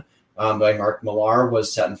run by Mark Millar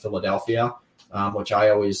was set in Philadelphia, which I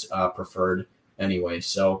always preferred anyway.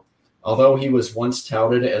 So although he was once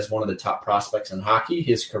touted as one of the top prospects in hockey,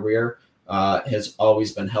 his career has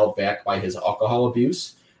always been held back by his alcohol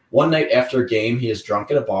abuse. One night after a game, he is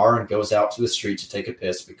drunk at a bar and goes out to the street to take a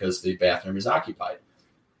piss because the bathroom is occupied.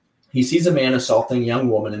 He sees a man assaulting a young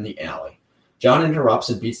woman in the alley. John interrupts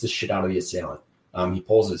and beats the shit out of the assailant. He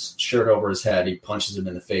pulls his shirt over his head. He punches him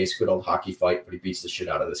in the face. Good old hockey fight, but he beats the shit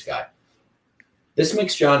out of this guy. This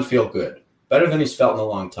makes John feel good, better than he's felt in a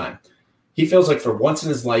long time. He feels like for once in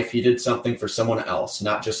his life, he did something for someone else,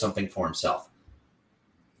 not just something for himself.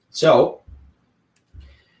 So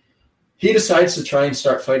he decides to try and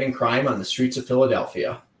start fighting crime on the streets of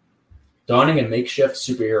Philadelphia. Donning a makeshift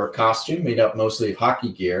superhero costume made up mostly of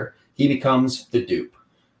hockey gear, he becomes the Dupe.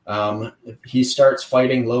 He starts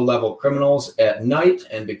fighting low-level criminals at night,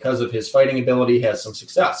 and because of his fighting ability, has some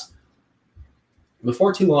success.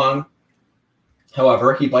 Before too long,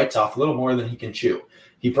 however, he bites off a little more than he can chew.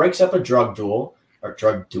 He breaks up a drug deal, but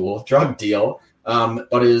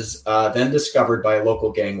is then discovered by a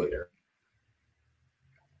local gang leader.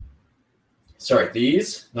 Sorry,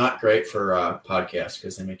 these not great for podcasts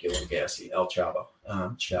because they make you a little gassy. El Chavo,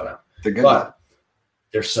 shout out. They're good, but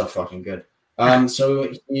they're so fucking good.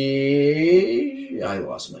 So I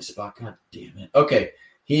lost my spot. God damn it. Okay,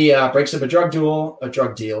 he breaks up a drug deal.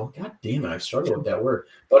 God damn it, I've struggled with that word.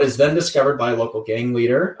 But is then discovered by a local gang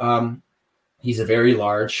leader. He's a very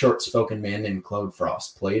large, short-spoken man named Claude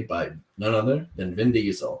Frost, played by none other than Vin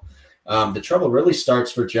Diesel. The trouble really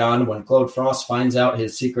starts for John when Claude Frost finds out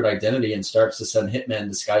his secret identity and starts to send hitmen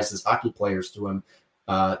disguised as hockey players to him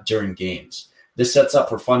during games. This sets up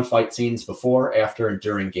for fun fight scenes before, after, and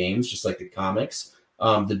during games, just like the comics.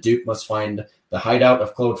 The Duke must find the hideout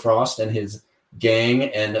of Claude Frost and his gang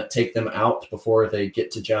and take them out before they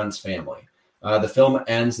get to John's family. The film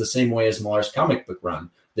ends the same way as Millar's comic book run,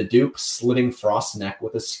 the Duke slitting Frost's neck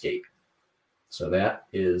with a skate. So that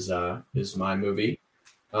is my movie.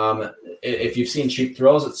 If you've seen Cheap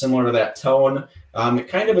Thrills, it's similar to that tone.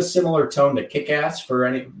 Kind of a similar tone to Kick-Ass for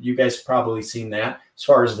any you guys have probably seen that as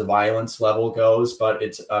far as the violence level goes, but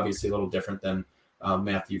it's obviously a little different than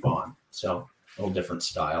Matthew Vaughn. So a little different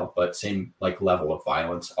style, but same like level of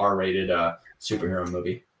violence. R-rated superhero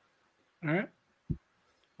movie. All right.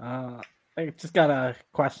 I just got a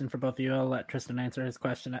question for both of you. I'll let Tristan answer his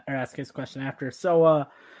question or ask his question after. So,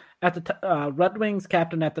 at the Red Wings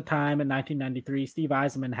captain at the time in 1993, Steve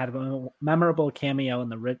Yzerman had a memorable cameo in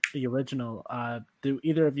the original. Do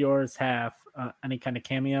either of yours have any kind of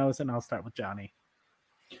cameos? And I'll start with Johnny.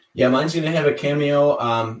 Yeah, mine's going to have a cameo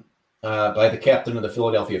by the captain of the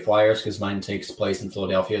Philadelphia Flyers because mine takes place in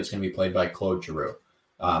Philadelphia. It's going to be played by Claude Giroux,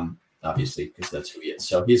 obviously, because that's who he is.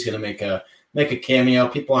 So he's going to make a cameo.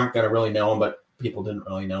 People aren't going to really know him, but people didn't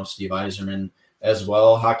really know Steve Yzerman as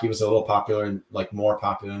well. Hockey was a little popular, more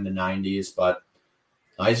popular in the 90s, but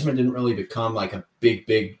Yzerman didn't really become like a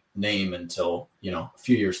big name until, a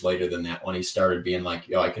few years later than that when he started being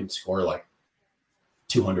like, I can score like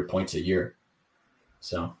 200 points a year.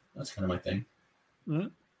 So that's kind of my thing. Mm-hmm.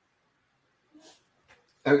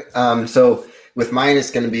 Okay, so with mine, it's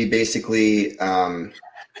going to be basically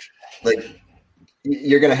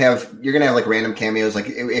you're gonna have like random cameos. Like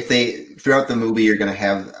if they throughout the movie, you're gonna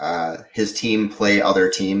have his team play other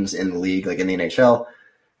teams in the league, like in the NHL,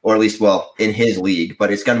 or at least in his league. But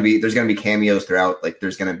there's gonna be cameos throughout. Like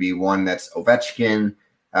there's gonna be one that's Ovechkin,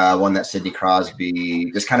 one that's Sidney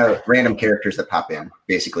Crosby, just kind of random characters that pop in.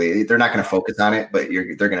 Basically, they're not gonna focus on it, but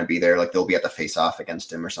they're gonna be there. Like they'll be at the face-off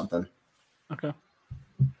against him or something. Okay.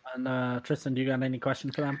 And Tristan, do you got any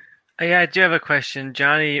questions for them? Yeah, I do have a question.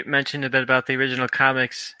 Johnny mentioned a bit about the original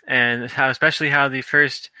comics and especially how the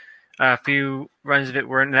first few runs of it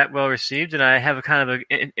weren't that well received, and I have a kind of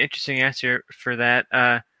an interesting answer for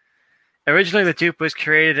that. Originally, the Duke was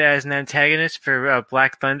created as an antagonist for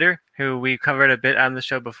Black Thunder, who we covered a bit on the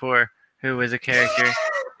show before, who was a character,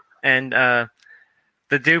 and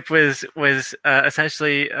the Duke was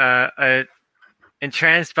essentially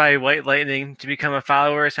entranced by White Lightning to become a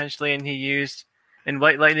follower, essentially, and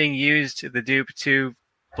White Lightning used the Dupe to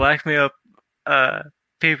blackmail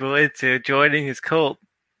people into joining his cult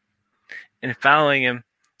and following him.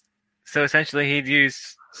 So essentially, he'd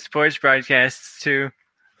use sports broadcasts to...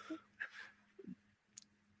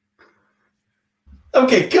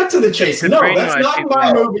 Okay, cut to the chase. No, that's not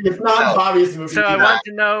my movie. It's not Bobby's movie. So I want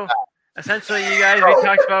to know... Essentially, we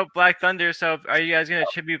talked about Black Thunder, so are you guys going to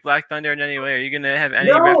attribute Black Thunder in any way? Are you going to have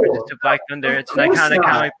any references to Black Thunder? It's an iconic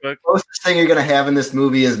comic book. The closest thing you're going to have in this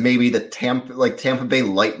movie is maybe the Tampa Bay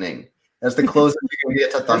Lightning. That's the closest you're going to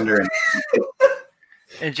get to Thunder.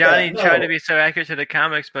 And Johnny tried to be so accurate to the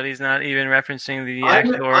comics, but he's not even referencing the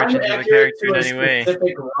actual origins of the character in any way.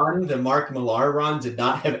 The Mark Millar run did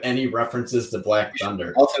not have any references to Black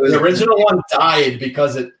Thunder. The original one died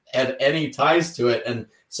because it had any ties to it, and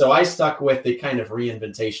so I stuck with the kind of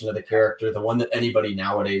reinventation of the character, the one that anybody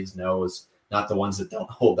nowadays knows, not the ones that don't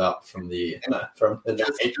hold up from the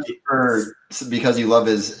 90s. Because you love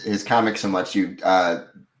his comics so much,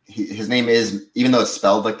 his name is, even though it's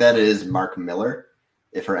spelled like that, it is Mark Millar.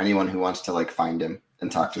 If for anyone who wants to find him and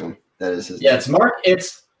talk to him, that is his name.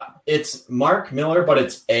 It's Mark Millar, but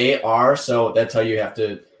it's AR, so that's how you have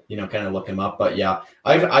to kind of look him up. But yeah,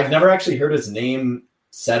 I've never actually heard his name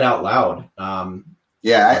said out loud.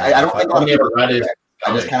 I don't think I've never read it.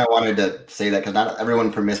 I just kind of wanted to say that because not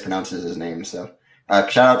everyone mispronounces his name. So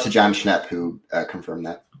shout out to John Schnepp who confirmed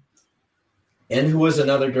that. And who was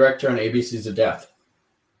another director on ABCs of Death.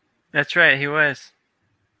 That's right, he was.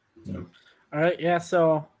 Yeah. All right, yeah,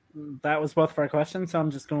 so that was both of our questions, so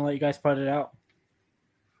I'm just going to let you guys fight it out.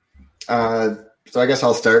 So I guess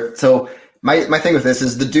I'll start. So my thing with this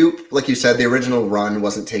is the Dupe, like you said, the original run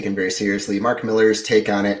wasn't taken very seriously. Mark Millar's take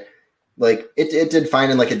on it like it did fine,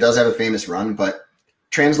 and like it does have a famous run, but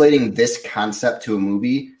translating this concept to a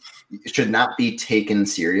movie should not be taken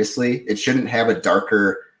seriously. It shouldn't have a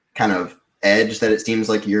darker kind of edge that it seems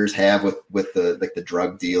like yours have with the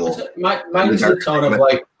drug deal. Mine's the tone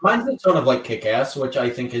of like Kick-Ass, which I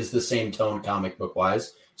think is the same tone comic book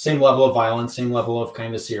wise, same level of violence, same level of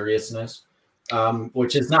kind of seriousness,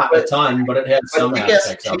 which is not a ton, but it has some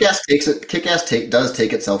aspects. Kick-Ass does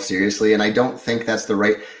take itself seriously, and I don't think that's the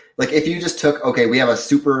right. Like if you just took, okay, we have a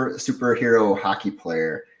superhero hockey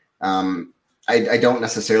player. I don't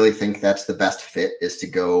necessarily think that's the best fit, is to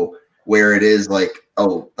go where it is like,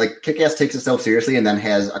 oh, like Kick-Ass takes itself seriously and then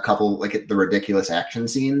has a couple like the ridiculous action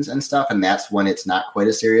scenes and stuff, and that's when it's not quite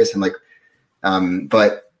as serious. And like,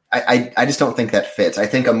 but I just don't think that fits. I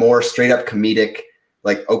think a more straight up comedic,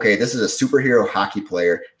 like, okay, this is a superhero hockey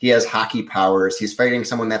player. He has hockey powers. He's fighting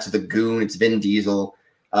someone that's the Goon. It's Vin Diesel,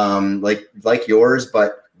 like yours,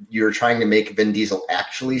 but you're trying to make Vin Diesel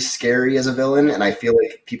actually scary as a villain, and I feel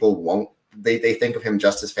like people won't. They think of him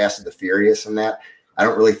just as Fast and the Furious and that. I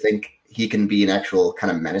don't really think he can be an actual kind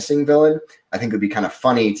of menacing villain. I think it would be kind of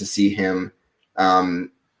funny to see him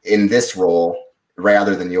in this role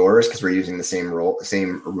rather than yours, because we're using the same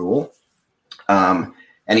rule.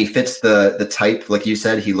 And he fits the type, like you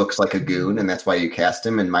said, he looks like a goon, and that's why you cast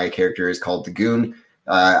him. And my character is called the Goon.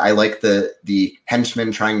 I like the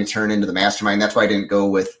henchman trying to turn into the mastermind. That's why I didn't go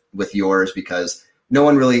with yours, because no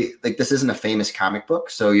one really, like, this isn't a famous comic book,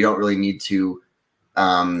 so you don't really need to.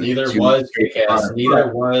 Neither was Kick-Ass.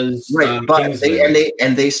 Neither was right, but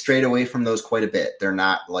Kingsman. they strayed away from those quite a bit. They're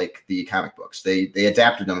not like the comic books. They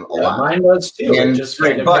adapted them a lot. Mine was too. And, just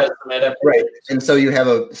kind of had some adaptations. Right, and so you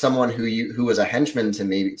have someone who was a henchman to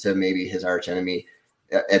maybe his arch enemy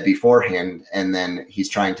beforehand, and then he's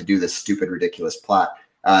trying to do this stupid, ridiculous plot.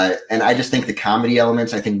 And I just think the comedy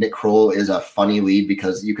elements. I think Nick Kroll is a funny lead,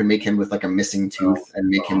 because you can make him with like a missing tooth and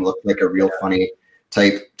make him look like a real funny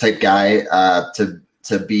type guy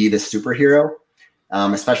to be the superhero,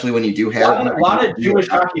 especially when you do have a lot of Jewish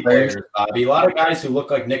hockey players, Bobby. A lot of guys who look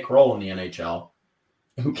like Nick Kroll in the NHL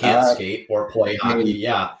who can't skate or play hockey.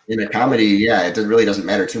 Yeah, in a comedy, it really doesn't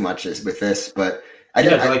matter too much with this, but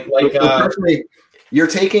personally, you're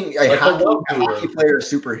taking a hockey player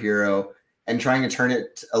superhero and trying to turn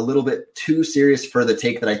it a little bit too serious for the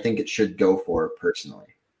take that I think it should go for, personally.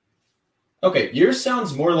 Okay, yours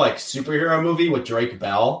sounds more like superhero movie with Drake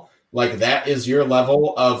Bell. Like, that is your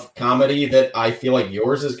level of comedy that I feel like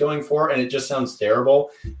yours is going for, and it just sounds terrible.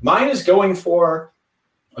 Mine is going for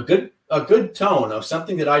a good tone of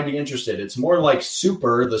something that I'd be interested in. It's more like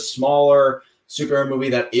Super, the smaller superhero movie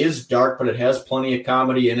that is dark, but it has plenty of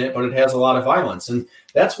comedy in it, but it has a lot of violence. And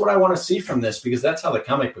that's what I want to see from this, because that's how the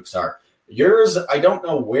comic books are. Yours, I don't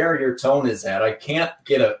know where your tone is at. I can't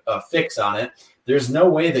get a fix on it. There's no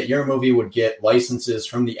way that your movie would get licenses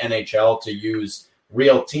from the NHL to use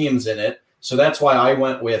real teams in it. So that's why I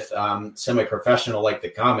went with semi-professional, like the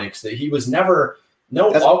comics, that he was never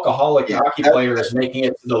alcoholic hockey players making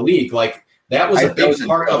it to the league. Like, that was a big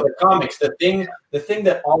part of the comics. The thing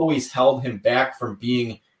that always held him back from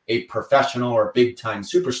being a professional or big time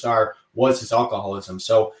superstar was his alcoholism.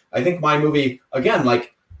 So I think my movie, again,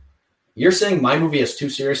 like you're saying, my movie has too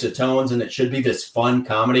serious of tones and it should be this fun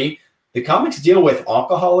comedy. The comics deal with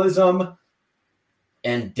alcoholism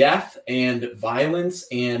and death and violence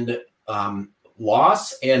and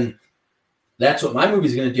loss, and that's what my movie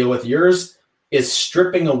is going to deal with. Yours is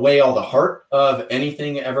stripping away all the heart of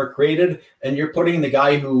anything ever created, and you're putting the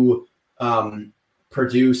guy who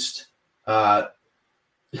produced,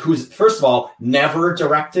 who's, first of all, never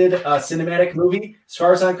directed a cinematic movie, as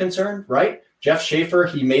far as I'm concerned, right? Jeff Schaffer,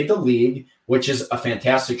 he made The League, which is a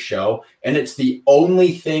fantastic show, and it's the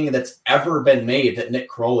only thing that's ever been made that Nick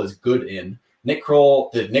Kroll is good in. Nick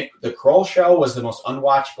Kroll, the Kroll Show was the most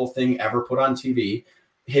unwatchable thing ever put on TV.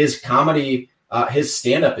 His comedy, his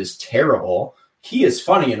stand-up is terrible. He is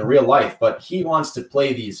funny in real life, but he wants to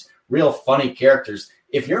play these real funny characters.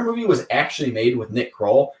 If your movie was actually made with Nick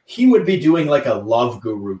Kroll, he would be doing like a love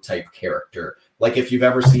guru type character. Like if you've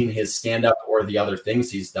ever seen his stand-up or the other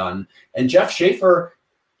things he's done. And Jeff Schaffer,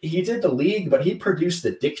 he did The League, but he produced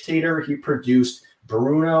The Dictator. He produced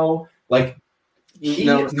Bruno. Like he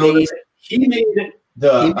made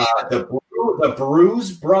the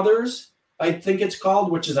Bruise Brothers, I think it's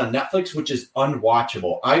called, which is on Netflix, which is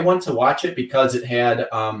unwatchable. I went to watch it because it had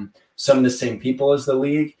some of the same people as The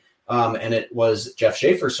League, and it was Jeff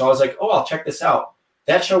Schaffer. So I was like, oh, I'll check this out.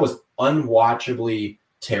 That show was unwatchably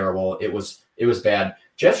terrible. It was bad.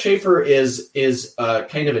 Jeff Schaffer is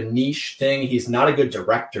kind of a niche thing. He's not a good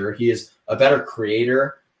director. He is a better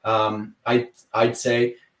creator, I'd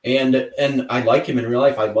say. And I like him in real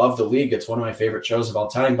life. I love The League. It's one of my favorite shows of all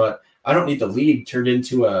time. But I don't need The League turned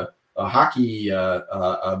into a hockey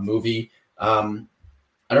movie. I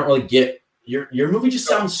don't really get your movie. Just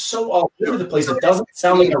sounds so all over the place. It doesn't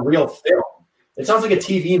sound like a real film. It sounds like a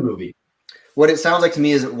TV movie. What it sounds like to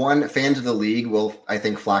me is one, fans of The League will, I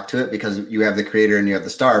think, flock to it because you have the creator and you have the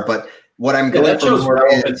star. But what I'm going that for show's more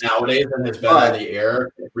relevant is, nowadays and has been on the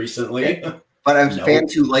air recently. but I'm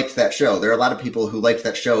fans who liked that show. There are a lot of people who liked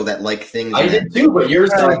that show that like things. I did too, but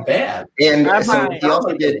yours sound bad. And so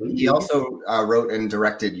he also wrote and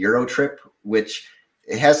directed Eurotrip, which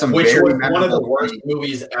it has some which very was one of the worst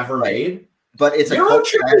movies ever made. But it's a cult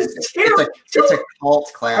classic. It's a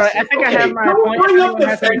cult classic. Right, I think I have my don't point. bring up the Everyone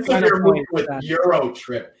has fact their that you're moving point. with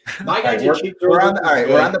Eurotrip. My guy We're did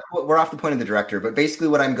we're off the point of the director, but basically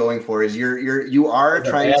what I'm going for is you are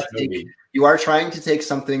trying to take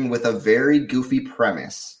something with a very goofy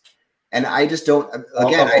premise. And I just don't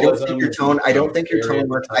I don't think your tone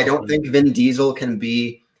works. I don't think Vin Diesel can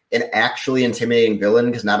be an actually intimidating villain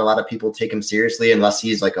because not a lot of people take him seriously unless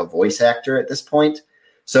he's like a voice actor at this point.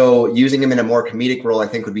 So using him in a more comedic role, I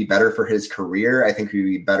think, would be better for his career. I think it would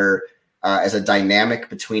be better as a dynamic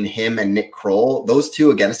between him and Nick Kroll. Those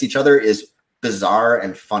two against each other is bizarre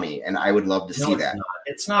and funny, and I would love to see that.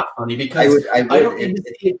 It's not funny because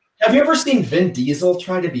have you ever seen Vin Diesel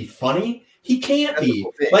try to be funny? He can't be.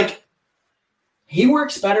 Like, he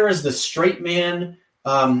works better as the straight man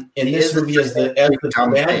in this movie as the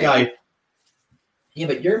bad guy. Yeah,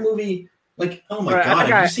 but your movie... Like, oh my God,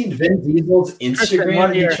 have you seen Vin Diesel's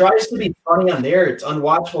Instagram? He tries to be funny on there. It's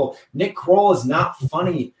unwatchable. Nick Kroll is not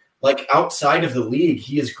funny. Like, outside of The League,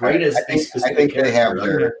 he is great as a specific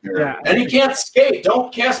character. They have and he can't skate.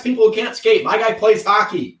 Don't cast people who can't skate. My guy plays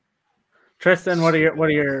hockey. Tristan, what are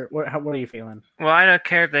you feeling? Well, I don't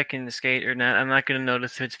care if they can skate or not. I'm not going to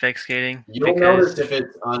notice if it's fake skating. You don't notice if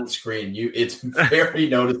it's on screen. It's very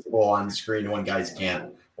noticeable on screen when guys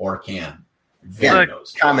can't or can. Yeah,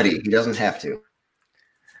 comedy. He doesn't have to.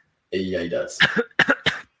 Yeah, he does.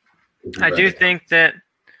 I do think that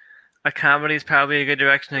a comedy is probably a good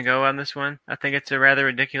direction to go on this one. I think it's a rather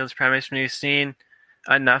ridiculous premise when you've seen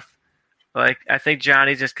enough. Like, I think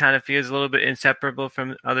Johnny just kind of feels a little bit inseparable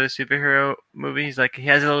from other superhero movies. Like, he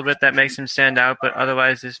has a little bit that makes him stand out, but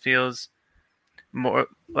otherwise this feels more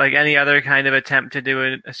like any other kind of attempt to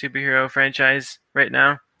do a superhero franchise right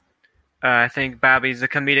now. I think the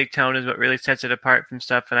comedic tone is what really sets it apart from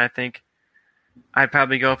stuff, and I think I'd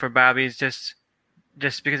probably go for Bobby's just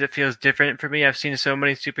because it feels different for me. I've seen so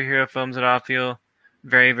many superhero films that all feel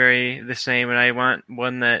very, very the same, and I want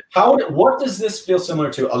one that... What does this feel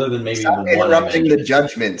similar to other than maybe Stop interrupting the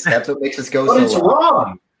judgments? That's what makes us go but so it's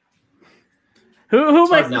wrong.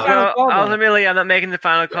 Who makes the final call? Ultimately, I'm not making the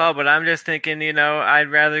final call, but I'm just thinking,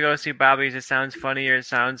 I'd rather go see Bobby's. It sounds funnier. It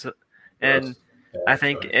sounds... And I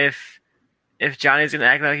think if Johnny's going to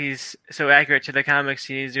act like he's so accurate to the comics,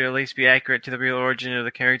 he needs to at least be accurate to the real origin of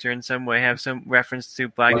the character in some way, have some reference to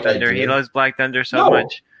Black Thunder. He loves Black Thunder so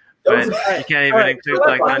much, but he can't even include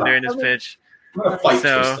Black Thunder in his pitch.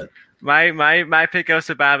 So my pick goes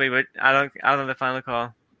to Bobby, but I don't have the final call.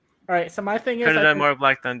 All right, so my thing is... Could have done more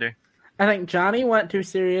Black Thunder. I think Johnny went too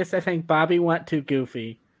serious. I think Bobby went too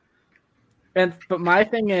goofy. But my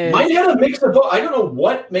thing is... Mine had a mix of both. I don't know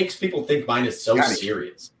what makes people think mine is so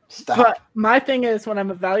serious. Stop. But my thing is, when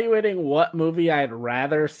I'm evaluating what movie I'd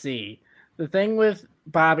rather see, the thing with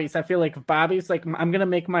Bobby's, I feel like Bobby's like, I'm going to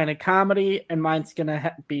make mine a comedy, and mine's going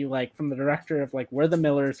to be like from the director of like We're the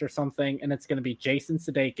Millers or something, and it's going to be Jason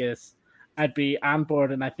Sudeikis. I'd be on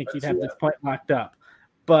board, and I think he'd have this point locked up.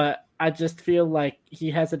 But I just feel like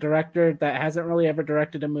he has a director that hasn't really ever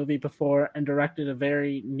directed a movie before and directed a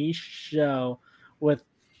very niche show with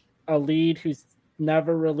a lead who's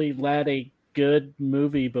never really led a good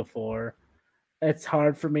movie before. It's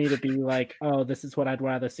hard for me to be like, oh, this is what I'd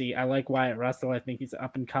rather see. I like Wyatt Russell. I think he's an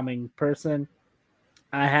up-and-coming person.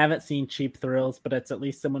 I haven't seen Cheap Thrills, but it's at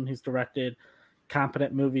least someone who's directed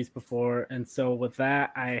competent movies before. And so with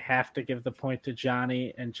that, I have to give the point to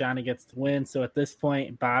Johnny, and Johnny gets to win. So at this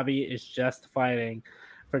point, Bobby is just fighting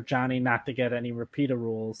for Johnny not to get any repeater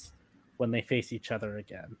rules when they face each other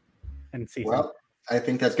again. And see. Well, I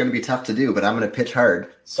think that's going to be tough to do, but I'm going to pitch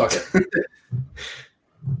hard. Suck it.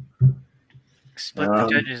 Split the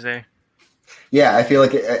judges there. Yeah, I feel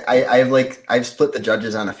like I've split the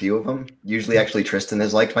judges on a few of them. Usually, actually, Tristan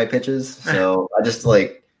has liked my pitches, so I just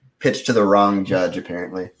pitched to the wrong judge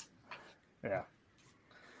apparently. Yeah.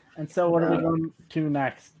 And so, what are we going to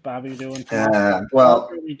next, Bobby? Doing? Well,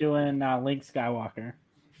 are we doing Link Skywalker?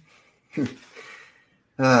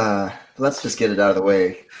 Let's just get it out of the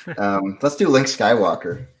way. Let's do Link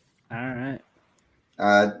Skywalker. All right.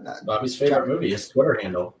 Bobby's favorite movie, his Twitter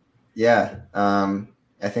handle. Yeah.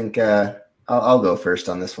 I think I'll go first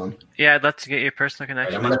on this one. Yeah, I'd love to get your personal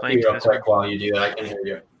connection. I'm going to be real quick while you do that. I can hear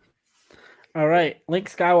you. All right. Link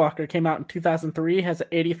Skywalker came out in 2003, has an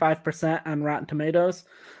 85% on Rotten Tomatoes.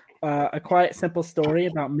 A quiet, simple story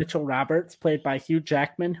about Mitchell Roberts, played by Hugh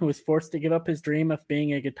Jackman, who is forced to give up his dream of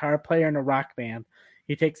being a guitar player in a rock band.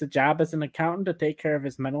 He takes a job as an accountant to take care of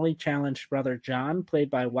his mentally challenged brother John,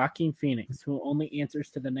 played by Joaquin Phoenix, who only answers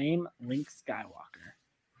to the name Link Skywalker.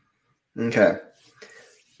 Okay.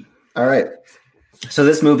 All right. So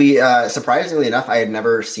this movie, surprisingly enough, I had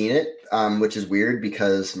never seen it, which is weird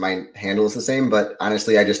because my handle is the same. But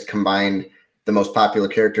honestly, I just combined the most popular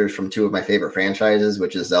characters from two of my favorite franchises,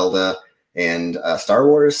 which is Zelda and Star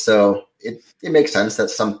Wars. So it makes sense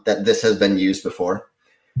that this has been used before.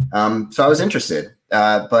 So I was interested,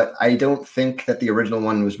 but I don't think that the original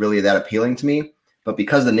one was really that appealing to me. But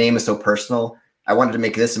because the name is so personal, I wanted to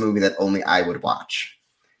make this a movie that only I would watch.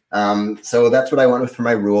 So that's what I went with for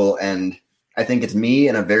my rule. And I think it's me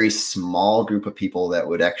and a very small group of people that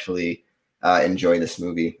would actually enjoy this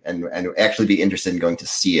movie and actually be interested in going to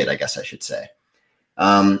see it, I guess I should say.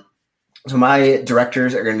 So my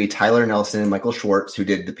directors are going to be Tyler Nelson and Michael Schwartz, who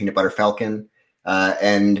did The Peanut Butter Falcon.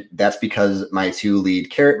 And that's because my two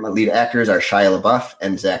lead actors are Shia LaBeouf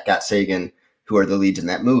and Zach Gottsagen, who are the leads in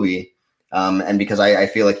that movie. And because I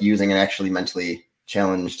feel like using an actually mentally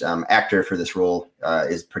challenged actor for this role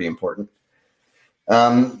is pretty important.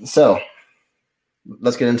 So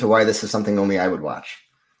let's get into why this is something only I would watch.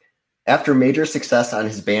 After major success on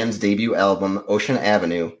his band's debut album, Ocean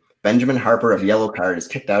Avenue, Benjamin Harper of Yellowcard is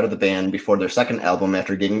kicked out of the band before their second album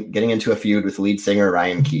after getting into a feud with lead singer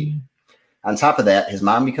Ryan Key. On top of that, his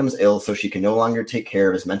mom becomes ill, so she can no longer take care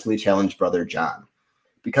of his mentally challenged brother, John.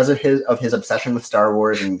 Because of his obsession with Star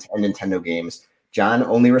Wars and Nintendo games, John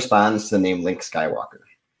only responds to the name Link Skywalker.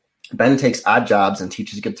 Ben takes odd jobs and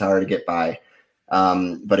teaches guitar to get by,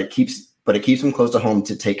 but it keeps him close to home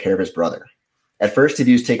to take care of his brother. At first, he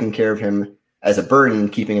views taking care of him as a burden,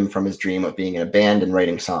 keeping him from his dream of being in a band and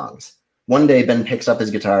writing songs. One day, Ben picks up his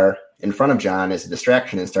guitar in front of John as a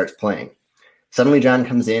distraction and starts playing. Suddenly, John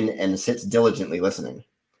comes in and sits diligently listening.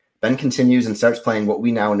 Ben continues and starts playing what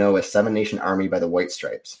we now know as Seven Nation Army by the White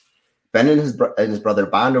Stripes. Ben and his brother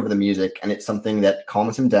bond over the music, and it's something that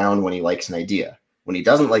calms him down when he likes an idea. When he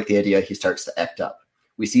doesn't like the idea, he starts to act up.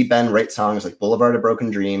 We see Ben write songs like Boulevard of Broken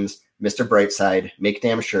Dreams, Mr. Brightside, Make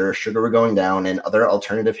Damn Sure, Sugar We're Going Down, and other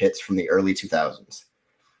alternative hits from the early 2000s.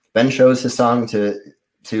 Ben shows his song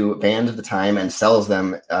to bands at the time and sells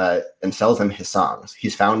them his songs.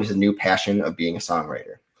 He's found his new passion of being a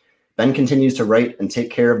songwriter. Ben continues to write and take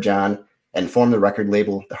care of John and form the record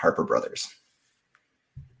label, the Harper Brothers.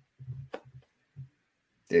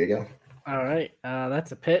 There you go. All right.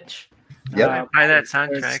 That's a pitch. Yep. Buy that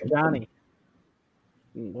soundtrack. Johnny.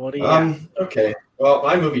 What do you Okay. Well,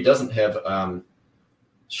 my movie doesn't have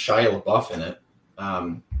Shia LaBeouf in it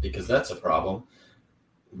because that's a problem.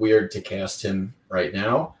 Weird to cast him right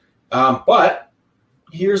now. But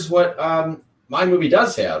here's what my movie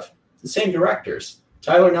does have. The same directors,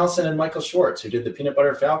 Tyler Nelson and Michael Schwartz, who did The Peanut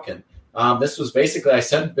Butter Falcon. This was basically, I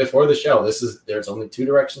said before the show, there's only two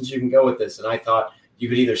directions you can go with this. And I thought you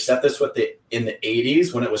could either set this in the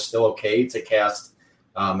 80s when it was still okay to cast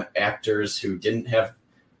actors who didn't have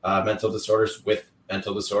mental disorders with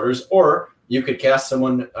mental disorders, or you could cast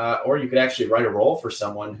someone, or you could actually write a role for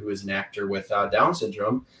someone who is an actor with Down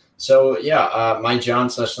syndrome. So yeah, my John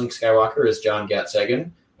 / Link Skywalker is John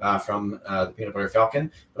Gottsagen from The Peanut Butter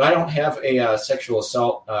Falcon, but I don't have a sexual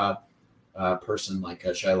assault person like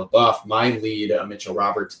Shia LaBeouf. My lead, Mitchell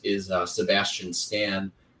Roberts, is Sebastian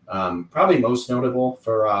Stan, probably most notable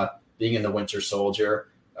for being in The Winter Soldier,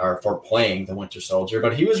 or for playing The Winter Soldier,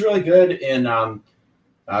 but he was really good in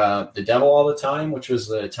The Devil All the Time, which was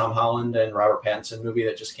the Tom Holland and Robert Pattinson movie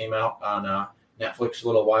that just came out on Netflix a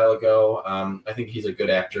little while ago. I think he's a good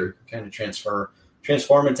actor, kind of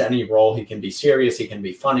transform into any role. He can be serious, he can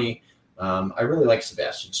be funny. I really like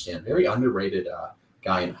Sebastian Stan, very underrated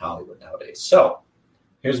guy in Hollywood nowadays. So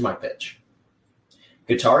here's my pitch.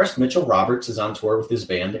 Guitarist Mitchell Roberts is on tour with his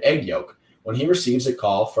band Egg Yolk when he receives a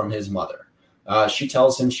call from his mother. She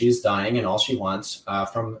tells him she's dying and all she wants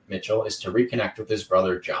from Mitchell is to reconnect with his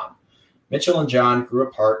brother, John. Mitchell and John grew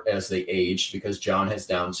apart as they aged because John has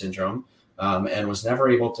Down syndrome and was never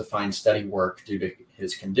able to find steady work due to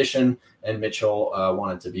his condition, and Mitchell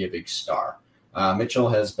wanted to be a big star. Mitchell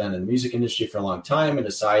has been in the music industry for a long time and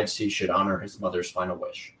decides he should honor his mother's final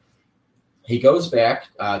wish. He goes back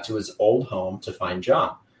to his old home to find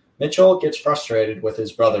John. Mitchell gets frustrated with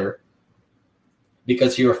his brother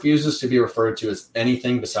because he refuses to be referred to as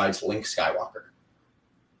anything besides Link Skywalker.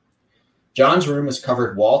 John's room is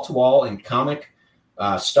covered wall to wall in comic,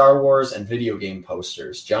 Star Wars, and video game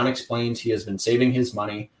posters. John explains he has been saving his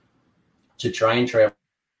money to try and travel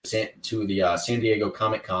to the San Diego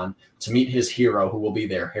Comic-Con to meet his hero, who will be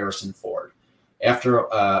there, Harrison Ford. After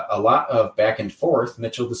a lot of back and forth,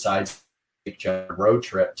 Mitchell decides to take John a road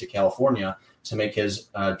trip to California to make his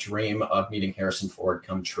dream of meeting Harrison Ford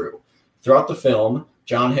come true. Throughout the film,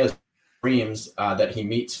 John has dreams that he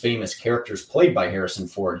meets famous characters played by Harrison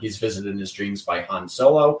Ford. He's visited in his dreams by Han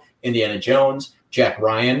Solo, Indiana Jones, Jack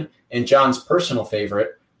Ryan, and John's personal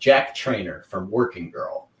favorite, Jack Trainer from Working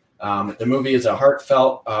Girl. The movie is a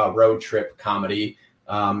heartfelt road trip comedy,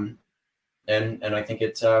 and I think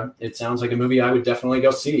it sounds like a movie I would definitely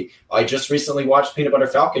go see. I just recently watched Peanut Butter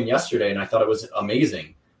Falcon yesterday, and I thought it was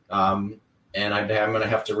amazing. And I'm going to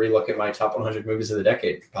have to relook at my top 100 movies of the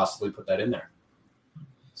decade, possibly put that in there.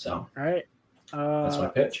 So, all right, that's my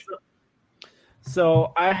pitch.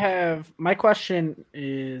 So my question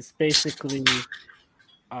is basically,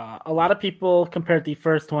 a lot of people compared the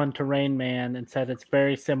first one to Rain Man and said it's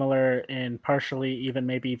very similar and partially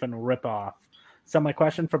maybe even a ripoff. So my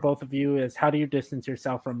question for both of you is, how do you distance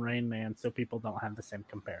yourself from Rain Man so people don't have the same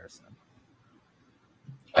comparison?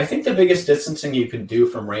 I think the biggest distancing you can do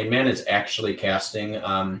from Rain Man is actually casting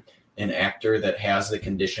an actor that has the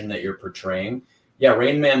condition that you're portraying. Yeah,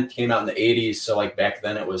 Rain Man came out in the 80s, so like back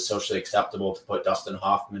then it was socially acceptable to put Dustin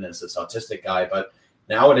Hoffman as this autistic guy. But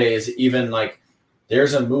nowadays, even like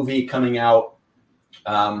there's a movie coming out,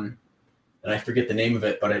 and I forget the name of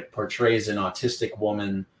it, but it portrays an autistic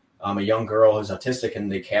woman, a young girl who's autistic,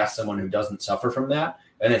 and they cast someone who doesn't suffer from that,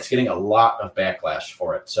 and it's getting a lot of backlash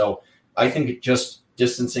for it. So I think just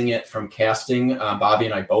distancing it from casting, Bobby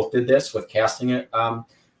and I both did this with casting it.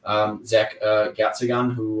 Zach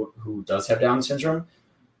Gatsagan, who does have Down syndrome,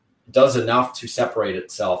 does enough to separate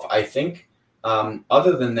itself. I think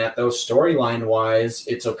other than that, though, storyline-wise,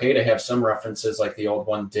 it's okay to have some references like the old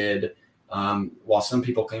one did, while some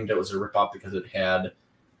people claimed it was a ripoff because it had,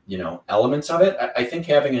 elements of it. I think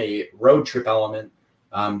having a road trip element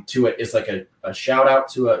to it is like a shout-out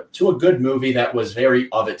to a good movie that was very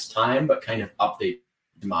of its time, but kind of update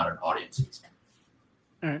to modern audiences.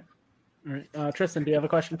 All right. All right, Tristan, do you have a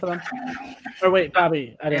question for them? Or wait,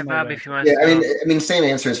 Bobby, I didn't know. Bobby, if you want. Yeah, I mean, same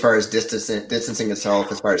answer as far as distancing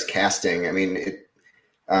itself, as far as casting. I mean,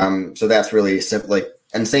 so that's really simple. Like,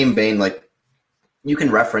 and same vein, like you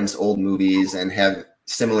can reference old movies and have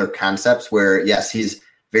similar concepts where, yes, he's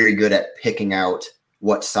very good at picking out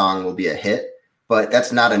what song will be a hit, but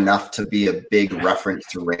that's not enough to be a big reference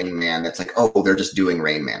to Rain Man. That's like, oh, they're just doing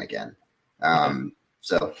Rain Man again.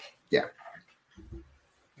 So yeah.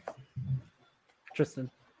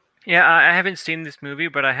 Tristan. Yeah, I haven't seen this movie,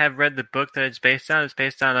 but I have read the book that it's based on. It's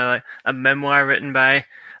based on a memoir written by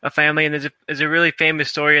a family, and there's a really famous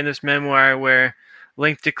story in this memoir where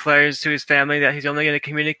Link declares to his family that he's only going to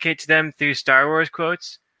communicate to them through Star Wars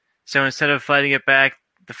quotes. So instead of fighting it back,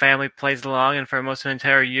 the family plays along, and for almost an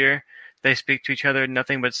entire year, they speak to each other in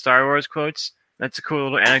nothing but Star Wars quotes. That's a cool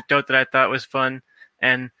little anecdote that I thought was fun,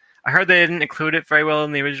 and I heard they didn't include it very well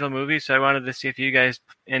in the original movie, so I wanted to see if you guys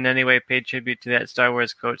in any way paid tribute to that Star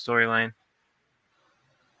Wars quote storyline.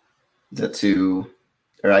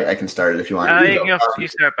 Or I can start it if you want. You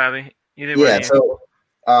start, Bobby. Either way. Yeah, so,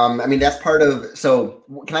 I mean, that's part of, so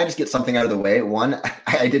can I just get something out of the way? One,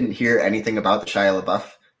 I didn't hear anything about the Shia LaBeouf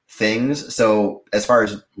things, so as far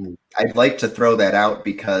as, I'd like to throw that out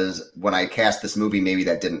because when I cast this movie, maybe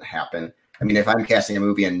that didn't happen. I mean, if I'm casting a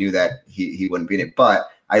movie and knew that he wouldn't be in it, but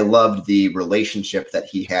I loved the relationship that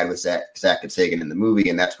he had with Zach Gatsagan in the movie,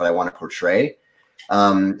 and that's what I want to portray.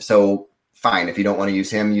 So fine, if you don't want to use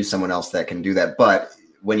him, use someone else that can do that. But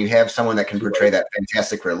when you have someone that can portray that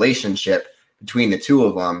fantastic relationship between the two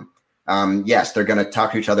of them, yes, they're going to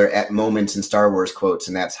talk to each other at moments in Star Wars quotes,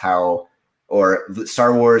 and that's how, or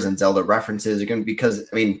Star Wars and Zelda references are going to, because,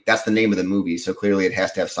 I mean, that's the name of the movie, so clearly it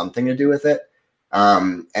has to have something to do with it.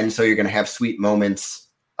 And so you're going to have sweet moments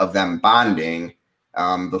of them bonding,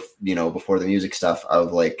 before the music stuff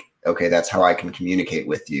of like, okay, that's how I can communicate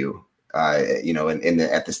with you,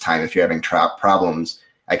 at this time, if you're having problems,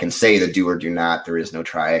 I can say the do or do not, there is no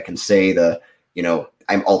try. I can say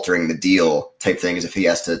I'm altering the deal type thing, as if he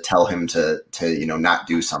has to tell him to not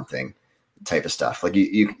do something type of stuff. Like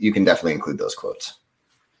you can definitely include those quotes.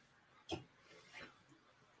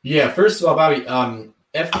 Yeah. First of all, Bobby,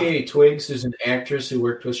 FKA Twigs, who's an actress who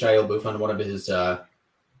worked with Shia LaBeouf on one of his,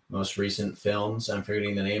 most recent films I'm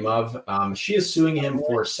forgetting the name of. She is suing him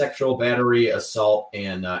for sexual battery, assault,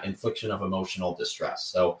 and infliction of emotional distress.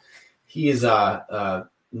 So he is not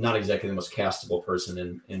exactly the most castable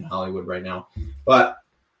person in Hollywood right now. But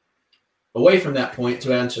away from that point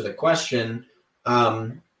to answer the question,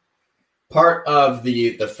 part of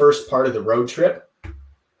the first part of the road trip,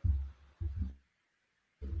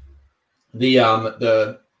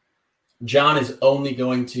 the John is only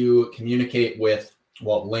going to communicate with,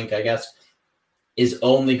 well, Link, I guess, is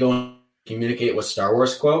only going to communicate with Star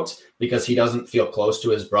Wars quotes because he doesn't feel close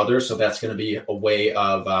to his brother. So that's going to be a way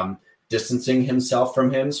of distancing himself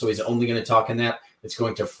from him. So he's only going to talk in that. It's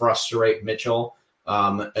going to frustrate Mitchell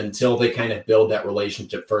until they kind of build that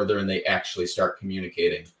relationship further and they actually start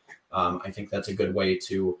communicating. I think that's a good way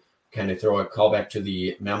to kind of throw a callback to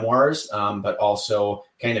the memoirs, but also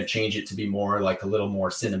kind of change it to be more like a little more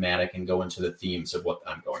cinematic and go into the themes of what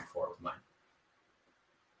I'm going for with mine.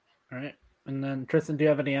 All right. And then Tristan, do you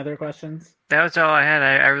have any other questions? That was all I had.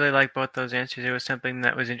 I really liked both those answers. It was something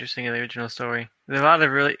that was interesting in the original story. There's a lot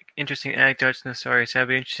of really interesting anecdotes in the story, so I'd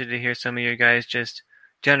be interested to hear some of your guys' just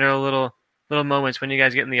general little moments when you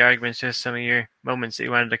guys get in the arguments, just some of your moments that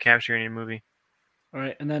you wanted to capture in your movie. All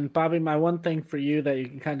right, and then Bobby, my one thing for you that you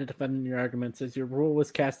can kind of defend in your arguments is your rule was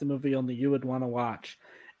cast a movie only you would want to watch.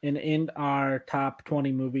 And in our top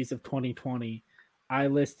 20 movies of 2020, I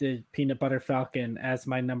listed Peanut Butter Falcon as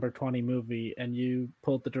my number 20 movie, and you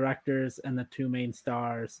pulled the directors and the two main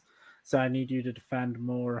stars. So I need you to defend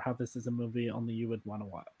more how this is a movie only you would want to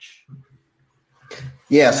watch.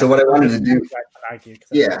 Yeah, so what I wanted to do,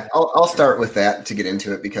 I'll start with that to get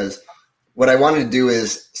into it, because what I wanted to do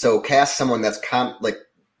is cast someone that's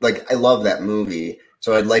like I love that movie,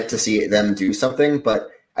 so I'd like to see them do something, but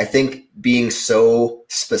I think being so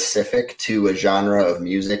specific to a genre of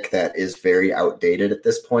music that is very outdated at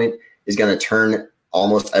this point is going to turn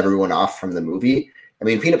almost everyone off from the movie. I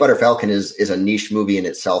mean, Peanut Butter Falcon is a niche movie in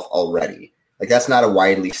itself already. Like, that's not a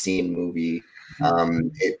widely seen movie.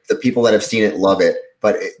 The people that have seen it love it,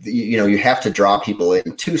 but you have to draw people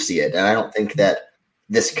in to see it. And I don't think that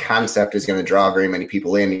this concept is going to draw very many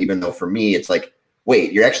people in, even though for me, it's like,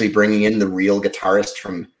 wait, you're actually bringing in the real guitarist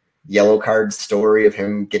from Yellowcard's story of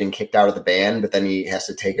him getting kicked out of the band, but then he has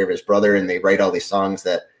to take care of his brother, and they write all these songs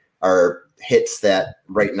that are hits that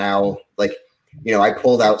right now, like, I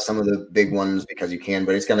pulled out some of the big ones because you can,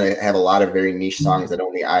 but it's going to have a lot of very niche songs that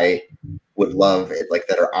only I would love, like,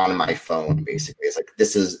 that are on my phone, basically. It's like,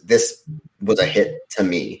 this was a hit to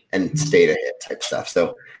me and stayed a hit type stuff.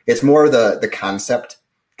 So it's more the concept,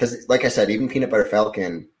 because like I said, even Peanut Butter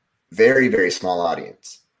Falcon, very, very small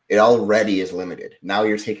audience. It already is limited. Now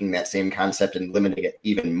you're taking that same concept and limiting it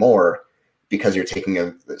even more because you're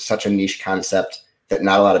taking such a niche concept that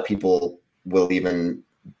not a lot of people will even,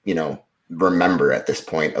 remember at this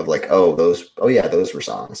point of like, those were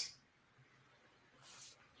songs.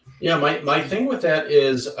 Yeah, my thing with that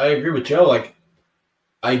is I agree with Joe. Like,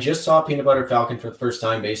 I just saw Peanut Butter Falcon for the first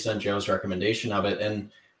time based on Joe's recommendation of it,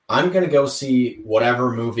 and I'm going to go see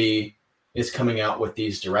whatever movie is coming out with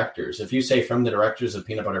these directors. If you say from the directors of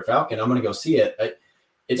Peanut Butter Falcon, I'm going to go see it.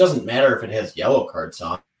 It doesn't matter if it has Yellowcard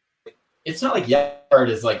song. It's not like Yellowcard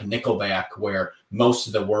is like Nickelback, where most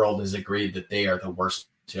of the world has agreed that they are the worst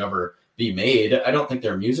to ever be made. I don't think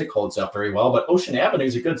their music holds up very well, but Ocean Avenue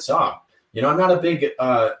is a good song. I'm not a big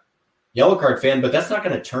Yellowcard fan, but that's not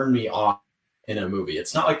going to turn me off in a movie.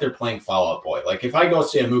 It's not like they're playing Fall Out Boy. Like, if I go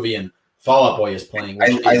see a movie and Fall Out Boy is playing,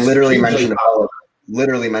 I literally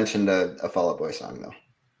mentioned a Fall Out Boy song, though.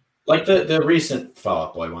 Like the recent Fall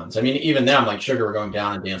Out Boy ones. I mean, even them, like Sugar We're Going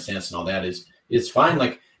Down and Dance Dance and all that is fine.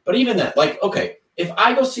 Like, but even that, like, okay, if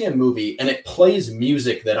I go see a movie and it plays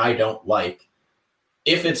music that I don't like,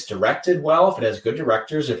 if it's directed well, if it has good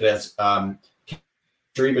directors, if it has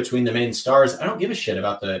chemistry between the main stars, I don't give a shit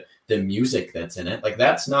about the music that's in it. Like,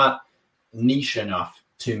 that's not niche enough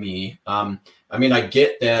to me. I mean, I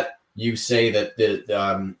get that you say that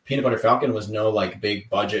the Peanut Butter Falcon was no like big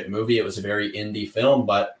budget movie. It was a very indie film,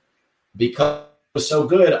 but because it was so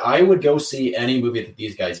good, I would go see any movie that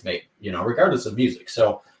these guys made, regardless of music.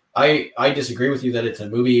 So I disagree with you that it's a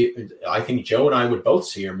movie. I think Joe and I would both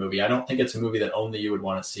see your movie. I don't think it's a movie that only you would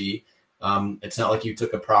want to see. It's not like you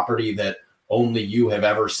took a property that only you have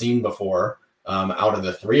ever seen before out of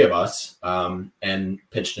the three of us and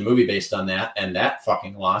pitched a movie based on that, and that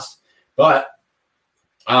fucking lost. But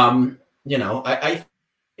I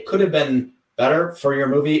it could have been better for your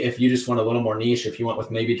movie if you just went a little more niche, if you went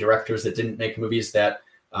with maybe directors that didn't make movies that,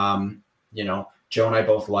 Joe and I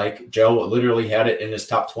both like. Joe literally had it in his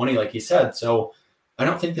top 20, like he said. So I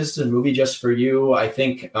don't think this is a movie just for you. I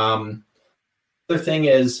think the other thing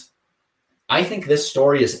is, I think this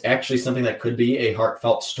story is actually something that could be a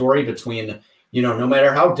heartfelt story between, no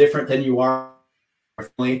matter how different than you are,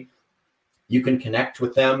 you can connect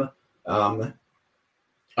with them.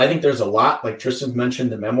 I think there's a lot, like Tristan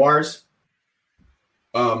mentioned, the memoirs.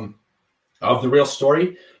 of the real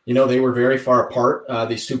story. You know, they were very far apart,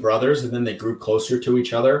 these two brothers, and then they grew closer to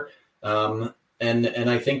each other. And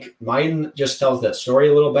I think mine just tells that story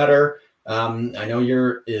a little better. I know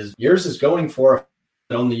yours is going for a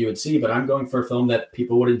film that you would see, but I'm going for a film that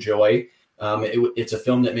people would enjoy. It's a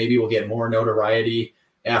film that maybe will get more notoriety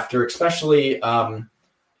after, especially, Shia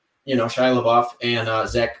LaBeouf and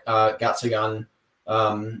Zach Gottsagen.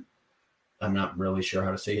 I'm not really sure how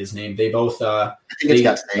to say his name. They both, I think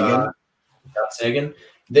it's Gottsagen.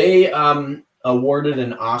 They awarded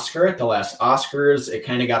an Oscar at the last Oscars. It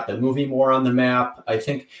kind of got the movie more on the map. I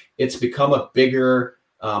think it's become a bigger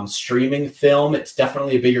streaming film. It's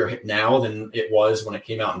definitely a bigger hit now than it was when it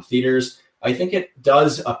came out in theaters. I think it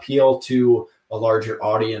does appeal to a larger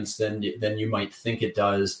audience than you might think it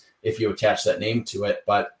does if you attach that name to it.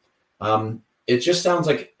 But it just sounds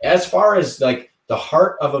like, as far as like the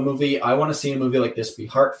heart of a movie, I want to see a movie like this be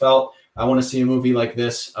heartfelt. I want to see a movie like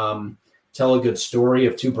this tell a good story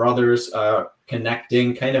of two brothers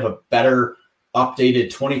connecting, kind of a better updated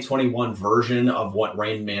 2021 version of what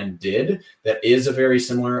Rain Man did. That is a very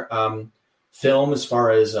similar film as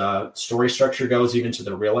far as story structure goes, even to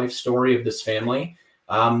the real life story of this family.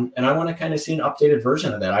 And I want to kind of see an updated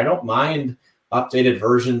version of that. I don't mind updated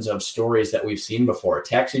versions of stories that we've seen before.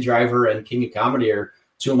 Taxi Driver and King of Comedy are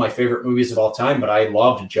two of my favorite movies of all time, but I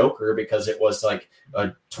loved Joker because it was like a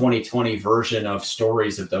 2020 version of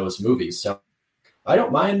stories of those movies. So I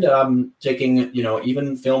don't mind taking,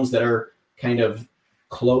 even films that are kind of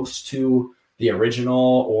close to the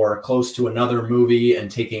original or close to another movie and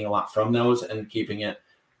taking a lot from those and keeping it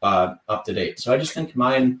up to date. So I just think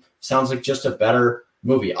mine sounds like just a better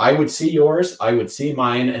movie. I would see yours, I would see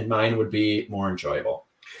mine, and mine would be more enjoyable.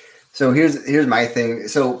 So here's my thing.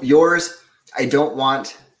 So yours, I don't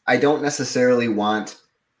necessarily want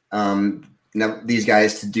these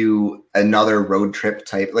guys to do another road trip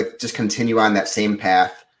type, like just continue on that same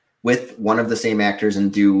path with one of the same actors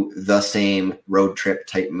and do the same road trip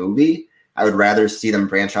type movie. I would rather see them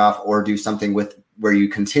branch off or do something where you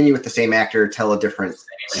continue with the same actor, tell a different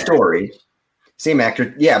story. Same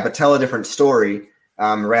actor, yeah, but tell a different story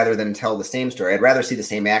rather than tell the same story. I'd rather see the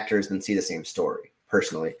same actors than see the same story,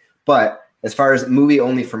 personally. But as far as movie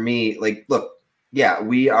only for me, like, look, yeah,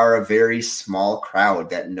 we are a very small crowd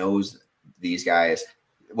that knows these guys.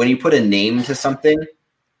 When you put a name to something,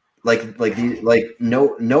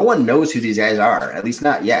 no one knows who these guys are, at least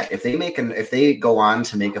not yet. If they go on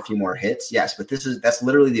to make a few more hits, yes, but that's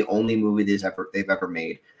literally the only movie they've ever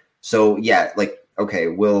made. So yeah, like, okay,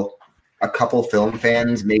 will a couple film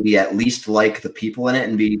fans maybe at least like the people in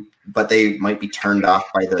it but they might be turned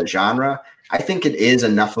off by the genre. I think it is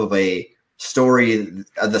enough of a story.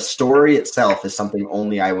 The story itself is something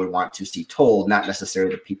only I would want to see told, not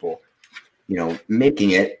necessarily the people,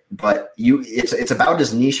 making it. But it's about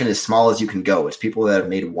as niche and as small as you can go. It's people that have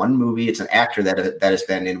made one movie. It's an actor that has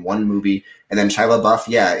been in one movie. And then Shia LaBeouf,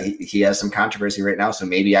 yeah, he has some controversy right now. So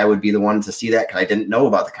maybe I would be the one to see that because I didn't know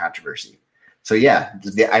about the controversy. So yeah,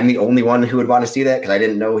 I'm the only one who would want to see that because I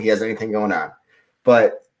didn't know he has anything going on.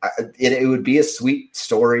 But it would be a sweet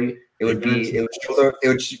story. It would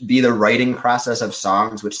be the writing process of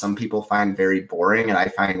songs, which some people find very boring and I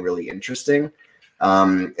find really interesting,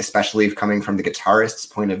 especially coming from the guitarist's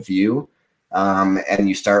point of view. And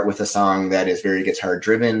you start with a song that is very guitar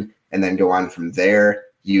driven and then go on from there.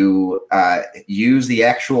 You use the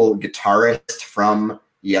actual guitarist from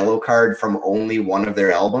Yellow Card from only one of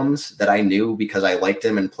their albums that I knew because I liked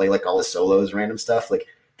him and play like all the solos, random stuff. Like,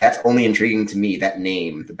 that's only intriguing to me, that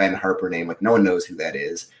name, the Ben Harper name. Like, no one knows who that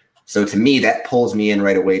is. So to me, that pulls me in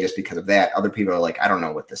right away just because of that. Other people are like, I don't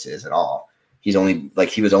know what this is at all. He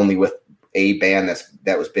was only with a band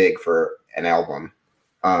that was big for an album.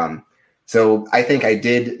 So I think I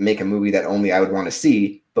did make a movie that only I would want to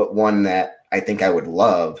see, but one that I think I would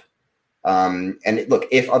love. Look,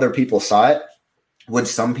 if other people saw it, would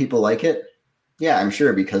some people like it? Yeah, I'm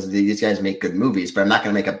sure, because these guys make good movies, but I'm not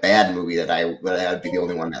going to make a bad movie that I would be the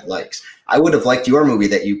only one that likes. I would have liked your movie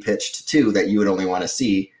that you pitched too, that you would only want to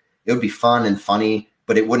see. It would be fun and funny,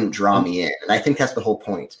 but it wouldn't draw me in. And I think that's the whole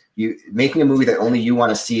point. You making a movie that only you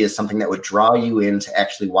want to see is something that would draw you in to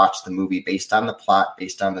actually watch the movie based on the plot,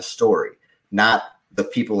 based on the story, not the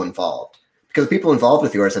people involved. Because the people involved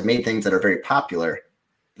with yours have made things that are very popular,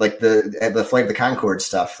 like the Flight of the Conchords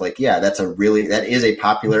stuff. Like, yeah, that is a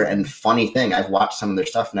popular and funny thing. I've watched some of their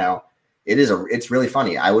stuff now. It's really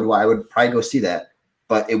funny. I would probably go see that,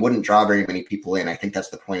 but it wouldn't draw very many people in. I think that's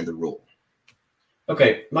the point of the rule.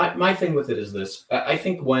 Okay, my thing with it is this. I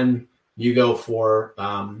think when you go for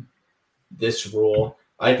this rule,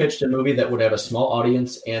 I pitched a movie that would have a small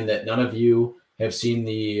audience and that none of you have seen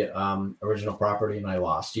the original property and I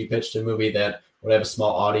lost. You pitched a movie that would have a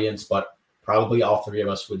small audience, but probably all three of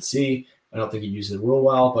us would see. I don't think you use the rule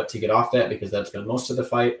well, but to get off that, because that's been most of the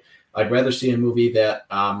fight, I'd rather see a movie that,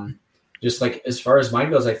 just like as far as mine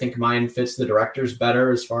goes, I think mine fits the directors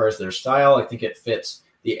better as far as their style. I think it fits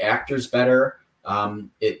the actors better.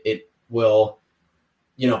 It will,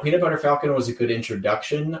 Peanut Butter Falcon was a good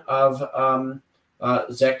introduction of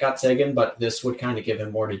Zach Gottsagen, but this would kind of give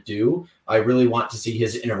him more to do. I really want to see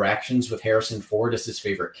his interactions with Harrison Ford as his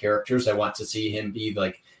favorite characters. I want to see him be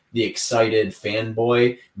like the excited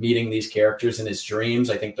fanboy meeting these characters in his dreams.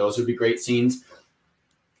 I think those would be great scenes.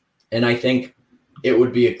 And I think it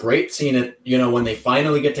would be a great scene at, when they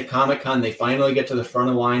finally get to Comic-Con, they finally get to the front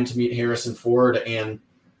of the line to meet Harrison Ford, and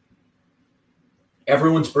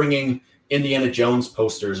everyone's bringing Indiana Jones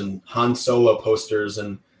posters and Han Solo posters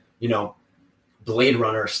and, Blade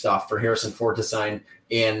Runner stuff for Harrison Ford to sign.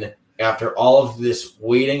 And after all of this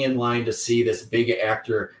waiting in line to see this big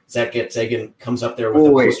actor, Zach Gottsagen comes up there with a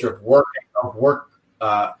poster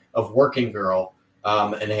of Working Girl,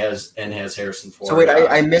 and has Harrison Ford. So wait,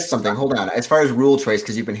 I missed something. Hold on. As far as rule choice,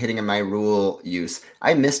 because you've been hitting on my rule use,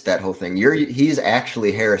 I missed that whole thing. He's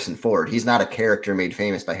actually Harrison Ford. He's not a character made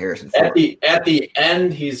famous by Harrison Ford. At the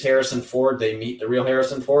end, he's Harrison Ford. They meet the real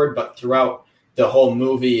Harrison Ford, but throughout the whole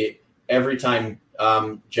movie, every time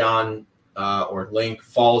John or Link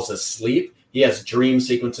falls asleep, he has dream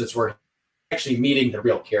sequences where he's actually meeting the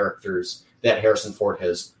real characters that Harrison Ford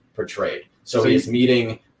has portrayed. So he's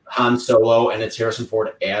meeting Han Solo, and it's Harrison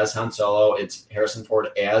Ford as Han Solo. It's Harrison Ford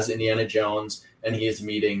as Indiana Jones, and he is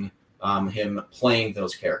meeting him playing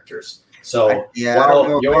those characters. So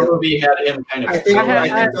while your movie had him kind of... I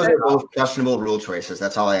think those are both questionable rule choices.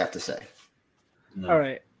 That's all I have to say. No. All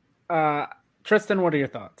right. Tristan, what are your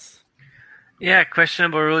thoughts? Yeah,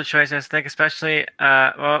 questionable rule choice. I think especially,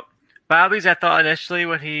 Bobby's, I thought initially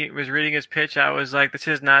when he was reading his pitch, I was like, this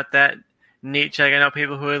is not that niche. Like, I know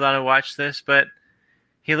people who would want to watch this, but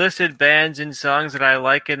he listed bands and songs that I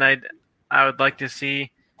like and I would like to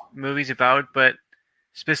see movies about. But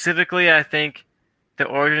specifically, I think the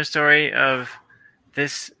origin story of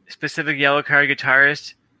this specific Yellowcard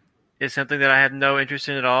guitarist is something that I have no interest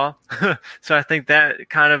in at all. So I think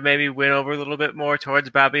that kind of maybe went over a little bit more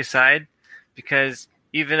towards Bobby's side. Because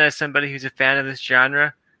even as somebody who's a fan of this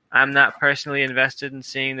genre, I'm not personally invested in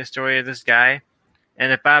seeing the story of this guy.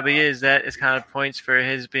 And if Bobby is, that is kind of points for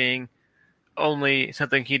his being only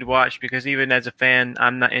something he'd watch, because even as a fan,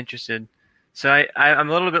 I'm not interested. So I'm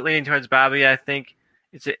a little bit leaning towards Bobby. I think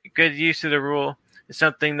it's a good use of the rule. It's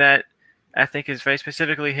something that I think is very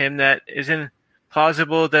specifically him that isn't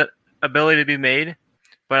plausible that ability to be made,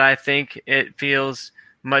 but I think it feels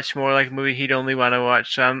much more like a movie he'd only want to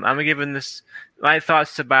watch. So I'm giving this my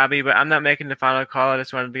thoughts to Bobby, but I'm not making the final call. I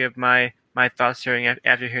just wanted to give my thoughts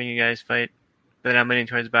after hearing you guys fight. But I'm leaning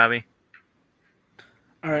towards Bobby.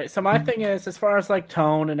 All right. So my thing is, as far as like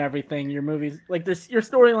tone and everything, your movies like this, your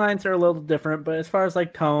storylines are a little different, but as far as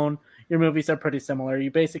like tone, your movies are pretty similar.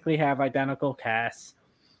 You basically have identical casts,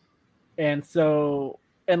 and so.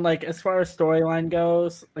 And like as far as storyline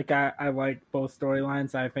goes, like I like both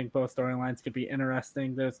storylines. I think both storylines could be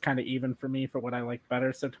interesting. There's kind of even for me for what I like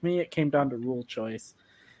better. So to me, it came down to rule choice.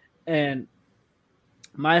 And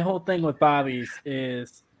my whole thing with Bobby's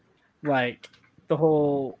is like the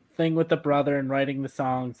whole thing with the brother and writing the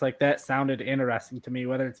songs. Like that sounded interesting to me.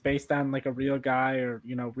 Whether it's based on like a real guy or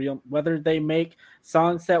real, whether they make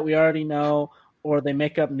songs that we already know, or they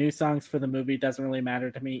make up new songs for the movie, doesn't really matter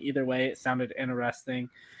to me. Either way, it sounded interesting.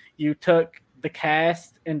 You took the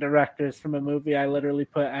cast and directors from a movie I literally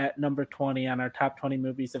put at number 20 on our top 20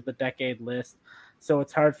 movies of the decade list. So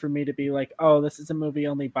it's hard for me to be like, oh, this is a movie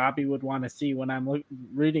only Bobby would want to see when I'm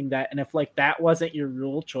reading that. And if like that wasn't your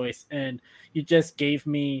rule choice and you just gave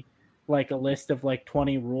me like a list of like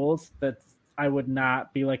 20 rules, I would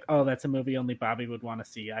not be like, oh, that's a movie only Bobby would want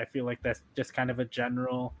to see. I feel like that's just kind of a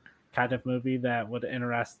general kind of movie that would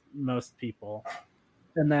interest most people.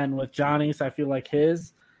 And then with Johnny's, I feel like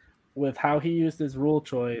with how he used his rule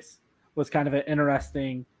choice was kind of an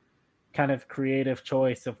interesting kind of creative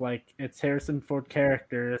choice of like, it's Harrison Ford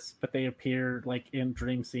characters, but they appear like in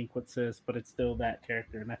dream sequences, but it's still that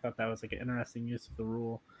character. And I thought that was like an interesting use of the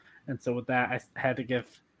rule. And so with that, I had to give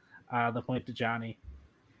the point to Johnny.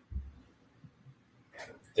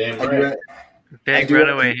 Damn right. Big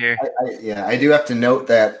runaway here. I do have to note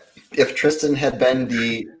that if Tristan had been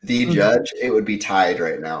the judge, it would be tied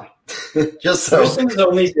right now. Just so Tristan's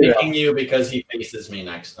only picking you because he faces me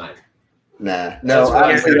next time. No.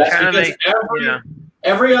 Honestly,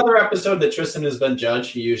 Every other episode that Tristan has been judge,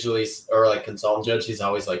 he usually, or like consultant judge, he's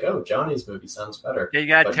always like, "Oh, Johnny's movie sounds better." Yeah, you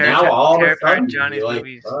got But to now all of a tear apart sudden, Johnny's you're like,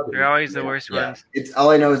 movies. "Oh, They're always the worst yeah. ones. It's all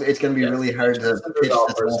I know is it's going to be Yes. really hard to Tristan's pitch all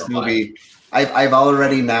this whole personal movie. I've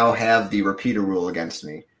already now have the repeater rule against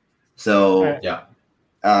me. So, All right. Yeah.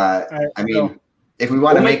 All right, I mean, so if we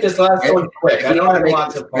want We'll to make this last one quick. I don't have a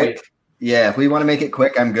lot to fight. Yeah, if we want to make it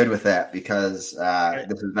quick, I'm good with that because this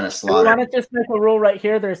has been a we slaughter. want to just make a rule right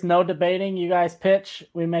here. There's no debating. You guys pitch,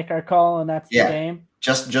 we make our call, and that's Yeah. the game.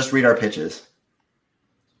 Just read our pitches.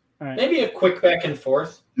 All right. Maybe a quick back and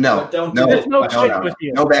forth. No, But don't no, do There's no it. trick with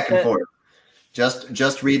you. no back and That- forth.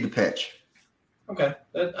 Just read the pitch. Okay.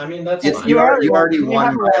 I mean, that's It's- fine. you already we won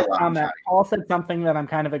have a by a lot, on that. Johnny. Paul said something that I'm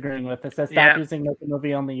kind of agreeing with. It says, "Stop Yeah. using make a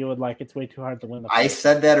movie only you would like. It's way too hard to win." I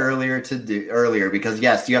said that earlier because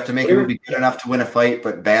yes, you have to make a movie good enough to win a fight,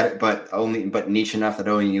 but niche enough that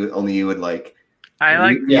only you would like. I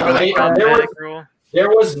like Yeah, the problematic rule. There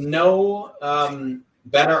was no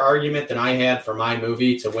better argument than I had for my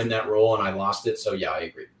movie to win that role, and I lost it. So yeah, I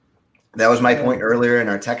agree. That was my point earlier in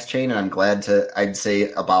our text chain, and I'm glad I'd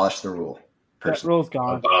say abolish the rule. That Personally. rule's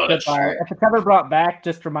gone. Abolish. Goodbye. If it's ever brought back,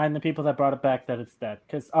 just remind the people that brought it back that it's dead.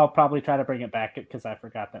 Because I'll probably try to bring it back because I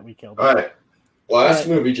forgot that we killed it. All right. Last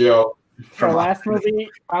movie, Joe. For our last movie,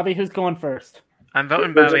 Bobby, who's going first? I'm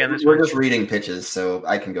voting Bobby on this We're one. just reading pitches, so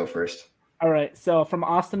I can go first. All right, so from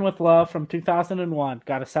Austin with Love from 2001,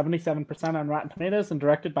 got a 77% on Rotten Tomatoes and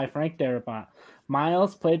directed by Frank Darabont.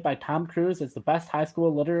 Miles, played by Tom Cruise, is the best high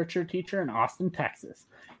school literature teacher in Austin, Texas.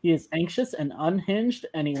 He is anxious and unhinged,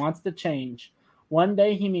 and he wants to change. One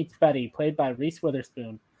day he meets Betty, played by Reese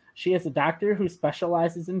Witherspoon. She is a doctor who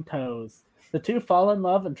specializes in toes. The two fall in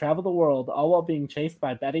love and travel the world, all while being chased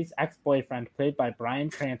by Betty's ex-boyfriend, played by Bryan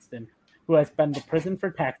Cranston, who has been to prison for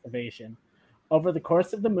tax evasion. Over the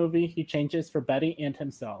course of the movie, he changes for Betty and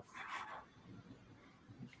himself.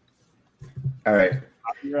 All right.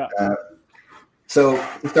 You're up. So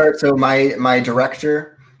to start, my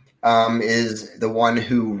director is the one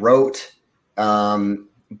who wrote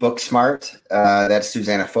Booksmart. That's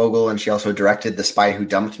Susanna Fogel, and she also directed The Spy Who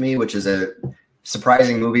Dumped Me, which is a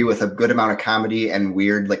surprising movie with a good amount of comedy and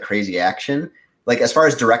weird, like crazy action. Like as far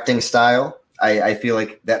as directing style, I feel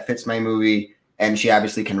like that fits my movie, and she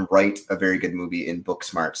obviously can write a very good movie in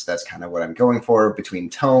Booksmart. So that's kind of what I'm going for between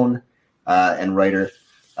tone and writer.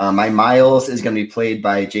 My Miles is going to be played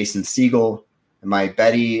by Jason Segel. My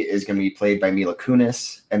Betty is going to be played by Mila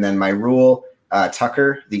Kunis. And then my Rule,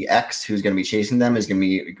 Tucker, the ex who's going to be chasing them, is going to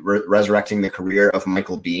be resurrecting the career of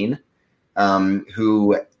Michael Biehn,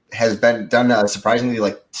 who has done a surprisingly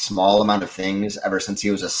like small amount of things ever since he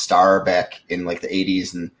was a star back in like the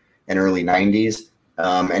 80s and early 90s.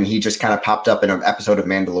 And he just kind of popped up in an episode of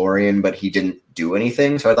Mandalorian, but he didn't do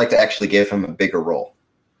anything. So I'd like to actually give him a bigger role.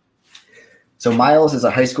 So Miles is a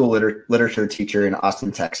high school literature teacher in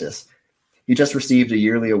Austin, Texas. He just received a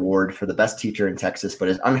yearly award for the best teacher in Texas, but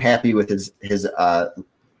is unhappy with his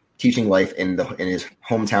teaching life in his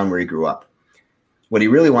hometown where he grew up. What he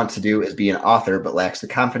really wants to do is be an author, but lacks the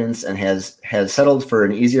confidence and has settled for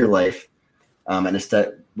an easier life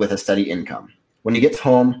with a steady income. When he gets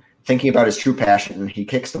home, thinking about his true passion, he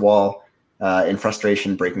kicks the wall in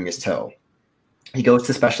frustration, breaking his toe. He goes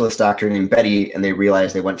to a specialist doctor named Betty, and they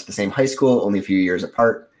realize they went to the same high school, only a few years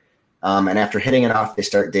apart. And after hitting it off, they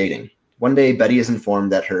start dating. One day, Betty is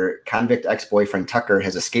informed that her convict ex-boyfriend Tucker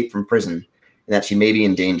has escaped from prison and that she may be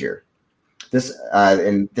in danger. This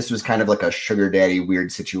was kind of like a sugar daddy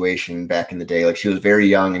weird situation back in the day. Like she was very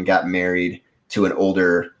young and got married to an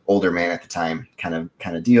older man at the time, kind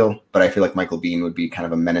of deal. But I feel like Michael Biehn would be kind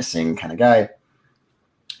of a menacing kind of guy.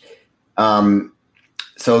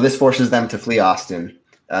 So this forces them to flee Austin.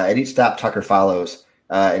 At each stop, Tucker follows,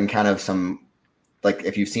 and kind of some, like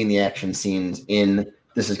if you've seen the action scenes in,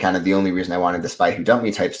 this is kind of the only reason I wanted the Spy Who Dumped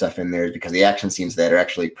Me type stuff in there, is because the action scenes that are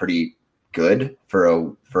actually pretty good for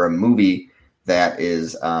a movie that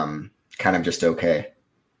is kind of just okay.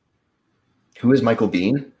 Who is Michael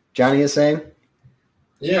Biehn? Johnny is saying.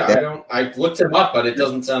 Yeah, I looked him up, but it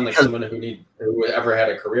doesn't sound like someone who ever had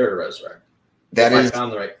a career to resurrect. I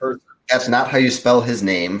found the right person. That's not how you spell his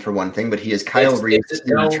name, for one thing, but he is Kyle Reese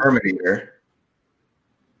in Terminator.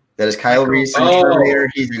 That is Kyle Reese in Terminator.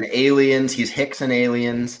 He's in Aliens. He's Hicks in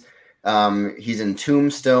Aliens. He's in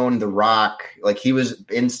Tombstone, The Rock. Like he was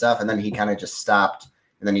in stuff, and then he kind of just stopped,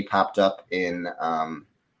 and then he popped up in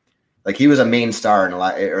like he was a main star in a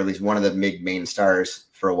lot, or at least one of the big main stars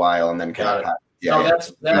for a while, and then kind of popped. Yeah, no,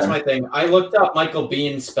 that's my thing. I looked up Michael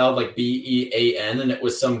Biehn spelled like Bean, and it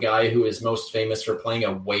was some guy who is most famous for playing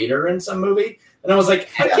a waiter in some movie. And I was like,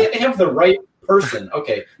 I can't have the right person.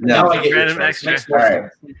 Okay, No. now I get your Random choice. extra. Makes more All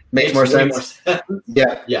right. sense. Makes more way sense.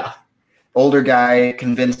 Yeah. Yeah. Older guy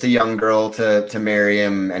convinced a young girl to marry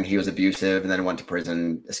him, and he was abusive, and then went to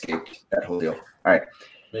prison, escaped, that whole deal. All right.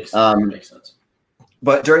 Makes sense.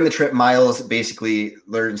 But during the trip, Miles basically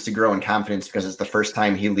learns to grow in confidence because it's the first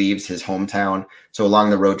time he leaves his hometown. So along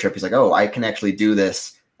the road trip, he's like, "Oh, I can actually do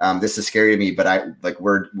this. This is scary to me, but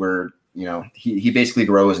he basically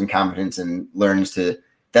grows in confidence and learns to.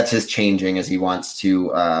 That's his changing as he wants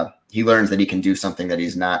to. He learns that he can do something that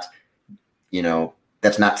he's not,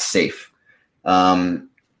 that's not safe.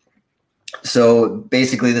 So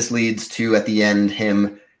basically, this leads to at the end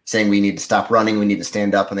him saying we need to stop running, we need to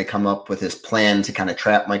stand up, and they come up with this plan to kind of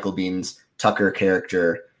trap Michael Bihn's Tucker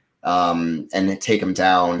character and take him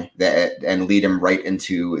down and lead him right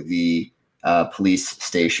into the police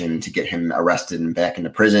station to get him arrested and back into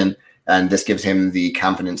prison. And this gives him the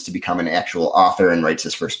confidence to become an actual author and writes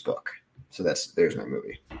his first book. So there's my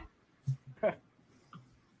movie. Okay.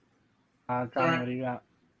 John, what do you got?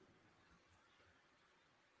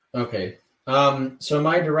 Okay. So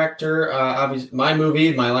my director, obviously, my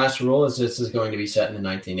movie, My Last Rule, is this is going to be set in the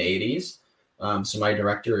 1980s. So my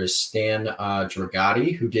director is Stan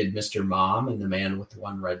Dragati, who did Mr. Mom and The Man with the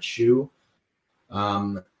One Red Shoe.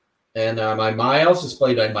 And my Miles is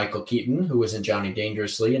played by Michael Keaton, who was in Johnny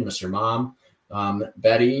Dangerously and Mr. Mom.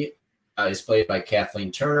 Betty is played by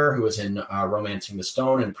Kathleen Turner, who was in Romancing the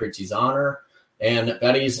Stone and Prizzi's Honor. And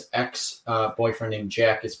Betty's ex-boyfriend named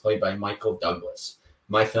Jack is played by Michael Douglas.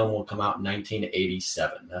 My film will come out in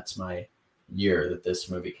 1987. That's my year that this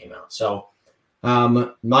movie came out. So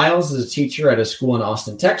Miles is a teacher at a school in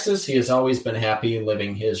Austin, Texas. He has always been happy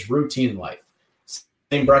living his routine life.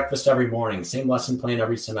 Same breakfast every morning, same lesson plan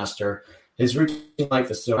every semester. His routine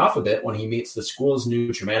life is thrown off a bit when he meets the school's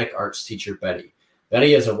new dramatic arts teacher, Betty.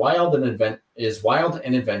 Betty is wild and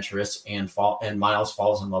adventurous, and Miles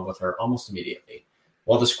falls in love with her almost immediately.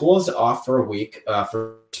 While the school is off for a week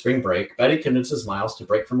for spring break, Betty convinces Miles to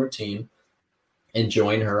break from routine and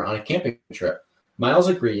join her on a camping trip. Miles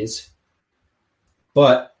agrees,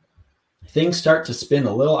 but things start to spin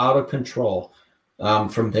a little out of control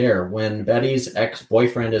from there when Betty's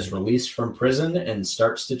ex-boyfriend is released from prison and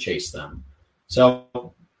starts to chase them.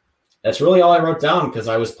 So that's really all I wrote down because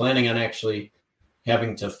I was planning on actually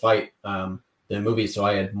having to fight the movie, so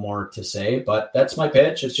I had more to say. But that's my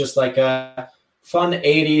pitch. It's just like a fun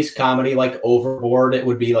 80s comedy, like Overboard. It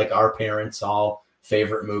would be like our parents' all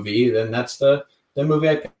favorite movie. Then that's the movie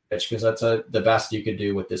I pitched because that's the best you could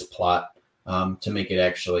do with this plot to make it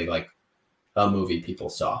actually like a movie people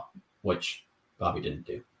saw, which Bobby didn't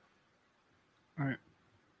do. All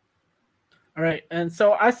right. And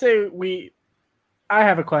so I say I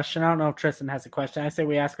have a question. I don't know if Tristan has a question. I say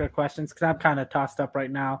we ask our questions because I'm kind of tossed up right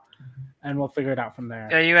now, and we'll figure it out from there.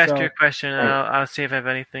 Yeah, you ask your question, and I'll see if I have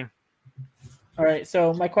anything. All right,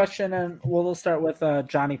 so my question, and we'll start with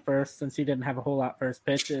Johnny first, since he didn't have a whole lot for his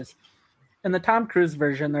pitch, is in the Tom Cruise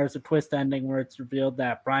version, there's a twist ending where it's revealed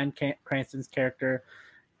that Bryan Cranston's character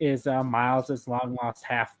is Miles' long-lost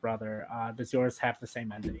half-brother. Does yours have the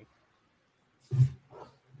same ending?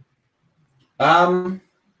 No,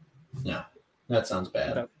 that sounds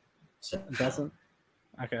bad. It doesn't?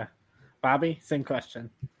 Okay. Bobby, same question.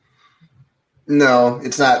 No,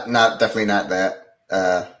 it's not definitely not that.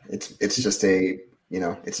 It's just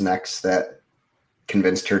it's an ex that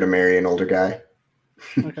convinced her to marry an older guy.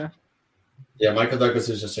 Okay. Yeah, Michael Douglas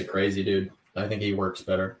is just a crazy dude. I think he works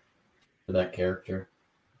better for that character.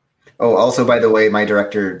 Oh, also, by the way, my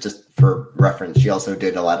director, just for reference, she also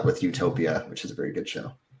did a lot with Utopia, which is a very good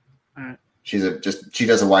show. All right. She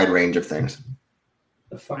does a wide range of things.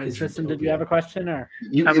 The fuck Right, is Tristan, Utopia? did you have a question or?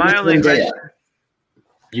 My only question.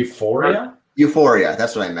 Euphoria? Euphoria.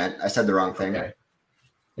 That's what I meant. I said the wrong thing. Okay.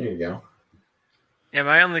 There you go. Yeah,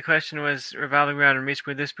 my only question was revolving around Reese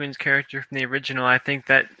Witherspoon's character from the original. I think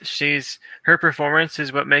that her performance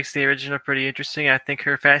is what makes the original pretty interesting. I think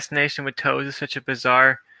her fascination with toes is such a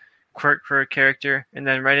bizarre quirk for a character. And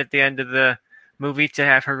then right at the end of the movie to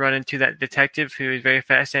have her run into that detective who is very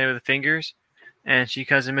fascinated with fingers. And she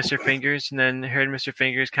calls him Mr. Fingers. And then her and Mr.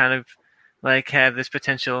 Fingers kind of like have this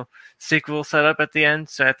potential sequel set up at the end.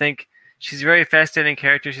 So I think she's a very fascinating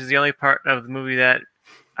character. She's the only part of the movie that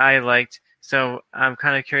I liked. So I'm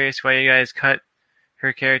kind of curious why you guys cut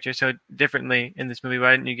her character so differently in this movie.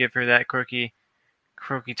 Why didn't you give her that quirky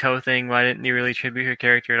toe thing? Why didn't you really tribute her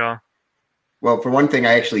character at all? Well, for one thing,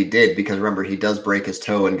 I actually did, because remember, he does break his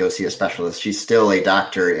toe and go see a specialist. She's still a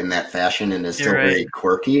doctor in that fashion and is still very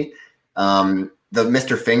quirky. The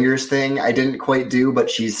Mr. Fingers thing I didn't quite do, but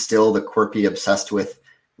she's still the quirky, obsessed with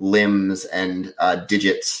limbs and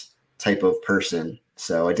digits type of person.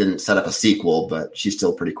 So it didn't set up a sequel, but she's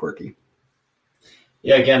still pretty quirky.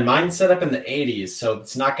 Yeah, again, mine's set up in the 80s, so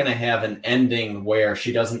it's not going to have an ending where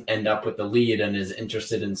she doesn't end up with the lead and is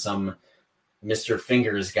interested in some Mr.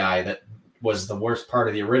 Fingers guy that was the worst part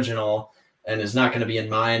of the original and is not going to be in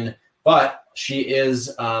mine. But she is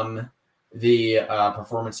the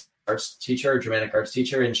performance arts teacher, dramatic arts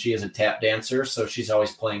teacher, and she is a tap dancer, so she's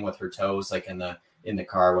always playing with her toes, like in the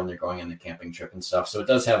car when they're going on the camping trip and stuff. So it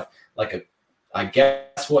does have like I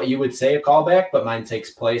guess what you would say a callback, but mine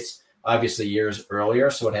takes place obviously years earlier,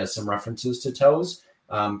 so it has some references to toes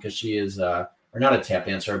because she is or not a tap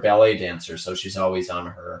dancer, a ballet dancer, so she's always on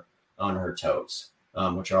her toes,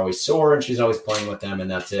 which are always sore, and she's always playing with them, and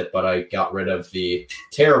that's it. But I got rid of the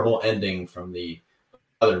terrible ending from the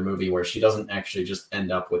other movie where she doesn't actually just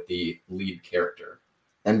end up with the lead character.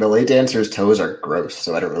 And ballet dancers' toes are gross,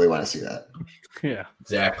 so I don't really want to see that. Yeah,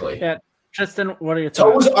 exactly. Yeah, Tristan, what are your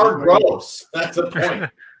thoughts? Toes are gross. That's the point.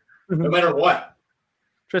 No matter what.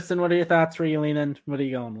 Tristan, what are your thoughts? Where are you leaning? What are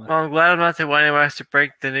you going with? Well, I'm glad I'm not the one who has to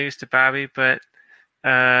break the news to Bobby, but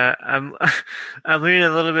I'm leaning a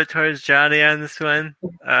little bit towards Johnny on this one.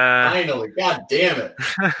 Finally, god damn it!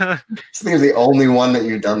 This thing is the only one that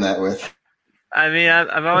you've done that with. I mean,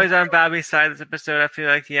 I'm always on Bobby's side this episode. I feel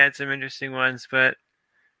like he had some interesting ones, but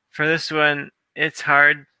for this one, it's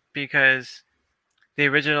hard because the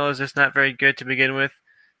original is just not very good to begin with.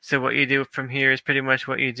 So what you do from here is pretty much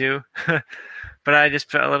what you do. But I just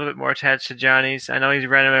felt a little bit more attached to Johnny's. I know he's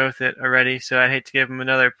ran away with it already, so I'd hate to give him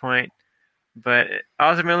another point. But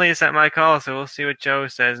ultimately, it's not my call, so we'll see what Joe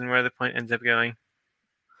says and where the point ends up going.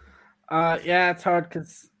 Yeah, it's hard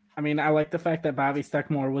because, I mean, I like the fact that Bobby stuck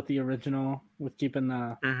more with the original, with keeping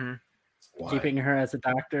keeping her as a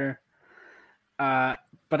doctor. But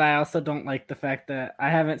I also don't like the fact that I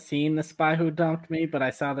haven't seen The Spy Who Dumped Me, but I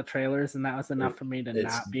saw the trailers, and that was enough for me to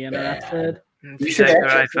not be interested. You should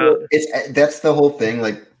actually, that's the whole thing.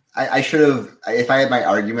 Like, I should have, if I had my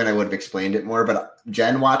argument, I would have explained it more. But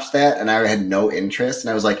Jen watched that, and I had no interest,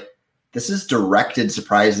 and I was like, "This is directed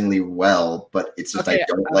surprisingly well, but it's just I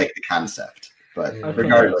don't like the concept." But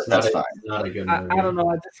regardless, that's fine. Not a good movie. I don't know.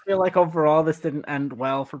 I just feel like overall this didn't end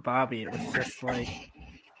well for Bobby. It was just like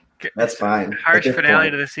that's fine. Harsh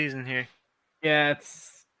finale to the season here. Yeah, it's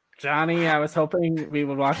Johnny. I was hoping we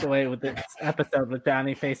would walk away with this episode with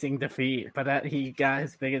Johnny facing defeat, but he got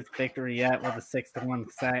his biggest victory yet with a 6-1.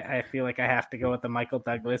 Because I feel like I have to go with the Michael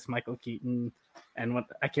Douglas, Michael Keaton, and what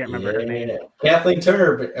I can't remember her name. Kathleen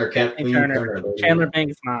Turner or Kathleen Turner. Chandler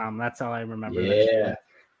Bing's mom. That's all I remember. Yeah.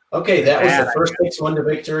 Okay, that was the first 6-1 to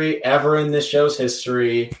victory ever in this show's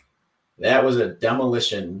history. That was a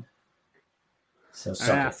demolition. So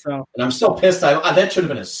and I'm still pissed. That should have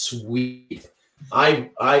been a sweep.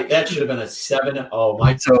 That should have been a 7-0.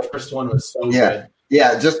 My first one was so good.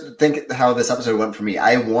 Yeah, just think how this episode went for me.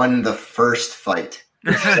 I won the first fight.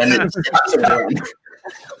 That's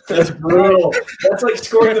brutal. That's like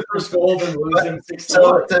scoring the first goal and losing 6-1.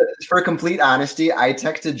 So for complete honesty, I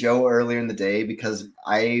texted Joe earlier in the day because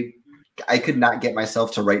I could not get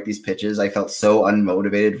myself to write these pitches. I felt so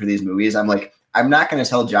unmotivated for these movies. I'm like, I'm not going to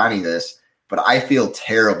tell Johnny this, but I feel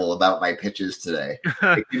terrible about my pitches today.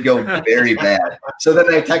 It could go very bad. So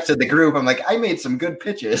then I texted the group. I'm like, I made some good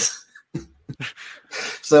pitches.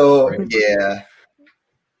 So, yeah.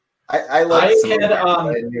 I had,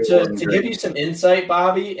 to give you some insight,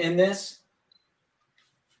 Bobby, in this,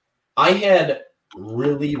 I had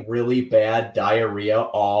really, really bad diarrhea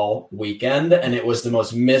all weekend, and it was the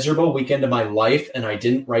most miserable weekend of my life, and I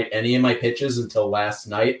didn't write any of my pitches until last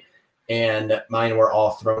night. And mine were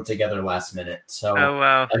all thrown together last minute. So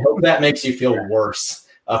I hope that makes you feel worse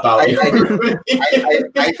about it.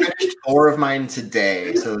 I finished 4 of mine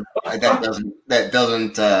today, so that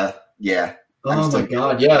doesn't. Yeah. Oh my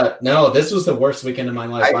god! Yeah, no, this was the worst weekend of my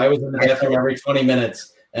life. I was in the bathroom every 20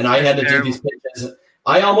 minutes, and I had to do these pitches.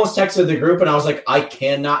 I almost texted the group, and I was like, I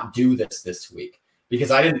cannot do this week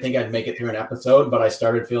because I didn't think I'd make it through an episode. But I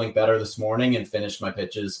started feeling better this morning and finished my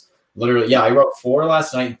pitches. Literally, I wrote 4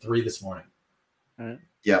 last night and 3 this morning.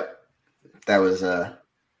 Yep. That was a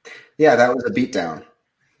beatdown.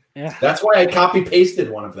 Yeah. That's why I copy pasted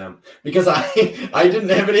one of them because I didn't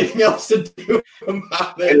have anything else to do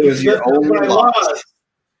about it. It was your only loss.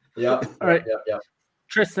 Yep. All right. Yep.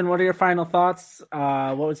 Tristan, what are your final thoughts?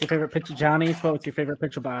 What was your favorite pitch of Johnny's? What was your favorite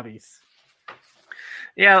pitch of Bobby's?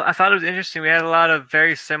 Yeah, I thought it was interesting. We had a lot of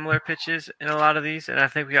very similar pitches in a lot of these, and I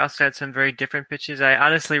think we also had some very different pitches. I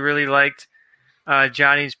honestly really liked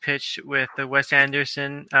Johnny's pitch with the Wes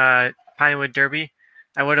Anderson Pinewood Derby.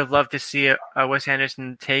 I would have loved to see a Wes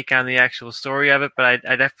Anderson take on the actual story of it, but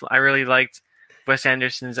I really liked Wes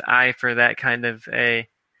Anderson's eye for that kind of a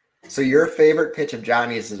So your favorite pitch of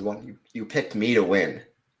Johnny's is when you picked me to win.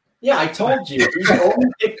 Yeah, I told you. He only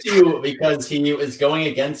picked you because he was going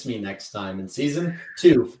against me next time. In season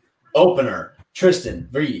 2, opener, Tristan,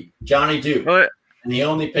 Vree, Johnny Duke. And he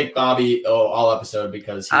only picked Bobby all episode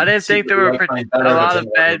because I didn't think there were a lot of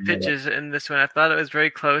bad pitches in this one. I thought it was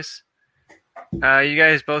very close. You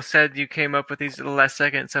guys both said you came up with these at the last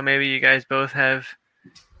second, so maybe you guys both have,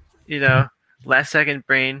 last second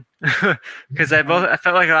brain. Because I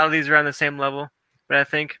felt like a lot of these were on the same level. But I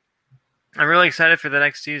think I'm really excited for the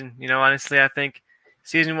next season. Honestly, I think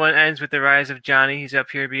season 1 ends with the rise of Johnny. He's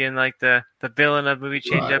up here being like the villain of movie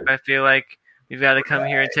change up. I feel like we've got to come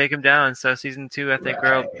here and take him down. So season 2, I think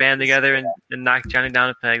we'll band together and knock Johnny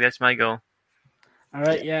down a peg. That's my goal. All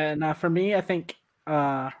right, yeah. Now for me, I think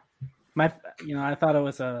I thought it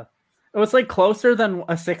was like closer than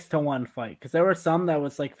a 6-1 fight because there were some that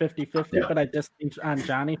was like 50-50, but I just think on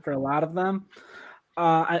Johnny for a lot of them.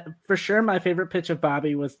 For sure, my favorite pitch of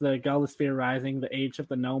Bobby was the Gullisphere Rising, the Age of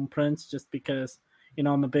the Gnome Prince, just because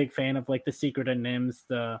I'm a big fan of like the Secret of Nims,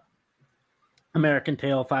 the American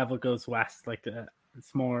Tail, Five Goes West. Like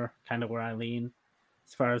it's more kind of where I lean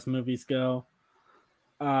as far as movies go.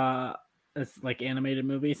 It's like animated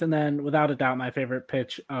movies, and then without a doubt, my favorite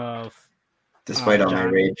pitch of Despite All My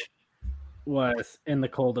Rage was In the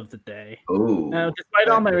Cold of the Day. Ooh, Despite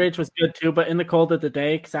All My Rage was good too, but In the Cold of the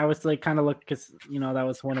Day, because I was like kind of looking, because that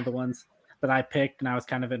was one of the ones that I picked, and I was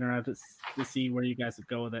kind of interested to see where you guys would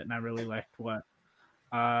go with it, and I really liked what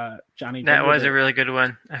Johnny. That was a really good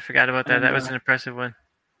one. I forgot about that. That was an impressive one.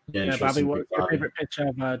 Yeah, Bobby, what's your favorite pitch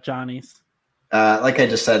of Johnny's? Like I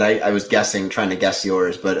just said, I was trying to guess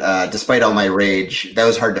yours, but Despite All My Rage, that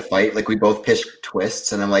was hard to fight. Like we both pitched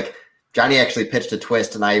twists, and I'm like, Johnny actually pitched a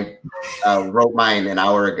twist, and I wrote mine an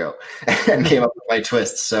hour ago and came up with my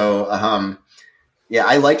twist. So, yeah,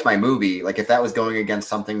 I liked my movie. Like if that was going against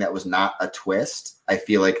something that was not a twist, I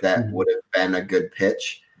feel like that would have been a good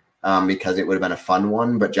pitch because it would have been a fun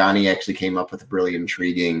one. But Johnny actually came up with a really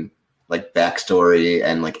intriguing like backstory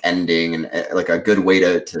and like ending and like a good way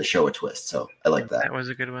to show a twist. So I like that. That was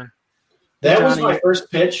a good one. That was my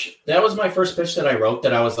first pitch. That was my first pitch that I wrote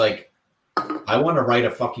that I was like, I want to write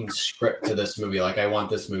a fucking script to this movie. Like I want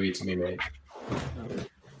this movie to be made.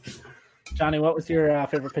 Johnny, what was your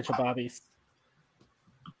favorite pitch of Bobby's?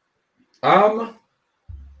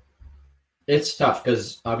 It's tough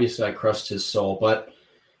because obviously I crushed his soul, but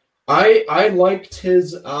I liked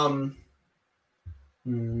his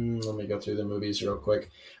let me go through the movies real quick.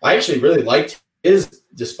 I actually really liked his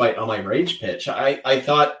Despite All My Rage pitch. I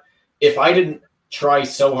thought if I didn't try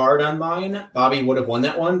so hard on mine, Bobby would have won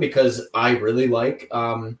that one because I really like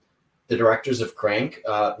the directors of Crank,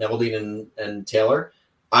 Neveldine and Taylor.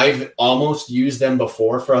 I've almost used them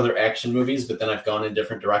before for other action movies, but then I've gone in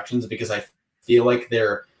different directions because I feel like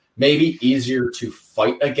they're maybe easier to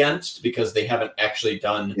fight against because they haven't actually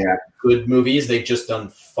done good movies. They've just done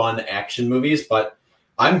fun action movies, but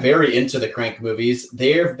I'm very into the Crank movies.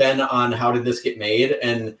 They've been on How Did This Get Made,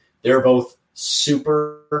 and they're both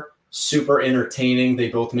super, super entertaining. They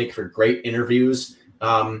both make for great interviews.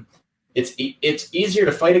 It's easier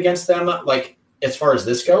to fight against them, like as far as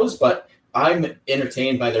this goes, but I'm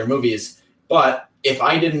entertained by their movies. But if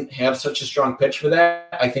I didn't have such a strong pitch for that,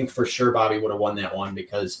 I think for sure Bobby would have won that one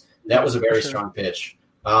because that was a very strong pitch.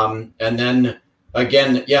 And then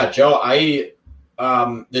again, Joe,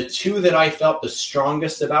 the two that I felt the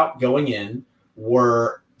strongest about going in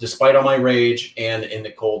were Despite All My Rage and In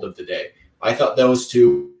the Cold of the Day. I thought those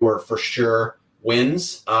two were for sure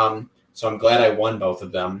wins. So I'm glad I won both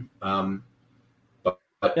of them. That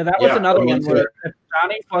was another one where if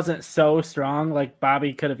Johnny wasn't so strong, like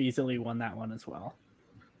Bobby could have easily won that one as well.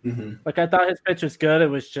 Mm-hmm. Like I thought his pitch was good. It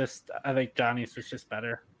was just, I think Johnny's was just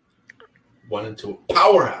better. One and two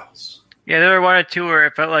powerhouse. Yeah, there were one or two where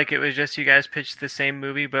it felt like it was just you guys pitched the same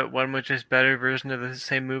movie, but one was just better version of the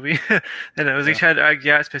same movie. And it was each had to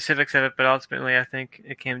argue out specifics of it, but ultimately I think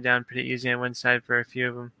it came down pretty easy on one side for a few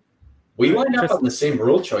of them. We lined up on the same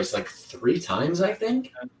rule choice like 3 times, I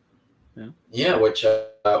think. Yeah, which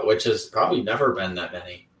has probably never been that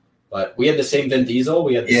many. But we had the same Vin Diesel.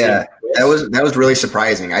 We had the same twist. that was really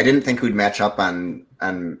surprising. I didn't think we'd match up on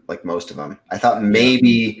like most of them. I thought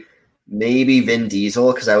maybe Vin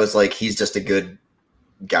Diesel because I was like he's just a good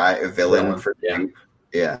guy, a villain for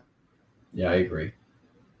yeah, I agree.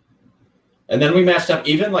 And then we matched up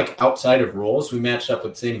even like outside of rules. We matched up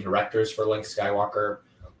with the same directors for Link Skywalker.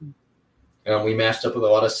 And we matched up with a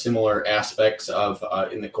lot of similar aspects of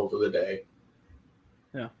In the Cold of the Day.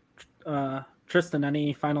 Yeah. Tristan,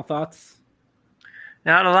 any final thoughts?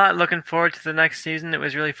 Not a lot. Looking forward to the next season. It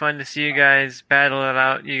was really fun to see you guys battle it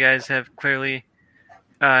out. You guys have clearly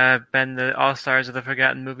been the all-stars of the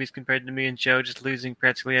Forgotten Movies compared to me and Joe just losing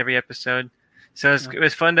practically every episode. So it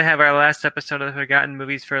was fun to have our last episode of the Forgotten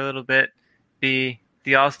Movies for a little bit be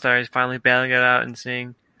the all-stars finally battling it out and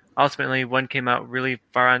seeing. Ultimately, one came out really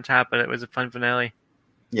far on top, but it was a fun finale.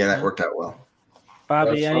 Yeah, that worked out well.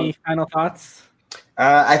 Bobby, any final thoughts?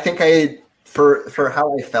 I think for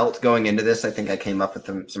how I felt going into this, I think I came up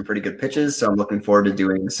with some pretty good pitches. So I'm looking forward to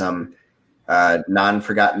doing some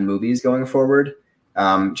non-forgotten movies going forward.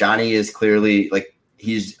 Johnny is clearly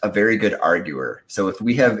he's a very good arguer. So if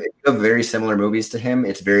you have very similar movies to him,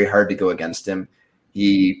 it's very hard to go against him.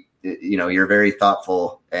 You're very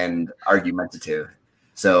thoughtful and argumentative.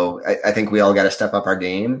 So I think we all got to step up our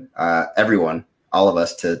game. Everyone, all of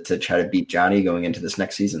us, to try to beat Johnny going into this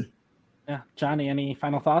next season. Yeah, Johnny, any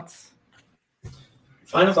final thoughts?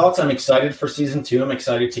 Final thoughts. I'm excited for season 2. I'm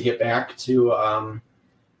excited to get back to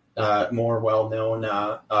more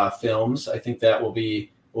well-known films. I think that will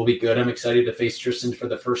be good. I'm excited to face Tristan for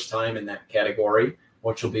the first time in that category,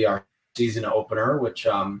 which will be our season opener, which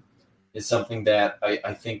is something that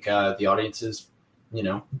I think the audiences,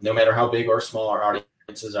 no matter how big or small our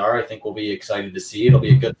audiences are, I think we'll be excited to see. It'll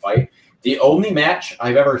be a good fight. The only match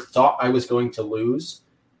I've ever thought I was going to lose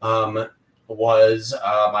was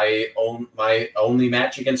my only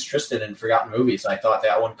match against Tristan in Forgotten Movies. I thought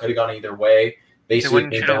that one could have gone either way. Basically,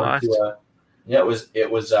 it came down to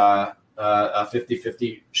it was a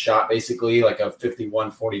 50-50 shot, basically like a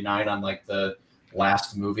 51-49 on the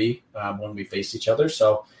last movie when we faced each other.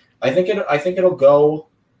 So I think it'll go.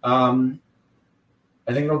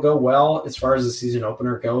 I think it'll go well as far as the season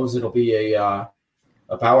opener goes. It'll be a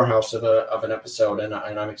powerhouse of an episode, and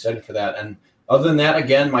I'm excited for that. And other than that,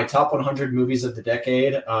 again, my top 100 movies of the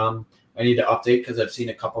decade. I need to update because I've seen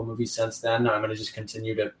a couple movies since then. I'm going to just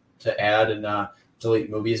continue to add and delete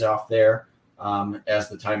movies off there as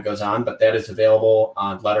the time goes on. But that is available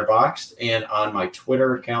on Letterboxd and on my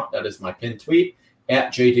Twitter account. That is my pinned tweet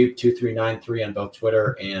at jduke2393 on both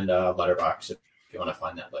Twitter and Letterboxd if you want to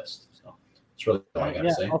find that list. So that's really all I got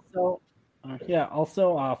to say.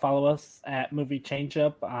 Also follow us at Movie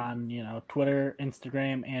Changeup on Twitter,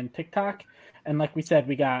 Instagram, and TikTok. And like we said,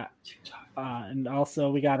 we got and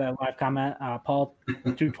also we got a live comment. Paul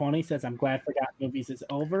 220 says, "I'm glad Forgotten Movies is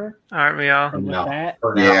over." Aren't we all?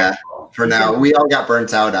 For now, we all got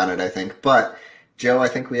burnt out on it, I think. But Joe, I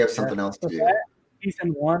think we have something else to do.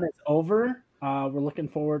 Season 1 is over. We're looking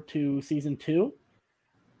forward to season 2.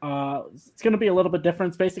 It's going to be a little bit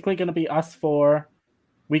different. It's basically going to be us for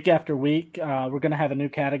week after week. We're going to have a new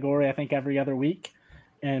category, I think, every other week,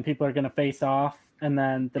 and people are going to face off. And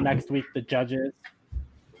then the next week, the judges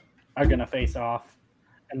are going to face off,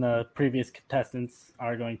 and the previous contestants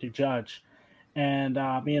are going to judge. And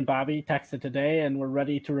me and Bobby texted today, and we're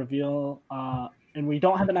ready to reveal. And we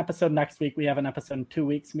don't have an episode next week. We have an episode in 2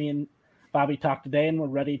 weeks. Me and Bobby talked today, and we're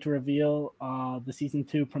ready to reveal the season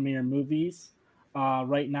 2 premiere movies.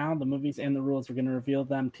 Right now, the movies and the rules, we're going to reveal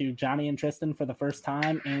them to Johnny and Tristan for the first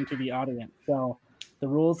time and to the audience. So the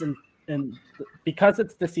rules, and because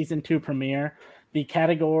it's the season 2 premiere, the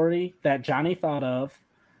category that Johnny thought of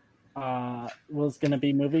was going to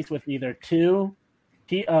be movies with either 2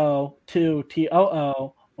 TO, 2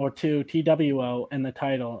 TOO, or 2 TWO in the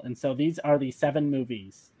title. And so these are the 7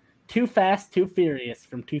 movies. Too Fast, Too Furious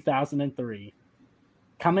from 2003.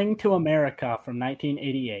 Coming to America from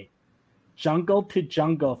 1988. Jungle to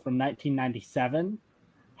Jungle from 1997.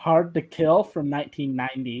 Hard to Kill from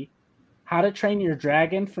 1990. How to Train Your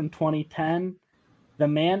Dragon from 2010. The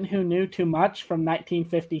Man Who Knew Too Much from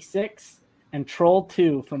 1956. And Troll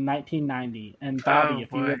 2 from 1990. And Bobby,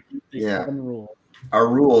 if you would use the 7 rules. Our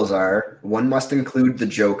rules are: 1 must include the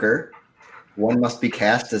Joker. 1 must be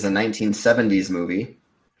cast as a 1970s movie.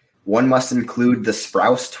 1 must include the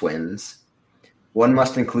Sprouse twins. 1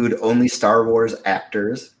 must include only Star Wars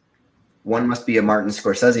actors. 1 must be a Martin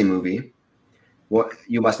Scorsese movie.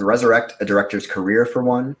 You must resurrect a director's career for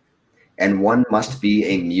 1. And 1 must be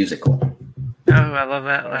a musical. Oh, I love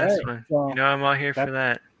that last one. So I'm all here for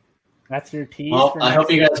that. That's your tease. Well, I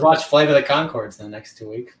hope you guys watch Flight of the Conchords in the next 2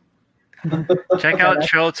 weeks. Check out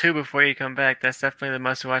Troll 2 before you come back. That's definitely the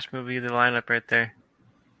must-watch movie of the lineup right there.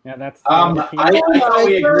 Yeah, that's. I thought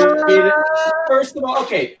we agreed. First of all,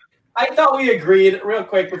 okay. I thought we agreed real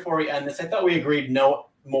quick before we end this. I thought we agreed no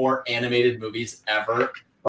more animated movies ever.